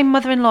 tried my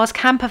mother-in-law's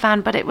camper van,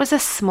 but it was a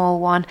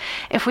small one.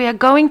 If we are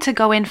going to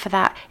go in for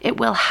that, it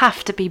will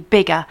have to be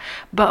bigger.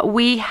 But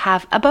we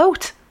have a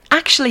boat.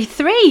 Actually,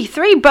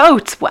 three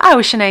boats. Wow,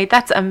 Sinead,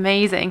 that's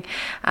amazing.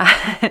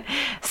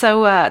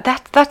 So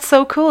that's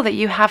so cool that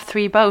you have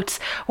 3 boats.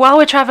 While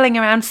we're travelling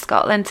around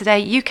Scotland today,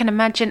 you can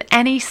imagine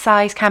any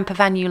size camper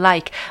van you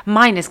like.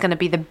 Mine is going to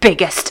be the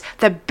biggest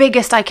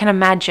I can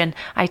imagine,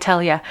 I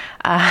tell you,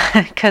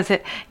 because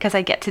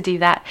I get to do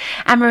that.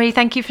 Anne-Marie,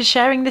 thank you for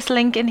sharing this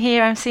link in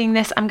here. I'm seeing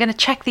this. I'm going to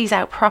check these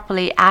out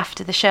properly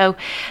after the show.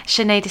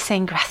 Sinead is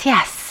saying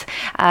gracias.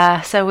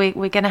 So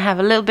we're going to have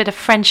a little bit of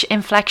French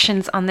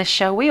inflections on this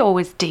show. We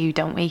always do,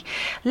 don't we?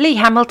 Lee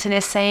Hamilton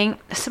is saying,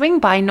 swing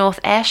by North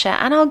Ayrshire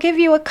and I'll give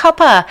you a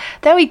cuppa.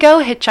 There we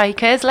go,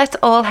 hitchhikers. Let's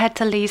all head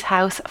to Lee's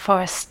house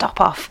for a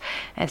stop off.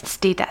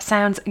 Indeed, that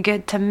sounds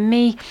good to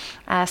me.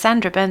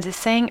 Sandra Burns is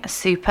saying,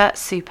 super,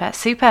 super,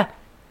 super.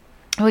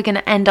 We're going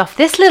to end off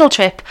this little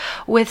trip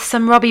with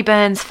some Robbie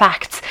Burns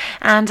facts.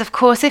 And of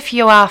course, if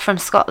you are from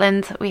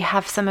Scotland, we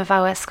have some of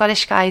our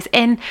Scottish guys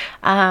in.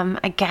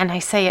 Again, I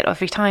say it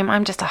every time,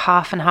 I'm just a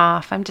half and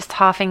half. I'm just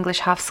half English,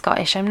 half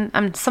Scottish.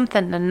 I'm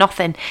something and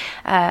nothing,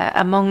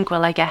 a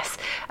mongrel, I guess.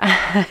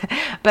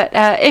 But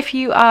if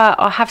you are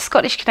or have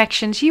Scottish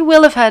connections, you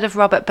will have heard of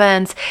Robert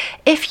Burns.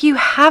 If you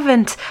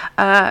haven't,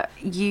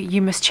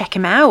 you must check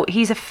him out.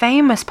 He's a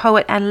famous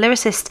poet and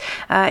lyricist.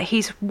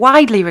 He's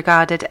widely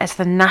regarded as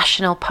the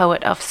national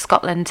poet of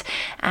Scotland,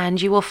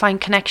 and you will find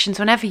connections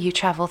whenever you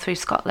travel through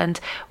Scotland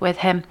with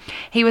him.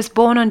 He was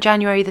born on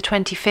January the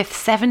 25th,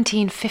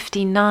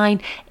 1759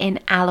 in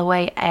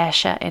Alloway,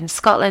 Ayrshire in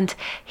Scotland.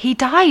 He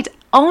died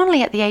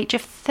only at the age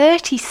of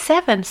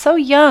 37, so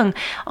young,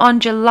 on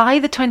July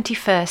the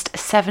 21st,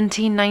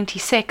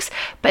 1796.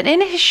 But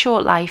in his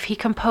short life, he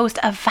composed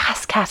a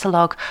vast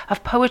catalogue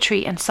of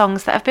poetry and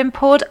songs that have been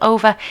pored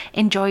over,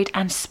 enjoyed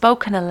and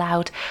spoken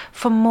aloud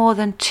for more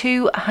than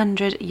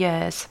 200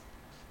 years.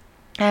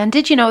 And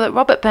did you know that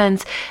Robert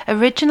Burns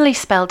originally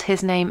spelled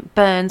his name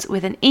Burns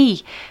with an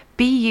E,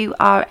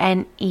 B-U-R-N-E-S?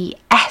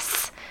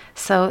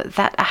 So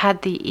that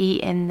had the E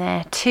in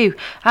there too.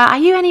 Are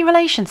you any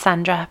relation,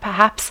 Sandra?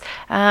 Perhaps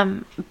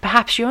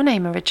your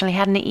name originally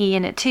had an E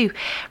in it too.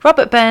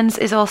 Robert Burns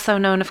is also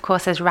known, of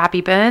course, as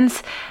Rabbie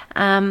Burns.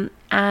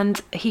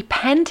 And he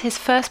penned his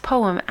first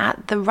poem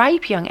at the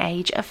ripe young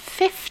age of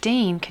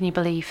 15, can you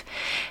believe?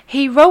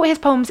 He wrote his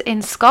poems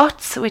in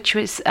Scots, which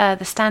was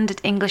the standard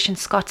English and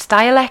Scots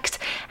dialect,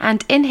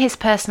 and in his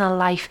personal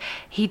life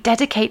he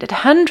dedicated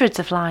hundreds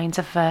of lines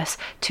of verse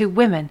to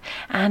women,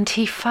 and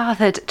he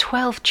fathered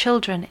 12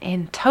 children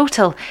in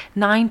total,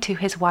 9 to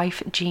his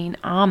wife Jean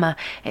Armour.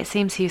 It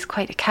seems he was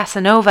quite a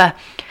Casanova.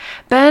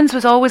 Burns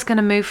was always going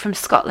to move from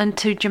Scotland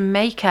to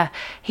Jamaica.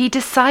 He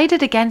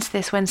decided against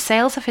this when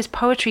sales of his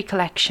poetry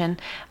collection,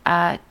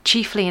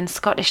 chiefly in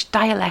Scottish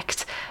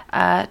dialect,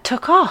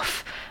 took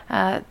off.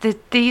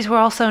 These were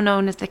also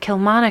known as the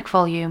Kilmarnock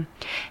volume.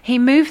 He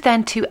moved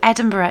then to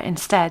Edinburgh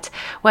instead,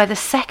 where the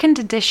second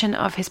edition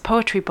of his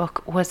poetry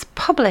book was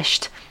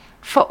published.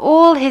 For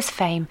all his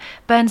fame,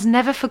 Burns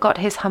never forgot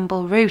his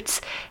humble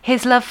roots.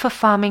 His love for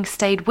farming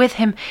stayed with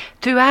him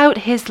throughout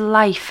his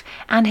life,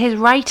 and his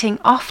writing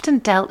often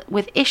dealt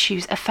with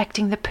issues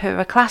affecting the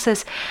poorer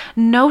classes,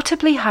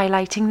 notably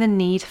highlighting the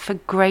need for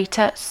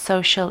greater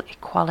social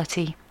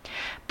equality.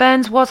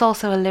 Burns was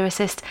also a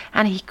lyricist,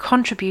 and he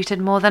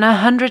contributed more than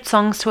 100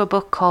 songs to a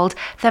book called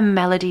The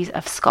Melodies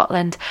of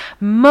Scotland.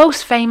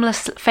 Most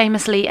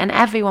famously, and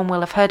everyone will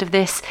have heard of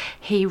this,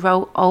 he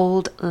wrote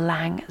Auld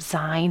Lang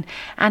Syne,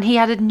 and he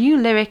added new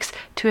lyrics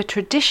to a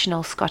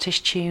traditional Scottish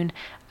tune,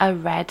 A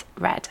Red,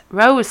 Red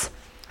Rose.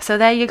 So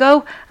there you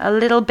go, a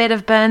little bit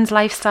of Burns'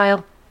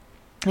 lifestyle.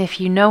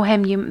 If you know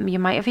him, you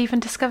might have even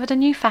discovered a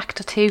new fact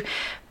or two,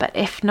 but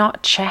if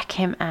not, check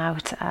him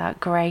out.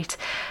 Great.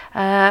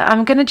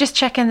 I'm going to just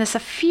check in. There's a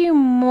few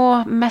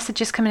more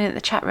messages coming in at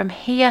the chat room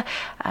here.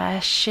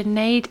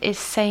 Sinead is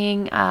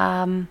saying...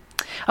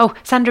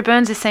 Sandra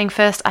Burns is saying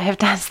first, I have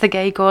danced the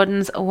Gay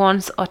Gordons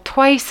once or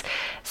twice.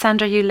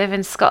 Sandra, you live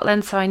in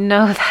Scotland, so I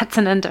know that's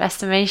an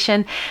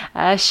underestimation.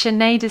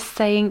 Sinead is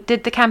saying,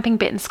 did the camping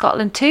bit in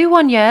Scotland too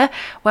 1 year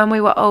when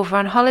we were over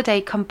on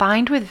holiday,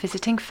 combined with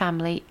visiting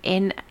family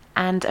in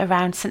and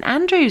around St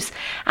Andrews.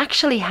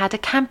 Actually had a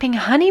camping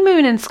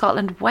honeymoon in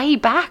Scotland way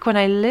back when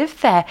I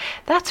lived there.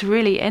 That's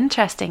really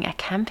interesting, a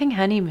camping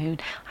honeymoon.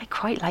 I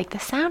quite like the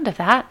sound of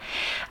that.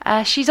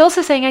 She's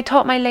also saying, I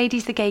taught my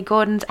ladies the Gay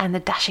Gordons and the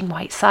Dashing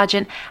White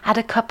Sergeant at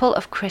a couple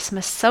of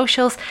Christmas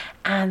socials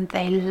and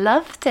they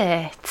loved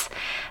it.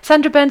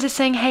 Sandra Burns is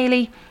saying,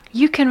 Hayley,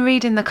 you can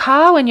read in the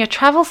car when you're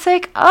travel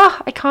sick. Oh,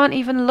 I can't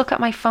even look at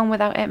my phone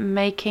without it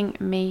making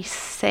me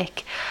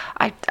sick.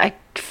 I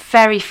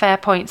very fair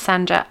point,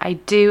 Sandra. I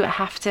do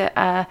have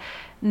to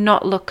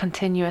not look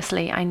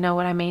continuously. I know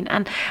what I mean.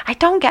 And I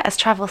don't get as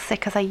travel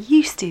sick as I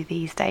used to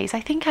these days. I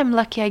think I'm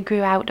lucky I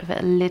grew out of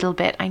it a little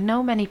bit. I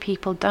know many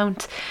people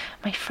don't.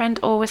 My friend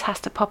always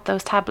has to pop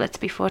those tablets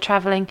before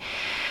travelling.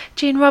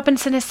 Jean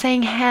Robinson is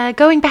saying here,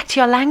 going back to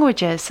your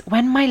languages,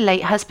 when my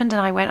late husband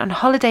and I went on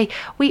holiday,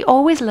 we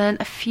always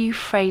learned a few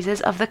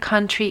phrases of the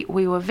country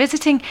we were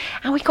visiting,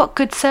 and we got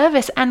good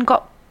service and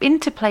got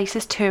into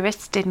places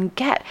tourists didn't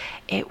get.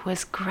 It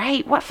was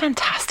great. What a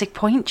fantastic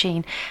point,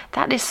 Jean.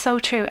 That is so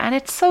true, and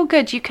it's so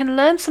good. You can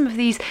learn some of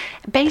these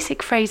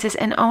basic phrases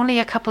in only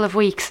a couple of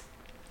weeks.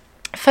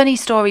 Funny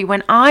story,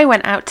 when I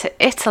went out to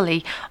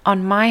Italy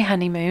on my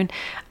honeymoon,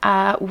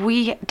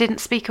 we didn't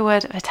speak a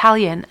word of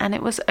Italian, and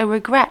it was a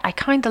regret. I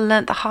kind of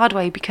learnt the hard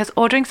way because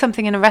ordering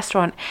something in a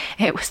restaurant,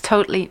 it was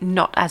totally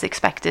not as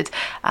expected.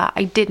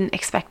 I didn't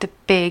expect a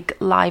big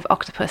live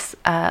octopus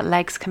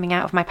legs coming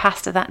out of my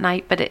pasta that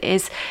night, but it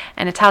is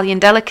an Italian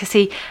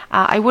delicacy.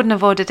 I wouldn't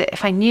have ordered it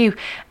if I knew,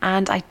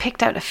 and I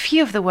picked out a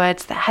few of the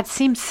words that had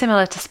seemed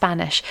similar to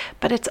Spanish,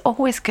 but it's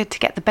always good to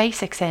get the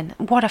basics in.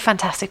 What a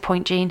fantastic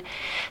point, Jean.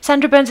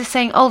 Sandra Burns is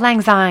saying, Auld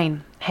Lang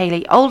Syne.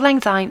 Hayley, Auld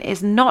Lang Syne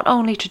is not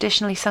only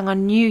traditionally sung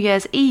on New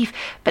Year's Eve,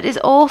 but is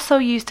also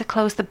used to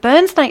close the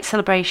Burns Night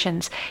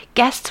celebrations.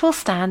 Guests will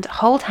stand,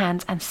 hold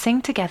hands and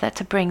sing together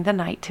to bring the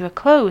night to a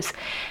close.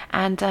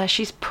 And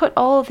she's put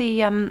all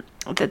the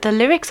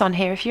lyrics on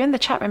here. If you're in the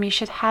chat room, you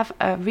should have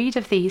a read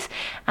of these,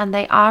 and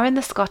they are in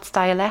the Scots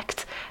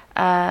dialect.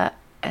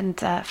 And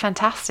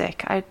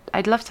fantastic.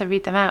 I'd love to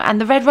read them out. And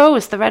the Red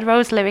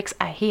Rose lyrics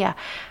are here.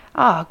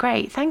 Oh,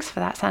 great. Thanks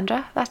for that,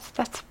 Sandra.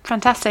 That's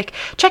fantastic.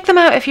 Check them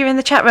out if you're in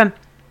the chat room.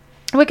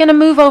 We're going to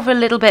move over a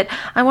little bit.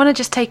 I want to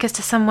just take us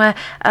to somewhere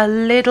a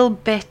little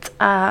bit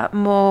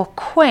more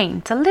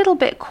quaint, a little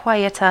bit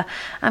quieter.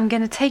 I'm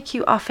going to take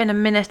you off in a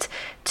minute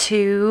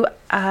to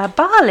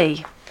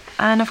Bali.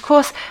 And of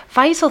course,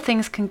 vital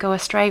things can go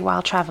astray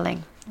while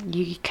traveling.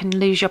 You can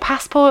lose your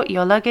passport,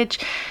 your luggage,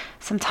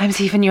 sometimes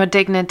even your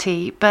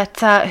dignity.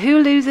 But who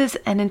loses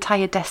an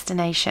entire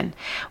destination?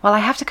 Well, I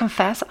have to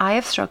confess, I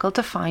have struggled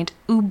to find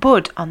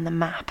Ubud on the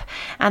map.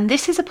 And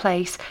this is a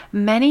place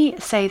many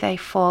say they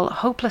fall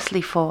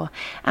hopelessly for.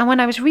 And when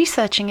I was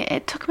researching it,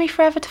 it took me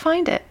forever to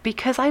find it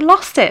because I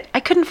lost it. I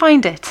couldn't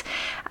find it.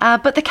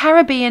 But the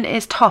Caribbean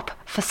is top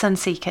for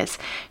sunseekers.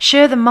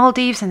 Sure, the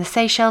Maldives and the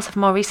Seychelles have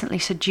more recently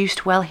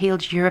seduced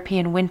well-heeled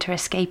European winter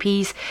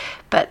escapees,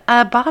 but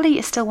Bali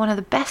is still one of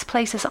the best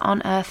places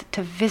on earth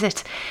to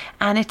visit,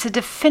 and it's a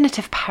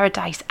definitive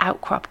paradise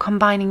outcrop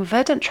combining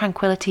verdant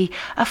tranquility,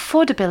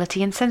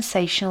 affordability and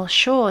sensational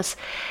shores.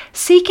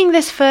 Seeking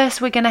this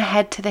first, we're going to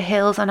head to the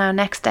hills on our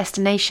next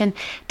destination,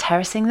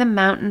 terracing the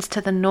mountains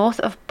to the north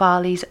of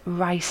Bali's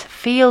rice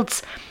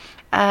fields.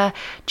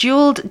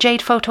 Jeweled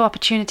jade photo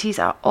opportunities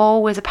are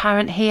always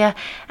apparent here,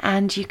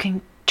 and you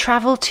can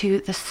travel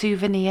to the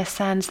souvenir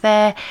stands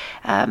there.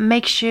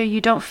 Make sure you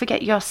don't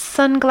forget your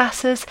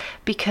sunglasses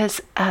because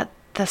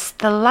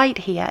the light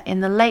here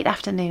in the late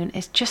afternoon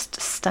is just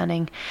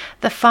stunning.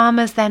 The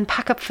farmers then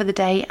pack up for the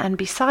day, and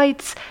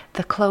besides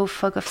the clove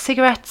fug of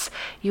cigarettes,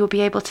 you'll be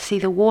able to see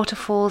the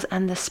waterfalls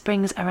and the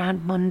springs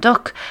around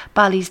Munduk,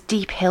 Bali's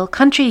deep hill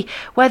country,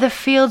 where the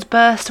fields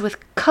burst with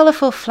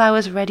colourful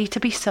flowers ready to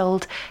be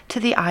sold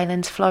to the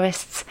island's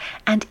florists,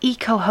 and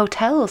eco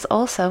hotels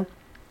also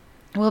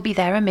will be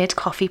there amid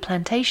coffee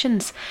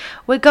plantations.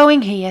 We're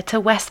going here to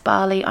West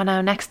Bali on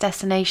our next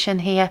destination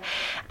here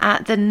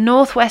at the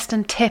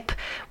northwestern tip.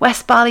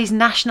 West Bali's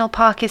National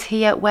Park is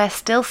here, where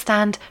still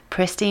stand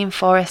pristine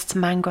forests,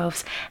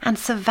 mangroves and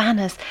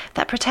savannas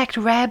that protect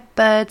rare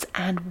birds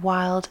and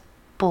wild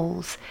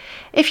bulls.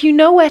 If you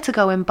know where to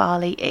go in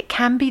Bali, it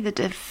can be the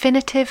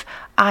definitive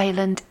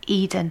island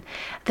Eden.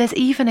 There's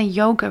even a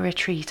yoga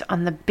retreat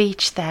on the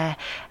beach there,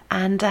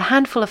 and a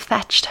handful of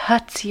thatched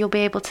huts you'll be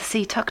able to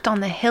see tucked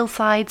on the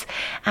hillsides,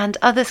 and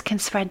others can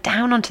spread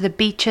down onto the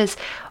beaches,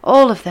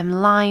 all of them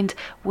lined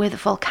with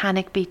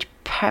volcanic beach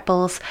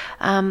pebbles.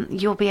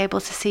 You'll be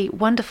able to see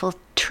wonderful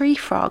tree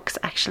frogs,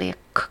 actually a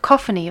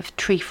cacophony of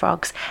tree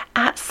frogs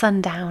at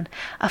sundown.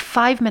 A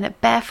 5-minute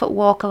barefoot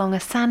walk along a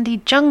sandy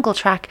jungle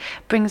track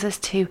brings us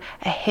to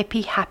a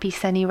hippie happy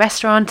sunny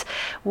restaurant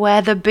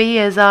where the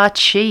beers are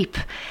cheap,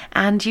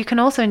 and you can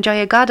also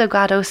enjoy a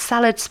gado-gado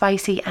salad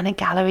spicy, and a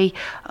gallery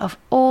of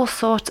all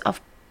sorts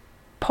of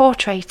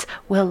portraits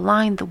will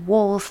line the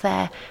walls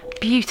there.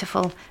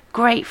 Beautiful,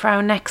 great for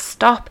our next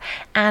stop.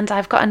 And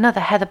I've got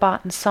another Heather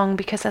Barton song,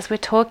 because as we're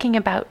talking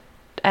about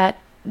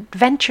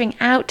venturing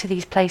out to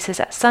these places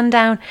at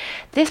sundown,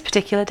 this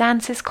particular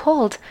dance is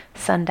called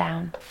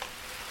Sundown.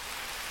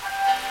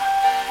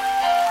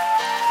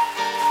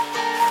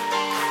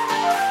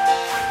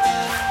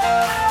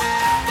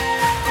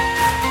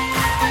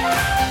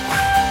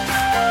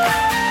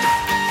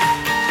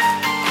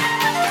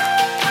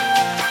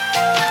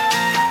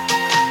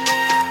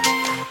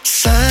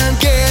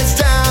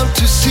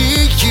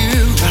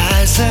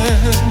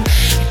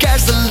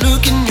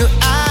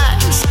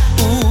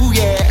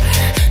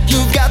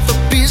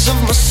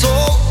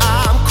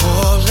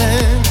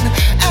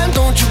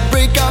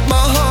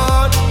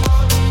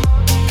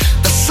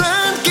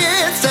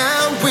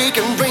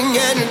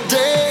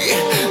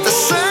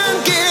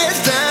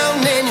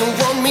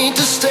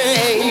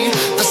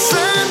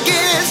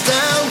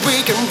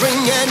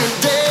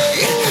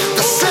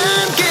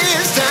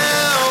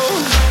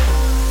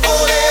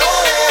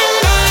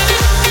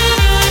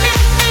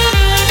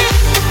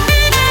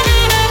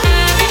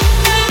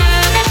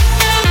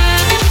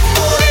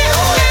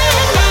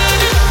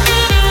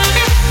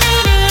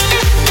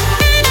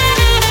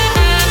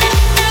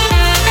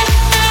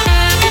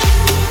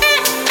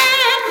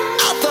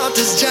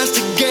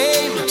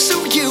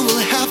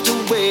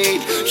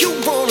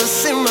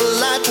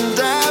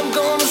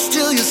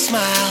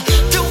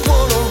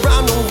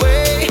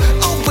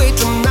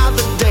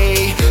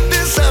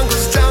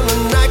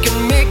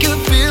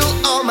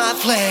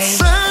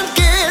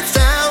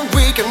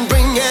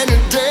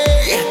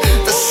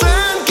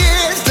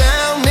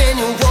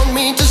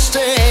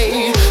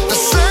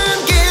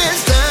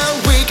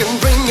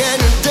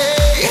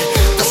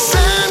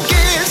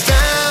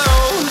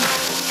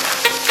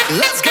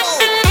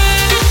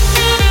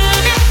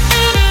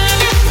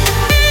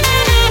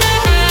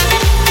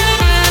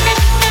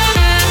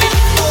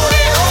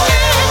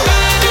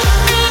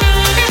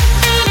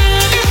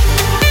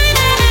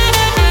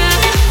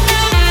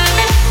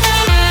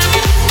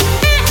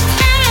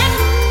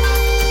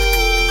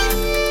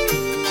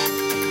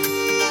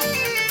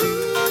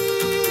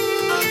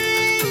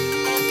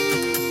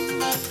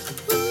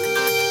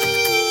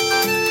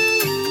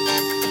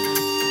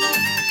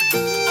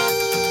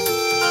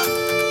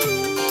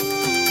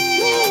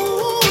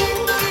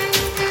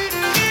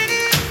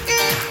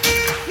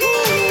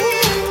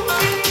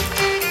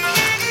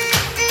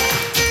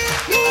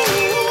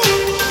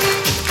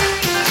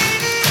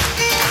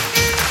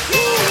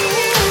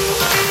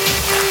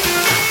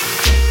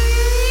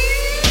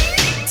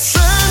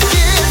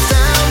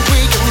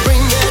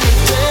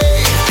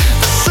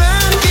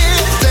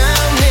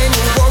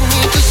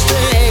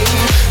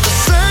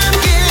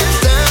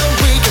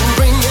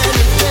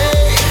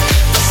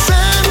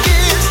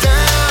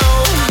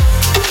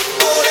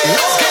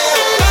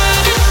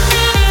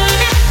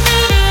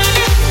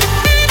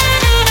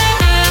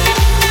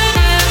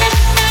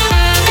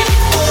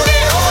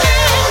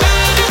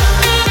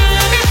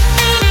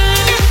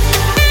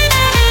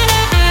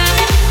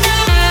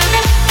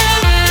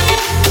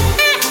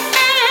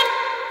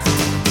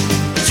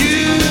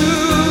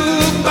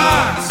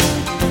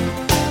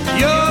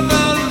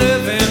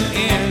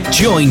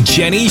 Join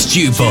Jenny's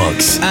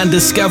Jukebox and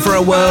discover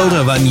a world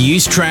of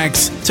unused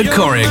tracks to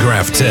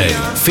choreograph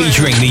to,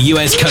 featuring the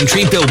US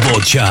Country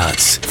Billboard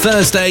charts.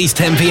 Thursdays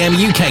 10 p.m.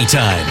 UK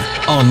time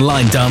on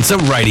Line Dancer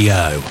Radio.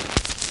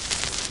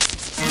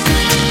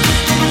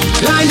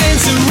 Line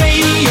Dancer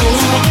Radio,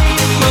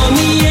 on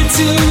the air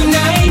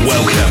tonight.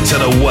 Welcome to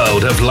the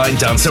world of Line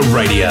Dancer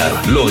Radio.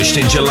 Launched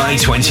in July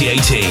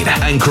 2018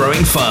 and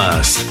growing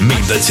fast.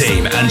 Meet the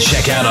team and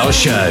check out our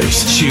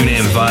shows. Tune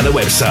in via the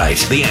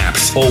website, the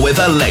apps, or with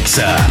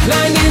Alexa.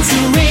 Line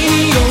Dancer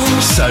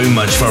Radio. So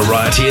much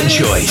variety and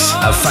choice.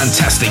 A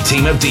fantastic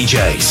team of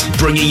DJs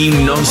bringing you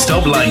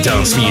non-stop line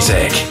dance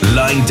music.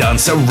 Line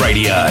Dancer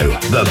Radio,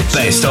 the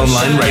best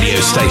online radio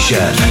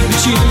station.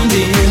 Tuned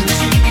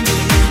in.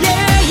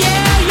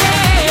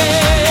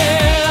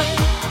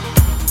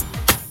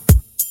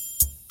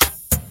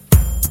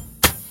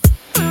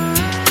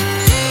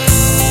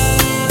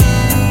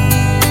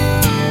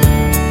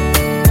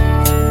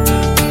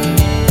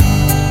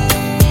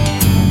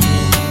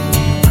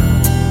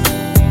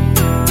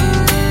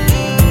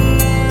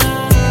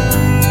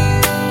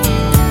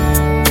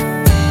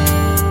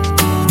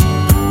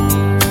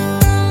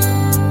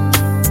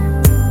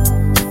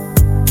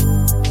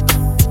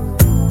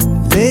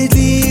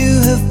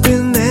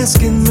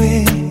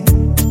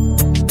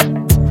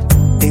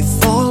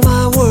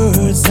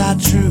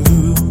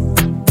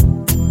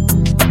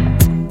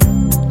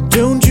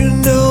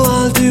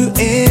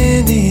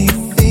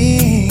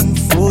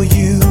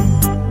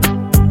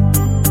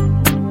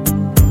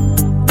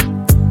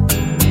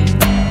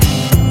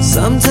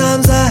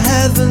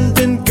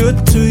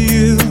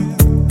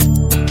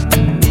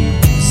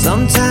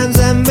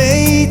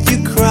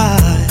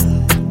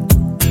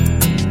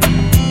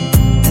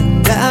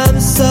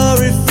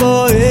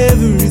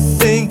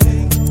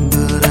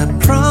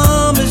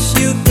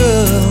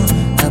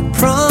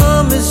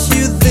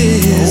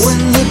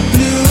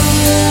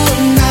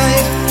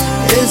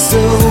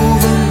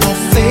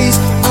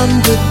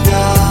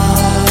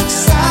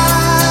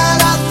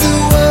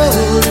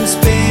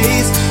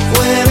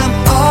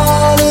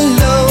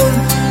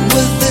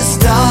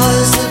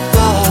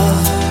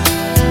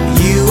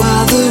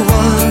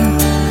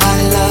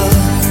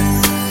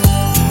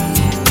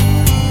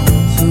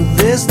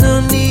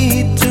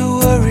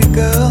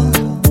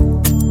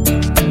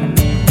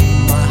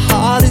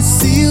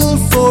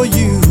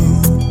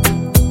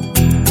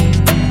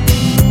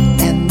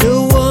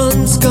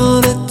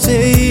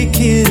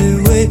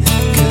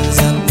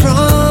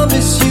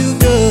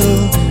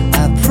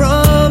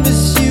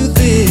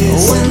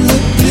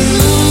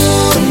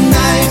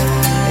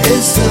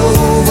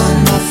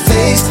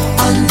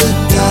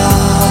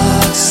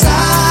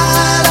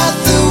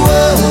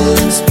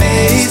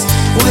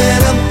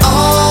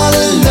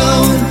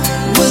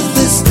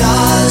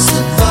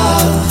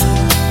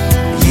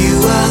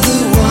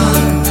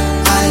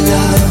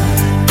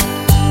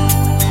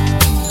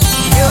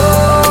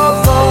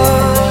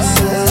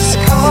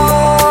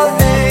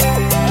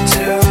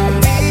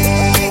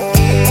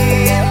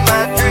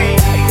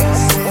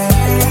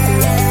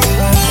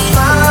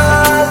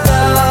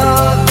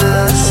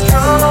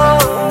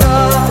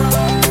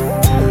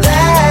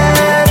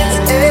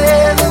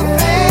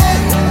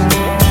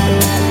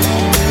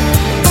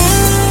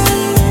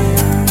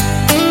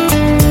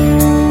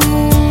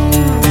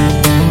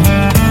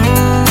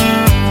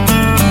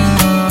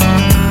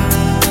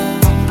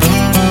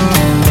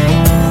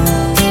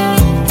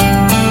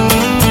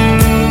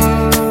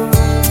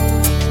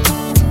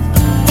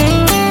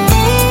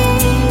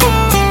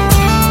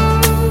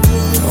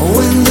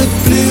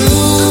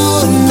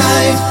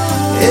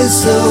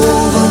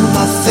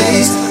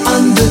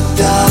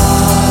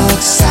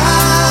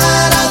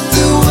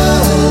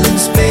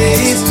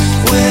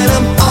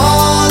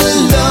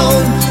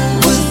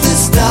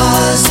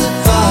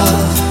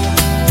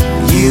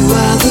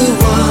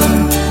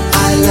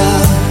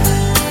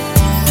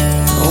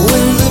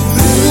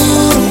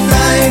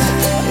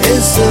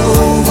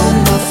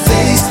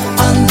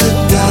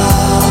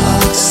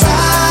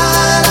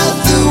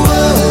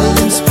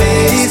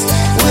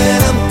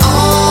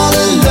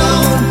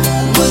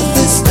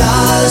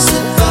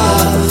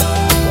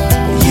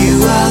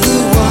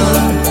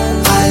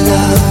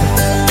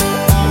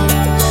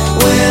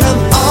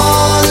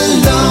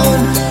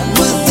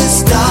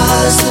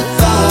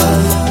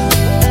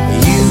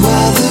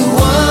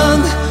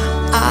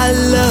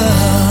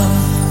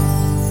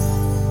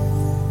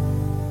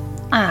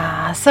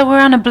 So we're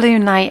on a blue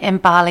night in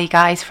Bali,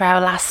 guys, for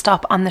our last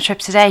stop on the trip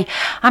today.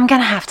 I'm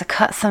going to have to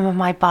cut some of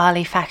my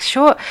Bali facts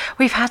short.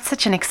 We've had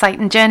such an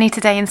exciting journey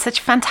today and such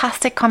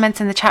fantastic comments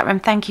in the chat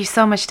room. Thank you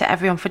so much to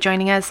everyone for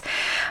joining us.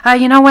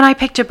 You know, when I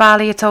picture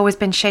Bali, it's always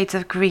been shades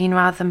of green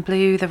rather than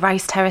blue. The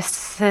rice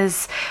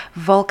terraces,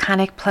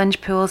 volcanic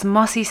plunge pools,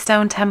 mossy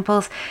stone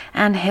temples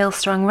and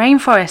hill-strung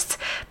rainforests.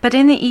 But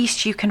in the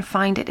east, you can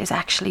find it is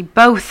actually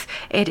both.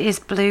 It is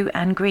blue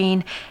and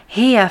green.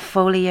 Here,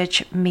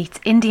 foliage meets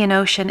Indian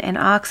Ocean in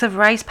arcs of of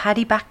rice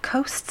paddy back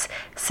coasts,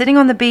 sitting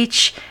on the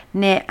beach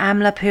near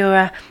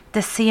Amlapura,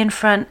 the sea in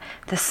front,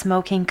 the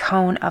smoking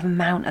cone of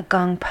Mount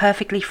Agung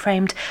perfectly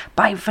framed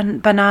by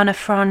banana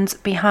fronds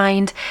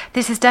behind.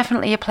 This is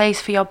definitely a place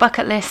for your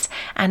bucket list,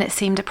 and it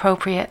seemed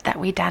appropriate that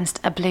we danced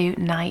a Blue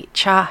Night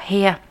Cha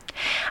here.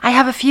 I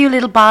have a few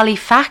little Bali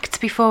facts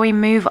before we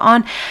move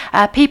on.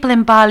 People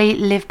in Bali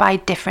live by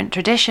different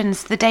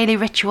traditions, the daily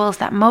rituals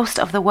that most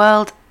of the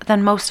world.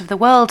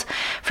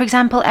 For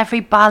example, every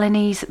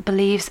Balinese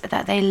believes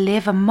that they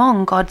live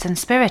among gods and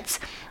spirits.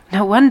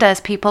 No wonder,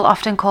 as people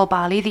often call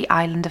Bali the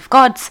island of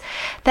gods.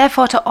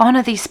 Therefore, to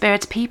honour these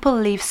spirits, people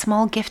leave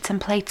small gifts and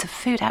plates of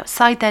food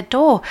outside their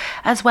door,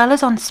 as well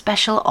as on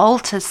special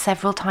altars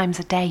several times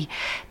a day.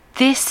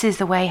 This is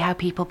the way how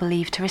people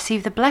believe to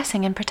receive the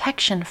blessing and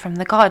protection from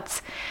the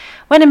gods.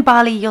 When in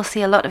Bali, you'll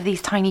see a lot of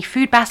these tiny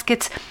food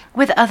baskets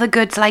with other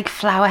goods like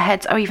flower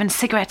heads or even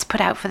cigarettes put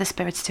out for the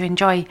spirits to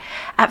enjoy.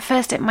 At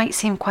first, it might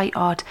seem quite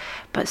odd,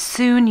 but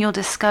soon you'll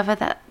discover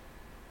that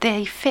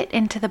they fit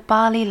into the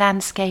Bali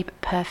landscape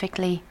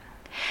perfectly.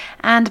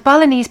 And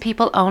Balinese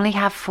people only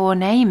have 4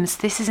 names.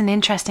 This is an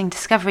interesting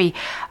discovery.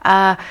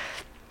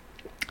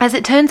 As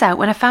it turns out,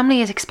 when a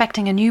family is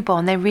expecting a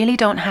newborn, they really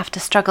don't have to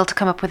struggle to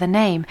come up with a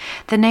name.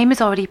 The name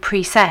is already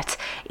preset.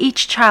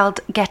 Each child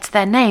gets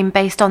their name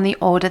based on the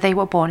order they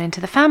were born into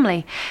the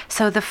family.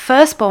 So the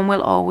firstborn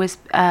will always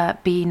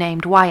be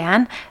named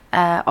Wayan,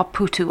 or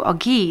Putu or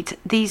Gid.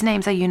 These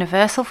names are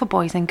universal for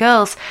boys and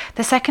girls.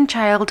 The second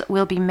child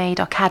will be Maid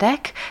or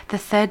Kadek. The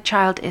third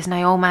child is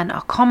Naoman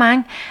or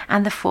Komang.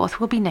 And the fourth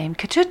will be named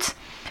Kachut.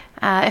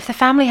 If the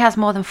family has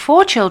more than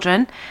 4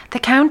 children, the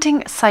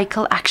counting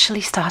cycle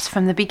actually starts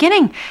from the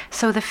beginning.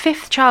 So the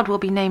 5th child will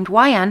be named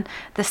Wayan,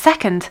 the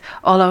 2nd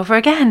all over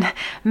again.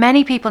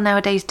 Many people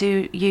nowadays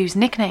do use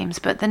nicknames,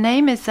 but the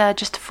name is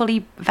just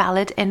fully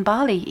valid in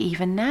Bali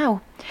even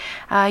now.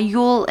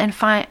 You'll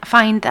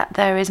find that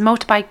there is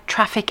motorbike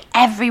traffic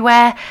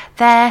everywhere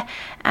there,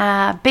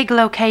 big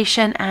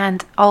location,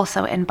 and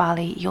also in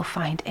Bali you'll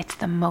find it's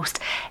the most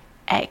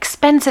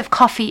expensive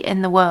coffee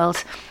in the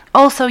world.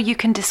 Also, you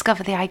can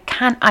discover the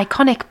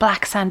iconic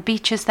black sand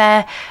beaches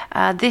there.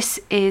 This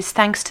is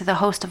thanks to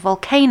the host of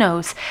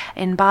volcanoes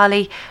in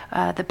Bali.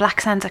 The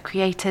black sands are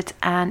created,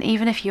 and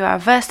even if you are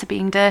averse to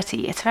being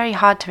dirty, it's very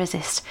hard to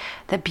resist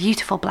the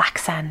beautiful black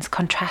sands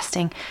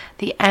contrasting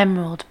the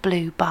emerald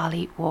blue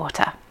Bali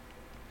water.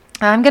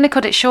 I'm going to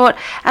cut it short.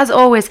 As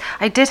always,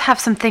 I did have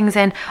some things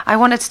in. I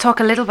wanted to talk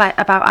a little bit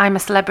about I'm a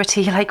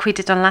Celebrity like we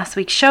did on last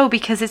week's show,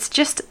 because it's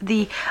just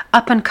the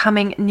up and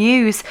coming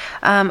news.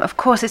 Of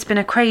course, it's been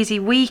a crazy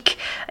week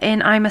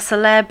in I'm a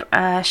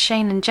Celeb.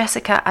 Shane and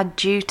Jessica are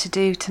due to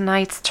do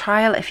tonight's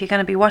trial, if you're going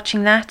to be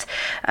watching that.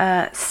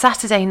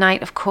 Saturday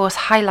night, of course,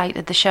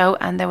 highlighted the show,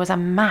 and there was a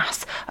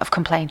mass of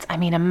complaints. I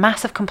mean, a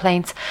mass of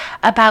complaints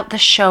about the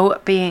show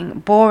being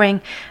boring.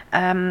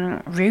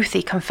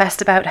 Ruthie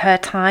confessed about her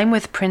time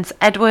with Prince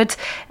Edward,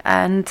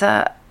 and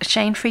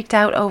Shane freaked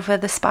out over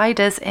the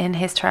spiders in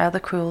his trial, The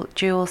Cruel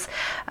Jewels.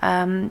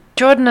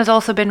 Jordan has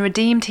also been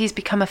redeemed. He's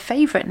become a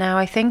favourite now,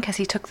 I think, as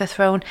he took the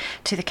throne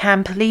to the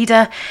camp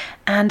leader.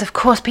 And of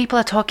course, people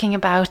are talking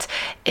about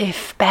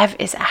if Bev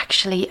is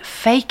actually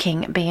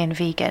faking being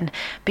vegan,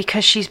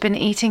 because she's been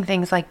eating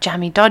things like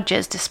jammy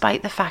Dodgers,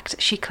 despite the fact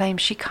she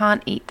claims she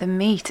can't eat the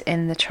meat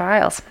in the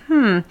trials.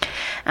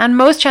 And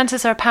most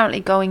chances are apparently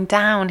going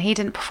down. He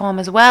didn't perform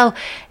as well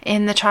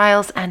in the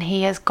trials, and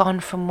he has gone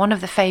from one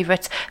of the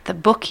favourites. The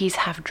bookies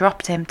have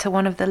dropped him to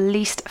one of the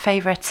least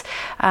favourites.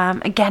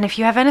 Again, if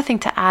you have anything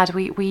to add,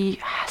 we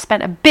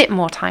spent a bit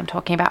more time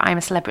talking about I'm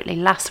a Celebrity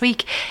last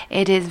week.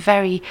 It is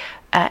very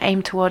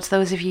aimed towards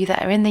those of you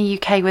that are in the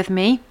UK with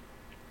me.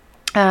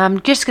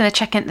 I'm just going to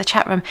check into the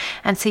chat room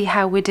and see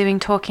how we're doing,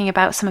 talking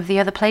about some of the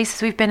other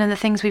places we've been and the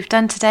things we've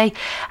done today.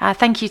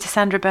 Thank you to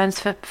Sandra Burns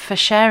for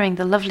sharing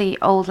the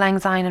lovely Old Lang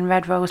Syne and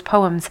Red Rose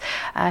poems.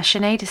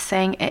 Sinead is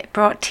saying, it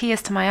brought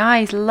tears to my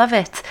eyes, love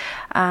it.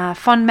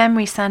 Fond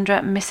memories,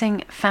 Sandra,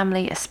 missing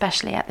family,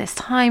 especially at this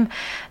time.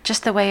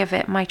 Just the way of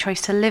it, my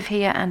choice to live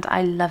here, and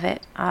I love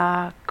it.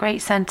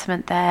 Great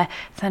sentiment there.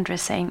 Sandra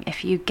is saying,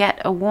 if you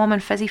get a warm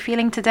and fuzzy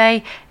feeling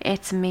today,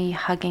 it's me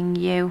hugging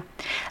you.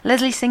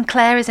 Leslie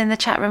Sinclair is in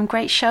the chat room.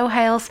 Great show,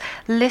 Hales.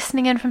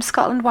 Listening in from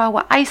Scotland while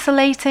we're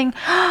isolating.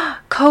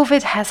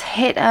 COVID has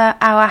hit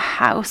our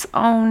house.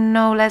 Oh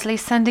no, Leslie,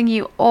 sending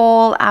you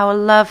all our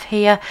love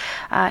here.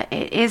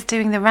 It is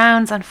doing the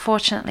rounds,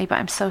 unfortunately, but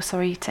I'm so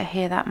sorry to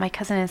hear that. My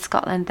cousin in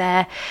Scotland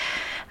there.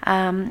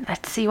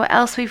 Let's see what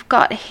else we've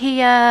got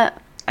here.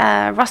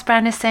 Ross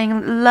Brown is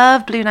saying,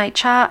 love Blue Night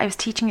Cha. I was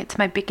teaching it to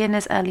my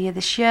beginners earlier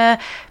this year.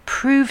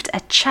 Proved a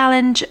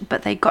challenge,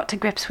 but they got to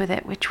grips with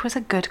it, which was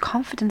a good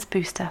confidence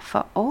booster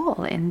for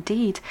all,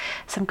 indeed.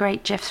 Some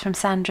great gifs from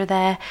Sandra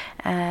there.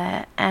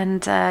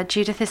 And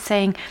Judith is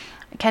saying,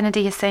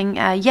 Kennedy is saying,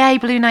 yay,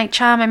 Blue Night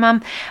Cha, my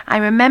mum. I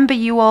remember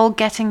you all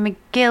getting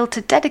McGill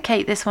to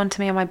dedicate this one to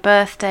me on my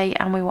birthday,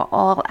 and we were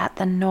all at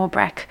the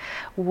Norbreck.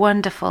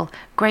 Wonderful.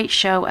 Great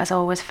show, as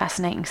always.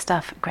 Fascinating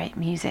stuff. Great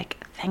music.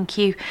 Thank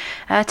you.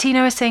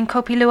 Tina is saying,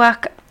 Kopi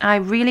Luwak. I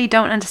really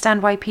don't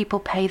understand why people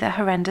pay the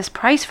horrendous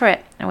price for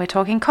it. And we're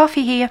talking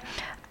coffee here.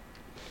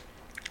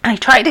 I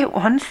tried it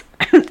once.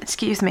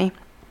 Excuse me.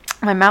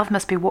 My mouth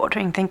must be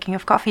watering thinking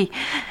of coffee.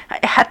 I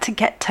had to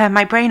get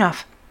my brain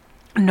off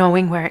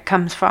knowing where it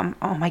comes from.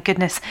 Oh my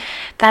goodness.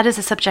 That is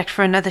a subject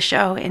for another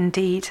show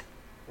indeed.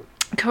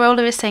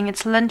 Corolla is saying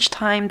it's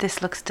lunchtime.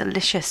 This looks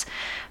delicious.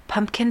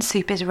 Pumpkin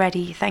soup is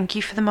ready. Thank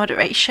you for the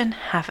moderation.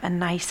 Have a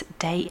nice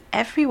day,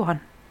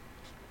 everyone.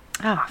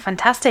 Ah,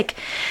 fantastic.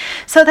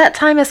 So that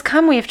time has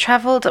come. We've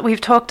travelled.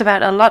 We've talked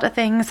about a lot of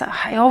things.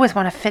 I always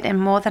want to fit in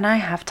more than I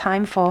have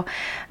time for.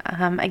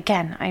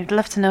 Again, I'd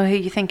love to know who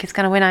you think is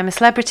going to win I'm a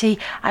Celebrity.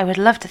 I would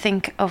love to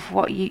think of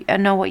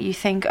know what you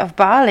think of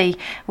Bali.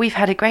 We've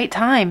had a great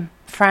time.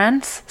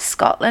 France,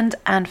 Scotland,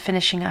 and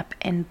finishing up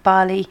in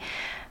Bali.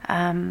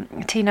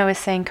 Tino is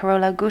saying,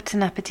 Corolla,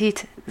 guten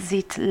Appetit,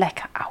 sieht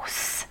lecker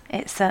aus.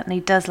 It certainly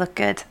does look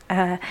good.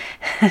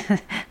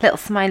 Little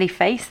smiley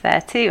face there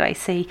too, I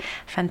see.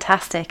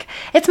 Fantastic.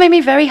 It's made me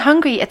very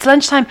hungry. It's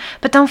lunchtime,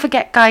 but don't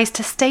forget, guys,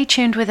 to stay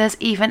tuned with us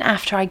even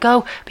after I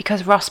go,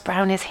 because Ross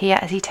Brown is here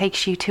as he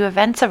takes you to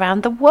events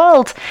around the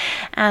world.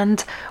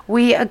 And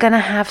we are going to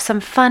have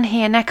some fun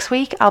here next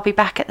week. I'll be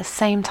back at the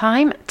same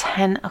time,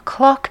 10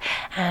 o'clock,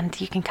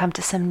 and you can come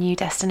to some new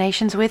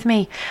destinations with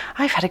me.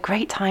 I've had a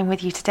great time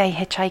with you today,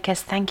 hitchhikers.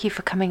 Thank you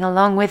for coming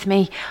along with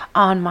me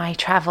on my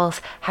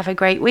travels. Have a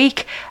great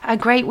week, a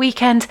great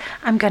weekend.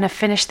 I'm going to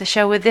finish the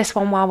show with this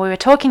one while we were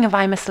talking of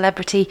I'm a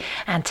Celebrity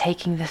and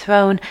taking the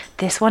throne.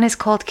 This one is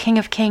called King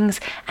of Kings,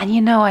 and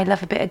you know I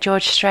love a bit of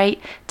George Strait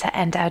to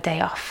end our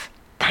day off.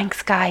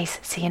 Thanks, guys.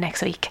 See you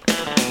next week.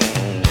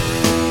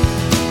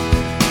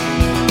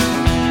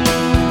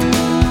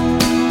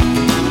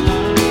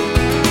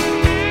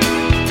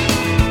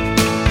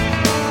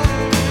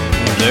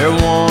 There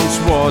once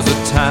was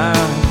a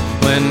time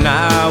when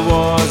I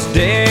was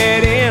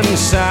dead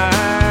inside.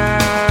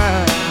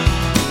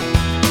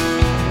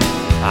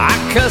 I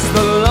cussed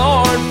the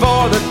Lord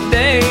for the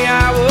day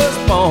I was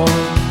born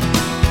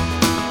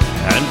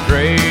and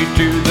prayed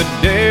to the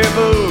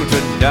devil to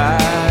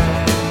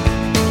die.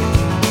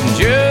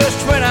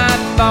 Just when I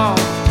thought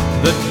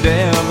the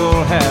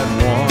devil had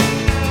won,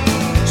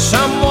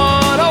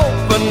 someone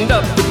opened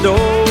up the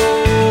door.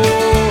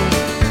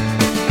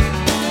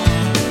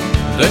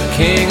 The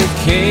King of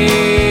Kings,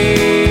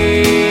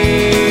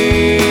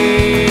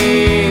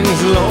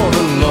 Lord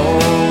of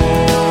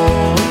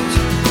Lords.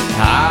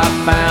 I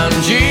found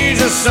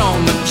Jesus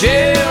on the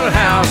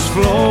jailhouse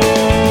floor.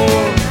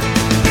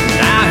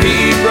 Now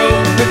he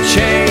broke the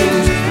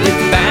chains that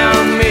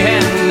bound me,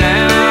 and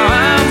now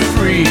I'm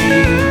free.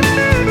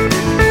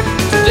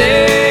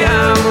 Today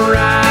I'm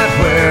right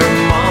where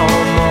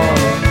Mama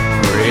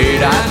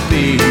prayed I'd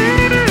be.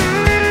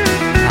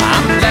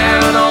 I'm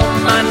down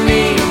on my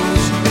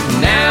knees,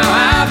 now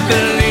I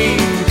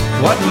believe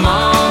what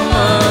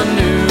Mama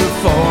knew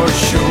for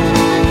sure.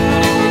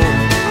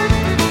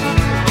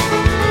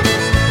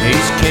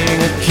 He's King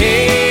of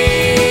Kings,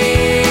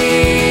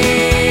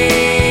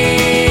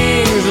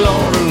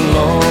 Lord of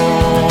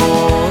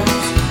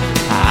Lords.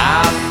 I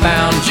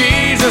found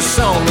Jesus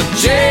on the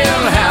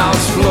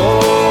jailhouse floor.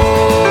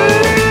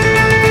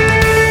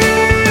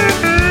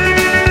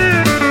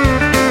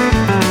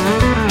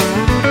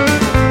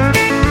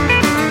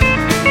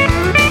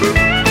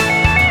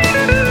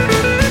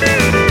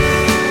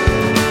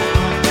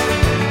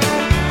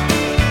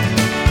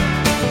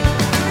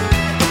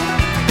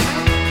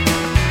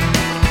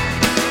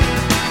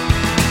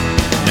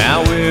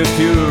 Now if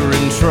you're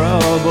in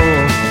trouble,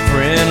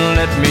 friend,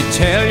 let me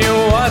tell you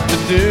what to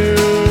do.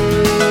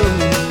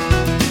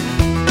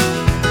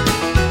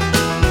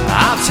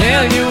 I'll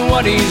tell you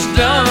what he's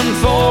done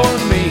for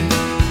me,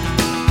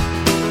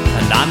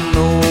 and I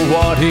know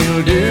what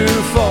he'll do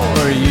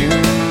for you.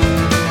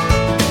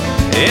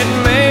 It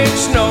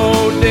makes no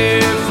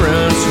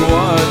difference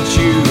what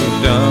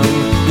you've done.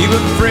 You've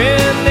a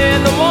friend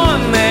in the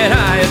one that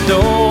I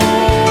adore.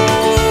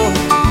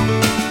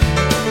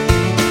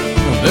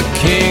 The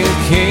King of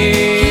Kings,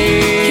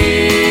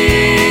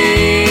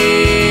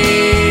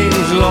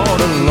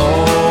 Lord of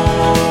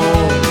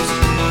Lords.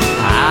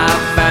 I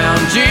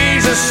found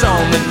Jesus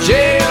on the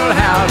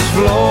jailhouse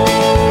floor.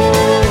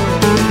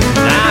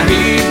 Now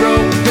he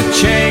broke the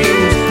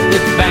chains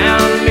that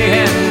bound me,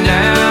 and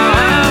now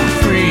I'm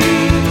free.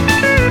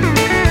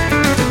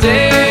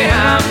 Today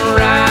I'm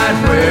right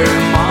where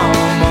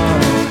Mama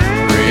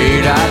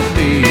prayed I'd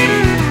be.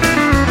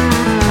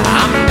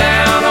 I'm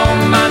down on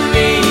my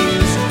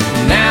knees,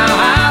 now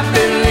I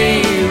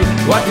believe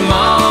what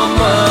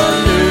Mama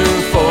knew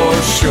for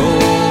sure.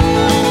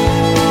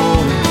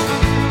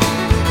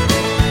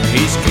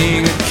 He's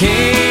King of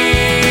Kings,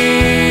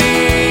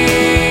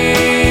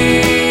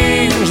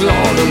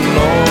 Lord of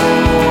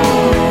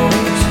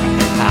Lords.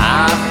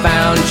 I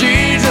found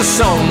Jesus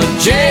on the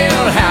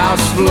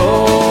jailhouse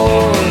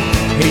floor.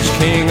 He's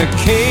King of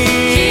Kings,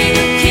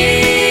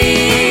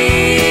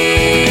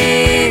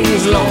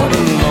 Lord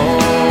of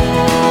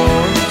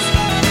Lords.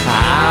 I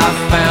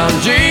found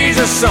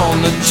Jesus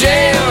on the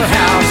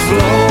jailhouse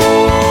floor.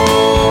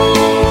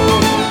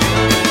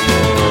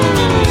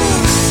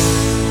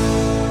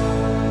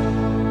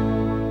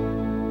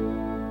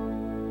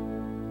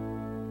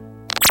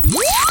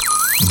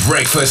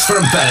 Breakfast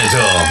from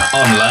Benidorm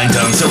on Line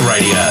Dancer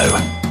Radio.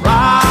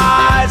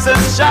 Rise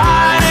and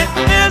shine,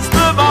 it is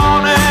the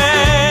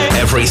morning.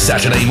 Every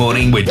Saturday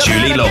morning with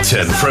Julie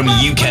Lockton from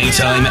UK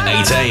time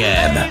 8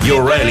 a.m.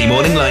 Your early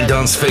morning line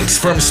dance fix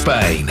from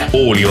Spain.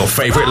 All your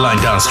favourite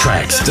line dance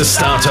tracks to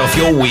start off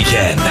your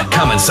weekend.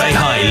 Come and say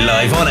hi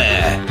live on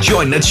air.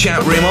 Join the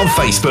chat room on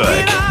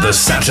Facebook. The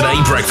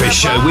Saturday Breakfast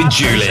Show with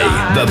Julie.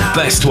 The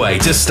best way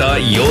to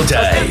start your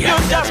day.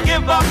 You just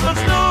give up the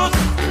snooze.